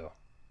 ones too.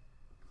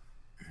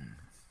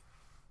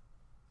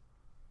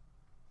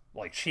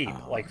 Like cheap,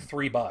 like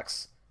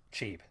 $3,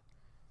 cheap.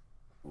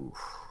 Oof.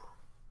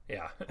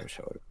 Yeah. I wish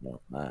I would have known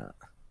that.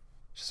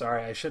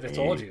 Sorry, I should have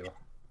told Eh, you.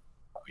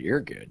 oh,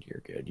 you're good.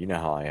 You're good. You know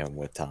how I am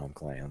with Tom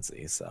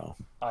Clancy, so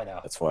I know.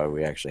 that's why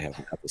we actually have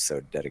an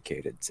episode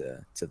dedicated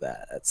to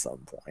that at some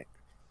point.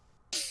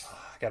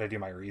 I got to do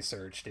my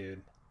research,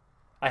 dude.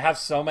 I have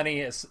so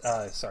many,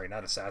 sorry,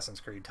 not Assassin's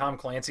Creed, Tom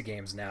Clancy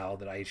games now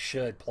that I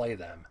should play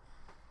them.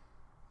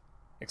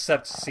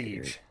 Except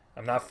Siege.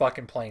 I'm not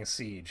fucking playing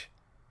Siege.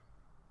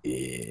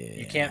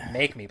 You can't Yeah.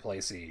 make me play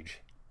Siege.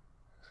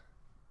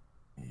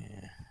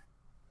 Yeah.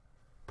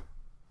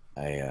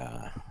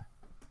 I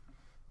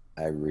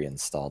I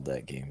reinstalled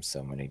that game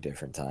so many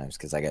different times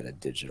because I got a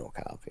digital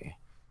copy.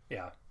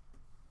 Yeah.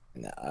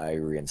 And I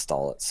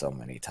reinstall it so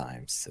many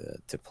times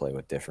to play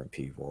with different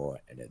people,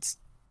 and it's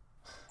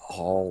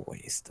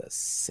always the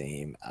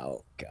same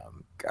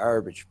outcome.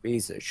 Garbage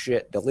piece of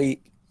shit.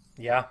 Delete.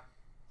 Yeah.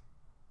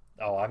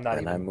 Oh, I'm not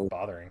Then I even move.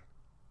 bothering.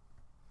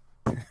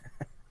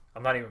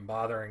 I'm not even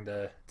bothering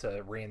to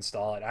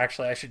reinstall it.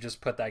 Actually, I should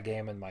just put that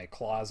game in my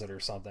closet or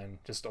something,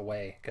 just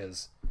away,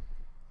 because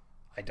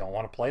I don't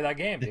want to play that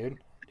game, dude.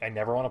 I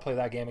never want to play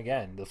that game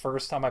again. The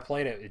first time I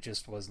played it, it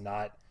just was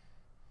not.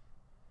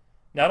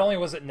 Not only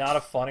was it not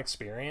a fun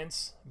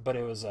experience, but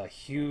it was a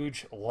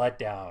huge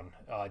letdown.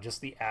 Just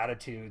the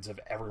attitudes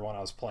of everyone I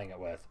was playing it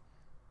with.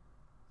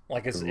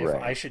 Like as if I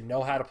Right. should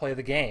know how to play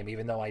the game,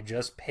 even though I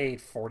just paid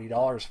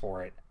 $40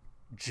 for it,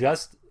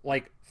 just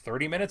like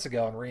 30 minutes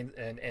ago,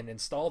 and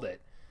installed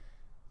it.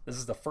 This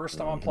is the first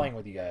time I'm Hmm. playing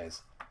with you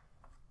guys.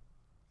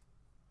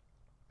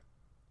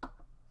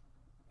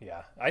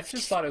 Yeah, I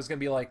just thought it was gonna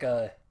be like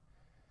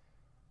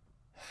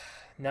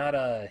not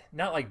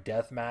like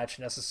death match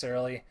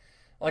necessarily.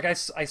 Like I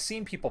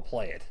seen people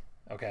play it,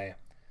 okay,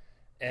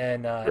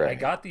 and I Right.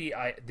 got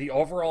the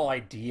overall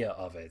idea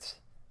of it,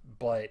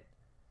 but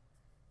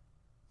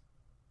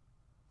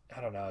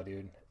I don't know,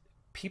 dude.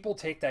 People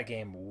take that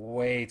game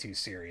way too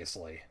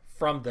seriously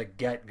from the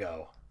get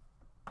go.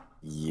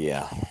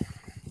 Yeah.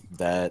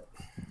 That.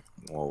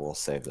 Well, we'll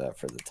save that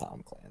for the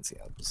Tom Clancy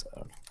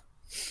episode.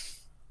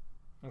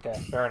 Okay,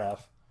 fair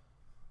enough.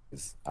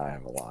 'Cause I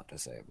have a lot to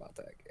say about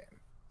that game.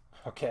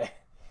 Okay,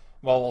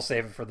 well we'll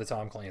save it for the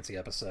Tom Clancy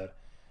episode.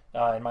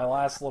 And my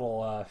last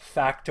little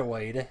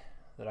factoid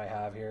that I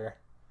have here.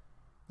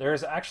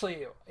 There's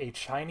actually a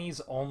Chinese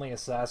only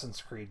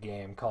Assassin's Creed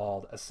game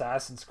called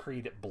Assassin's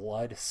Creed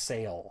Blood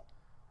Sail.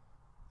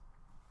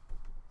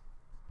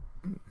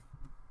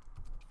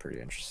 Pretty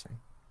interesting.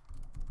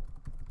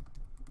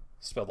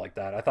 Spelled like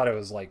that. I thought it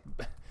was like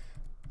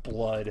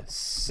Blood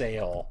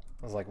Sail.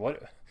 I was like,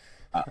 what?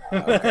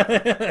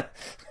 Okay.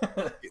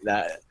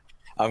 That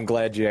I'm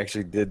glad you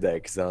actually did that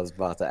because I was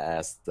about to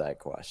ask that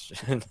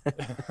question.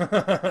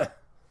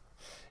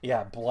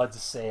 Yeah, Blood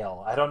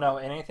Sail. I don't know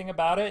anything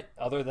about it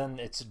other than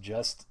it's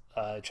just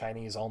a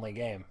Chinese only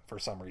game for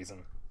some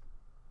reason.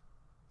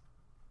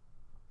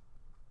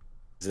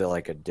 Is it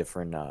like a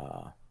different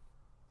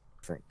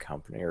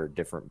company or a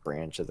different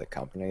branch of the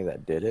company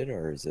that did it,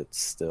 or is it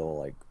still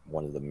like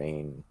one of the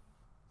main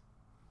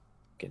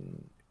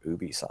fucking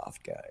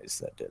Ubisoft guys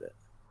that did it?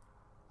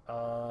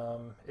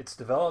 It's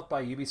developed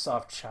by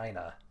Ubisoft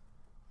China.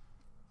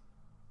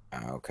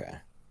 Ah, okay.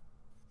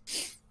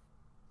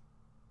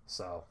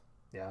 So,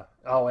 yeah.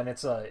 Oh, and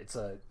it's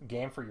a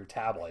game for your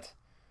tablet.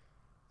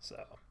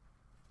 So,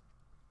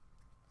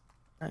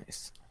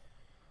 Nice.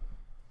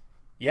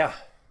 yeah,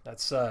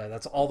 that's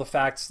all the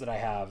facts that I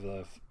have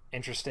of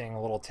interesting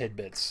little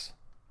tidbits.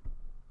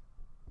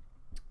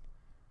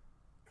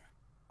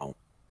 Oh.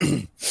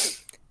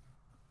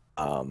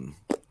 um,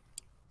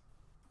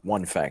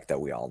 one fact that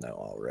we all know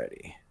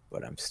already,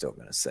 but I'm still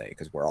gonna say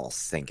because we're all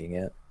thinking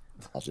it.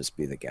 I'll just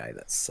be the guy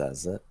that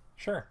says it.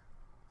 Sure.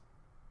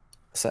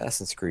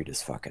 Assassin's Creed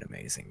is fucking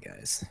amazing,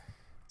 guys.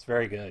 It's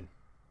very good.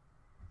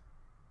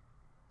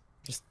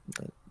 Just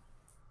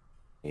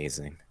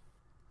amazing.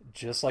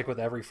 Just like with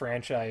every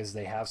franchise,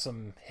 they have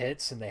some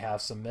hits and they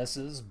have some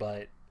misses,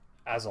 but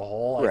as a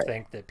whole, I Right.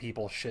 think that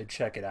people should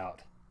check it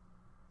out.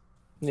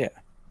 Yeah.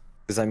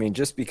 Because I mean,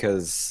 just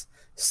because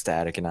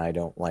Static and I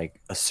don't like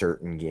a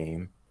certain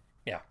game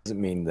Yeah.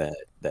 doesn't mean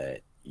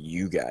that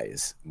you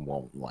guys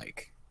won't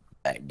like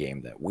that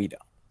game that we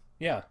don't.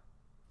 Yeah,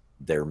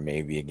 There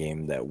may be a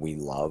game that we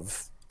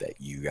love that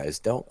you guys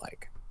don't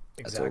like.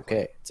 That's exactly.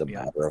 okay. It's a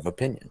Yeah. matter of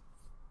opinion.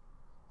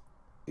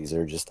 These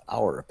are just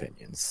our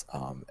opinions.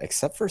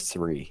 Except for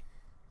three.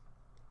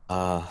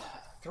 Uh,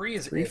 3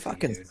 is three iffy,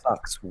 fucking dude.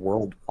 sucks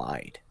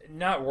worldwide.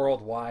 Not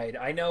worldwide.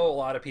 I know a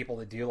lot of people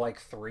that do like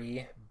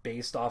 3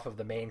 based off of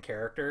the main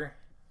character,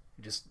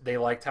 Just they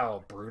liked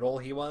how brutal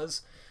he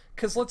was.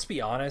 Because let's be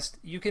honest,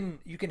 you can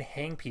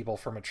hang people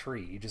from a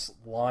tree. You just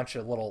launch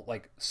a little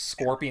like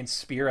scorpion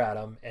spear at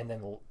them and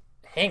then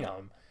hang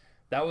them.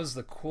 That was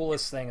the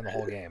coolest thing in the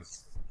whole game.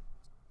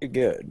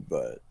 Good,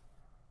 but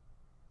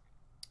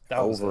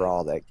That was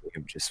overall, that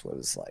game just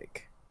was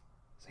like,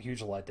 it's a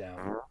huge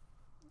letdown.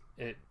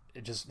 It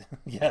just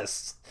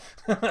yes,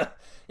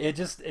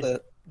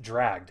 it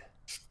dragged,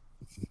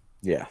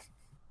 yeah,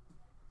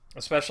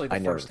 especially the I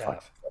never first fucking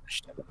half.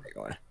 finished it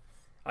anyway.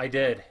 I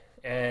did,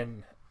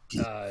 and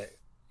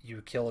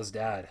you kill his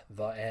dad.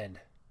 The end.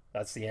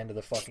 That's the end of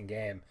the fucking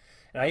game.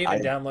 And I even I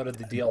downloaded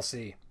the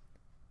DLC.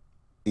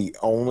 The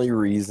only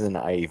reason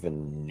I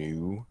even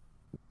knew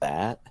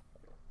that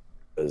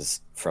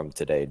was from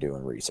today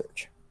doing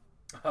research.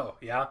 Oh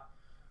yeah,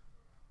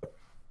 hey,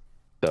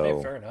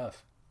 So fair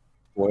enough.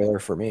 spoiler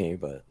for me,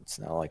 but it's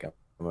not like I'm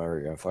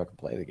ever gonna fucking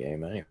play the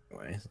game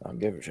anyway. So I don't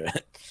give a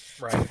shit.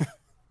 Right.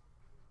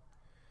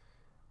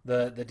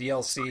 The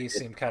DLC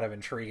seemed kind of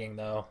intriguing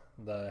though.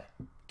 The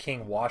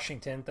King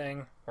Washington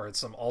thing, or it's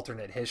some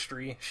alternate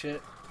history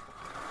shit.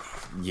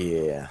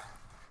 Yeah,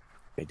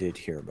 I did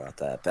hear about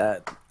that.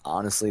 That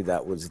honestly,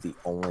 that was the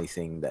only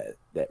thing that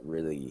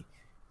really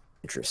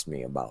interested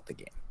me about the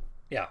game.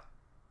 Yeah,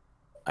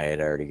 I had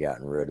already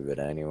gotten rid of it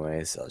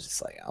anyway, so I was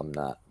just like, I'm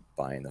not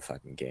buying the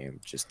fucking game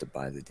just to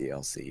buy the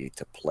DLC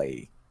to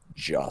play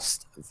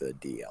just the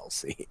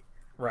DLC.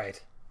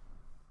 right.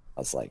 I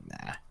was like,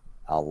 nah,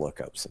 I'll look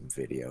up some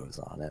videos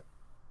on it.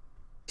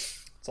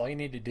 That's all you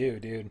need to do,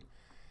 dude.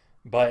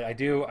 But I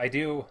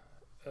do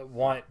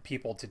want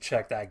people to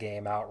check that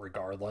game out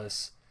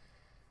regardless,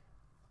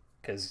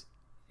 because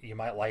you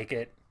might like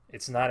it.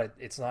 It's not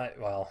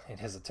well, it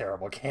is a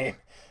terrible game.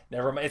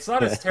 Never mind. It's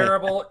not as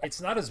terrible. It's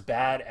not as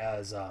bad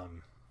as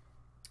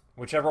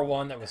whichever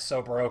one that was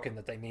so broken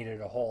that they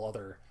needed a whole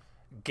other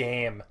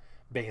game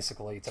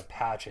basically to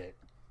patch it.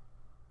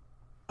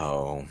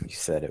 Oh, you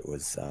said it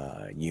was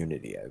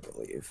Unity, I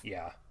believe.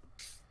 Yeah,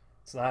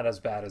 it's not as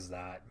bad as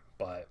that,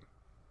 but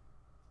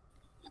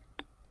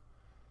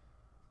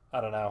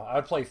I don't know.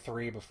 I'd play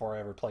three before I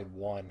ever played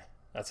one.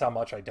 That's how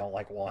much I don't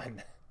like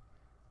one.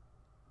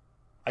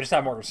 I just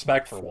have more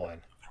respect for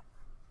one.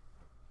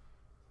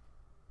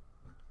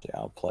 Yeah,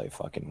 I'll play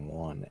fucking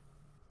one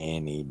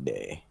any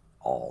day,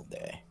 all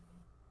day.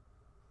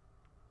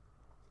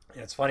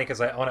 And it's funny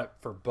because I own it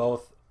for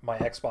both my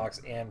Xbox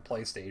and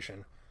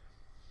PlayStation.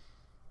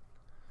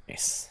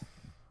 Nice.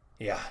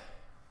 Yeah,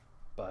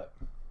 but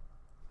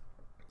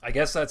I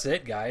guess that's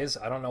it, guys.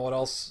 I don't know what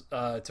else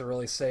to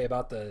really say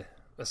about the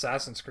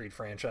Assassin's Creed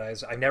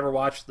franchise. I never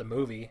watched the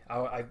movie.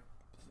 I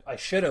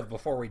should have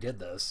before we did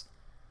this.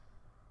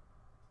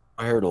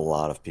 I heard a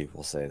lot of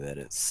people say that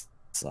it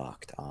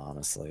sucked,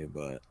 honestly,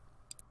 but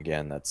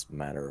again, that's a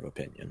matter of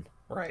opinion.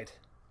 Right.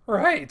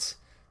 Right.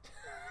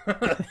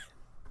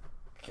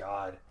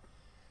 God.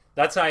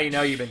 That's how you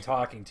know you've been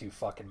talking too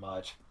fucking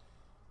much.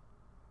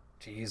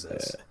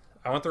 Jesus.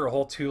 I went through a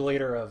whole 2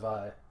 liter of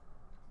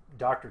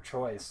Dr.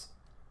 Choice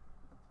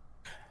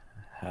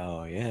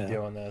Hell yeah.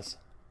 doing this.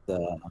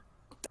 The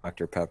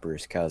Dr.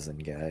 Pepper's cousin,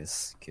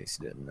 guys, in case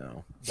you didn't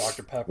know.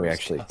 Dr. Pepper. We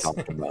actually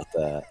talked about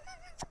that.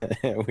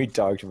 We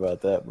talked about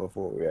that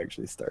before we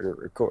actually started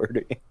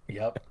recording.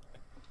 Yep.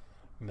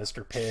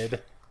 Mr. Pidd.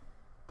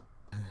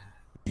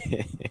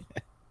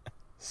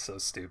 So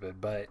stupid.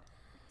 But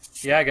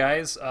yeah,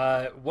 guys,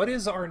 what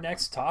is our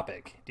next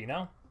topic? Do you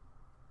know?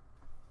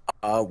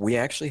 We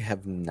actually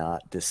have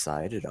not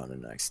decided on a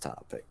next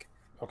topic,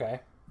 Okay.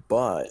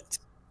 but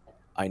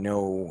I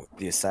know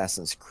the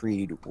Assassin's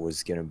Creed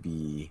was going to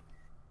be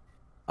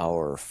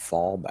our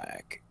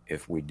fallback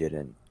if we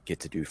didn't get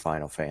to do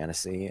Final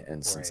Fantasy.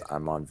 And since Right.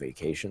 I'm on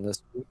vacation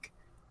this week,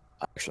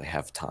 I actually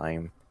have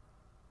time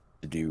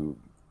to do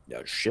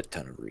a shit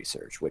ton of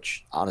research,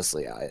 which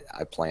honestly,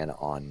 I plan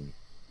on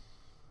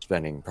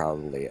spending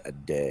probably a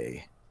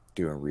day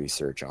doing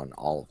research on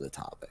all of the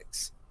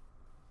topics.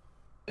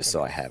 Just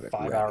so I have it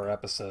 5 hour ready.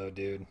 episode,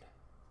 dude.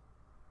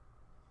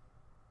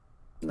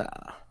 Nah.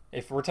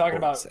 If we're talking I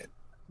wouldn't about, say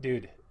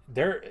dude,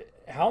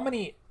 how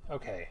many,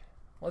 okay,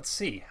 let's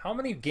see. How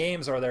many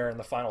games are there in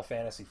the Final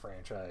Fantasy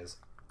franchise?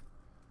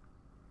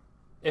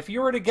 If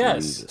you were to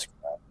guess, Jesus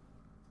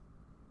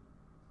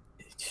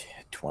Christ.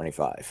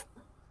 25.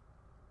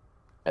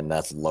 And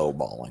that's low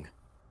balling.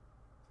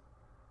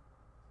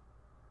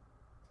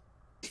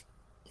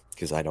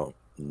 Because I don't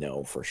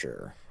know for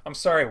sure. I'm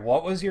sorry,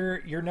 what was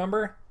your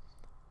number?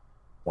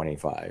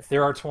 25.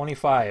 There are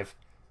 25.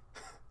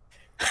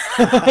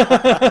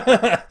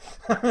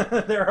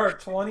 There are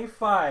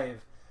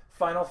 25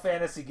 Final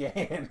Fantasy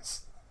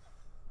games.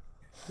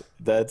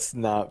 That's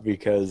not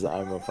because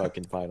I'm a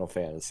fucking Final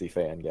Fantasy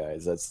fan,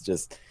 guys. That's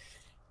just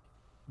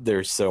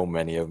there's so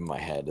many of them I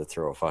had to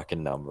throw a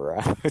fucking number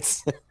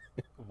out.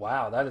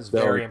 Wow, that is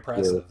That very was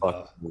impressive, pure though.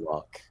 fucking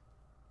luck.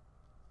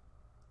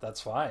 That's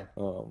fine.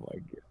 Oh my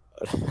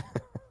god.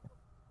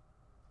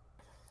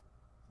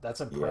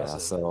 That's Yeah,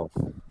 impressive.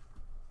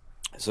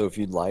 so if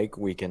you'd like,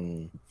 we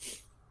can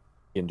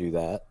do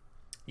that.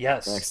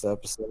 Yes, next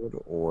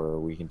episode, or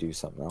we can do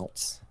something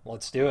else.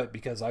 let's do it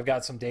because I've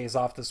got some days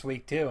off this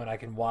week too, and I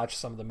can watch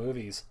some of the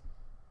movies.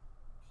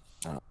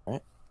 All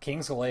right.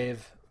 Kingsglaive,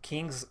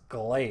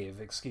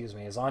 excuse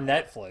me, is on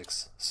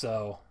Netflix.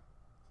 So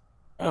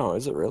Oh,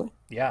 is it really?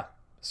 yeah,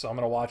 so I'm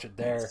gonna watch it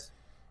there. Nice.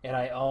 And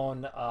I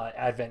own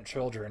Advent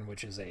Children,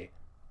 which is a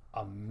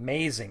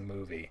amazing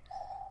movie.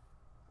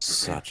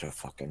 Such a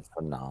fucking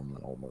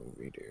phenomenal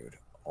movie, dude.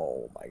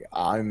 Oh my god.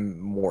 I'm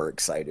more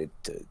excited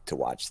to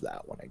watch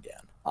that one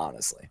again,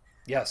 honestly.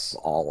 Yes,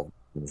 All of the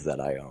things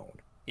that I own.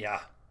 yeah,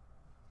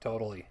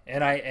 totally.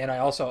 And I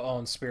also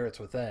own Spirits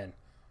Within,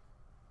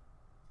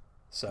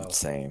 so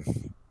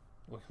Same.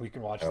 we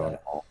can watch I own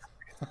that. all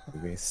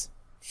movies.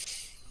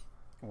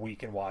 We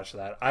can watch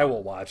that. I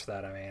will watch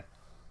that. I mean,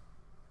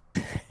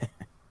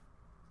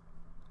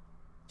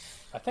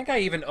 I think I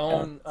even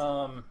own.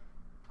 I'm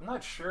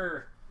not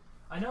sure.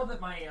 I know that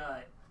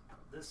my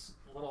this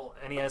little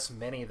NES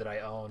Mini that I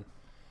own,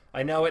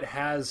 I know it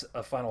has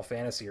a Final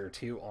Fantasy or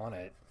two on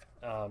it.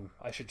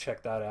 I should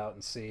check that out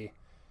and see.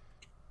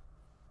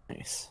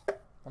 Nice.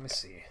 Let me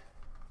see.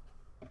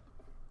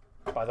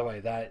 By the way,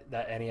 that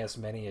NES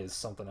Mini is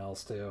something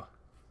else too.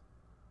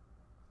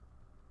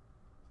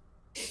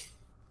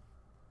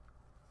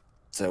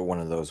 So one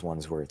of those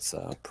ones where it's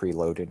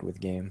preloaded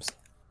with games.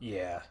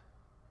 Yeah.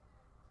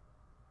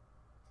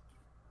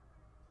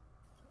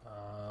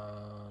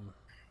 Um,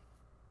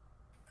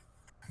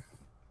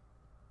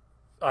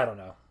 I don't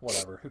know.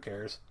 Whatever. Who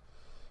cares?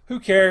 Who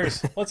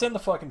cares? Let's end the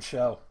fucking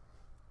show.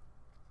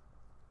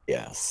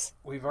 Yes.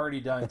 We've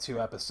already done 2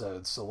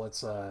 episodes, so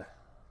let's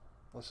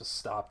just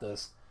stop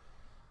this.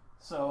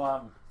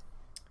 So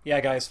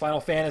yeah, guys, Final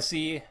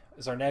Fantasy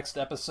is our next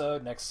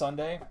episode next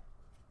Sunday.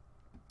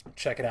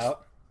 Check it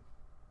out.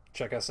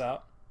 Check us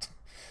out.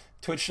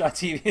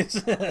 Twitch.tv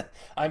is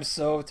I'm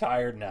so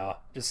tired now,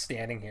 just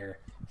standing here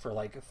for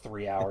like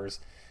 3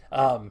 hours.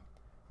 You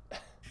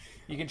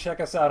can check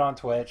us out on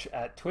Twitch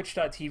at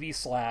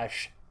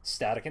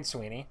twitch.tv/Static and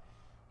Sweeney.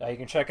 You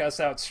can check us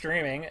out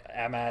streaming.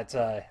 I am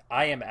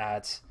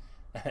at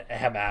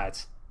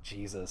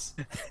Jesus.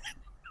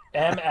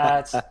 Am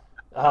at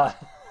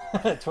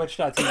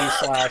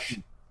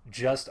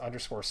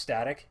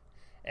twitch.tv/just_static.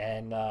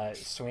 And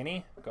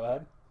Sweeney, go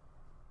ahead.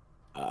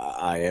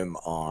 I am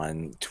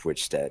on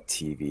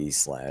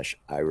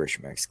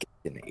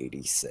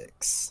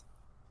twitch.tv/IrishMexican86.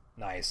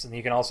 Nice. And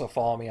you can also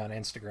follow me on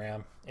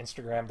Instagram,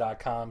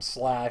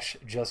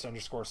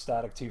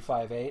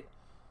 instagram.com/just_static258.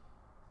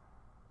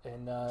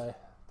 And I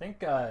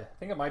think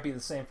it might be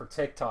the same for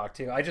TikTok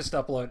too. I just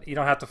upload. You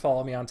don't have to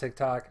follow me on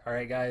TikTok. All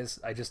right, guys.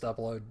 I just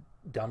upload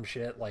dumb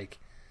shit like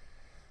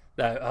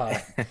that.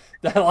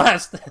 That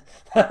last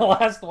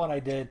one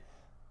I did.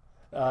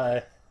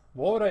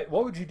 What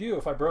would you do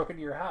if I broke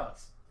into your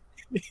house?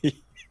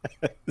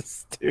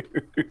 Yes,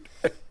 dude.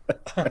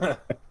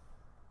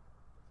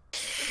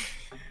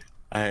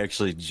 I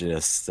actually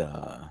just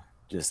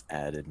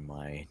added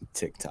my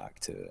TikTok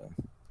to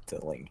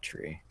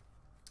Linktree.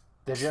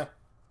 Did you?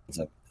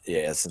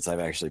 Yeah, since I've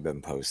actually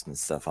been posting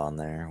stuff on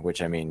there,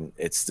 which I mean,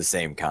 it's the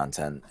same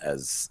content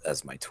as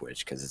my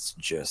Twitch because it's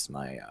just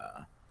my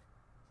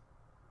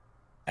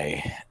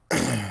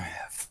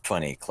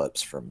funny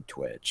clips from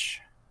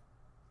Twitch.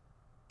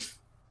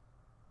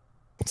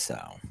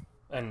 So.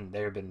 And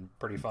they've been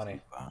pretty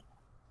funny.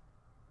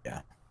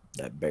 Yeah,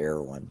 that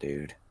bear one,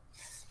 dude.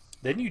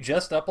 Didn't you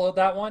just upload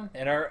that one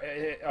and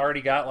it already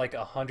got like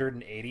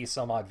 180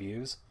 some odd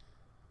views?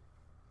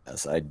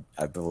 Yes, I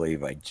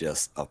believe I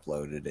just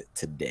uploaded it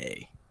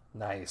today.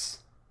 Nice.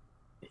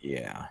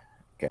 Yeah,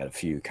 got a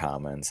few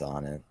comments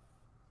on it.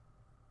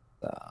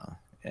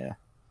 Yeah. I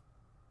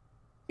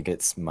think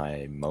it's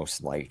my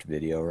most liked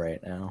video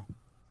right now.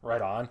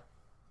 Right on.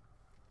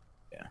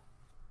 Yeah.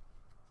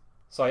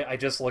 So I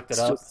just looked it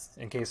up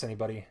in case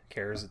anybody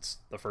cares. It's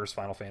the first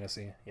Final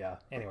Fantasy. Yeah.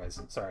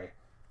 Anyways, sorry.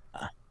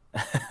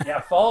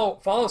 Yeah,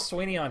 follow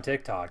Sweeney on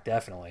TikTok,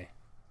 definitely.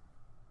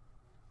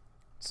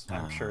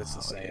 I'm sure it's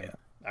the same. Yeah.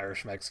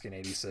 Irish Mexican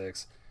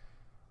 86.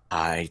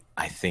 I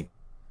think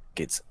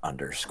it's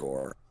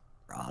underscore.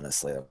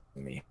 Honestly, let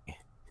me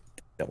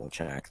double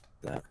check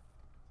that.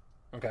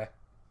 Okay.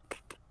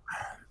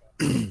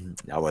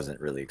 I wasn't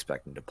really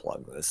expecting to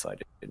plug this, so I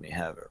didn't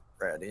have it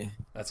ready.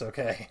 That's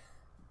okay.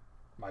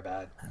 My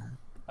bad.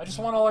 I just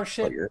want all our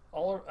shit.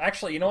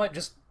 Actually, you know what?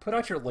 Just put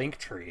out your link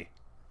tree.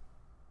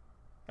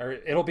 Or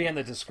it'll be in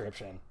the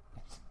description.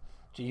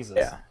 Jesus.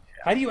 Yeah.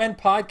 How do you end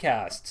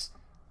podcasts?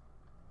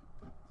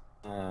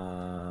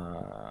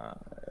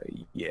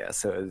 Yeah,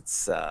 so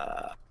it's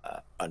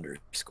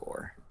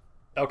underscore.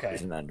 Okay.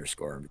 There's an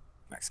underscore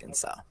Mexican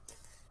style.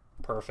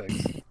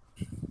 Perfect.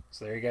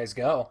 So there you guys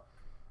go.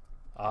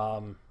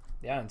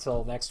 Yeah,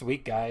 until next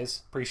week,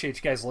 guys. Appreciate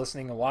you guys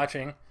listening and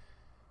watching.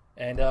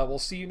 And we'll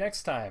see you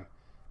next time.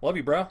 Love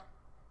you, bro.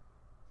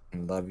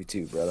 Love you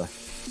too, brother.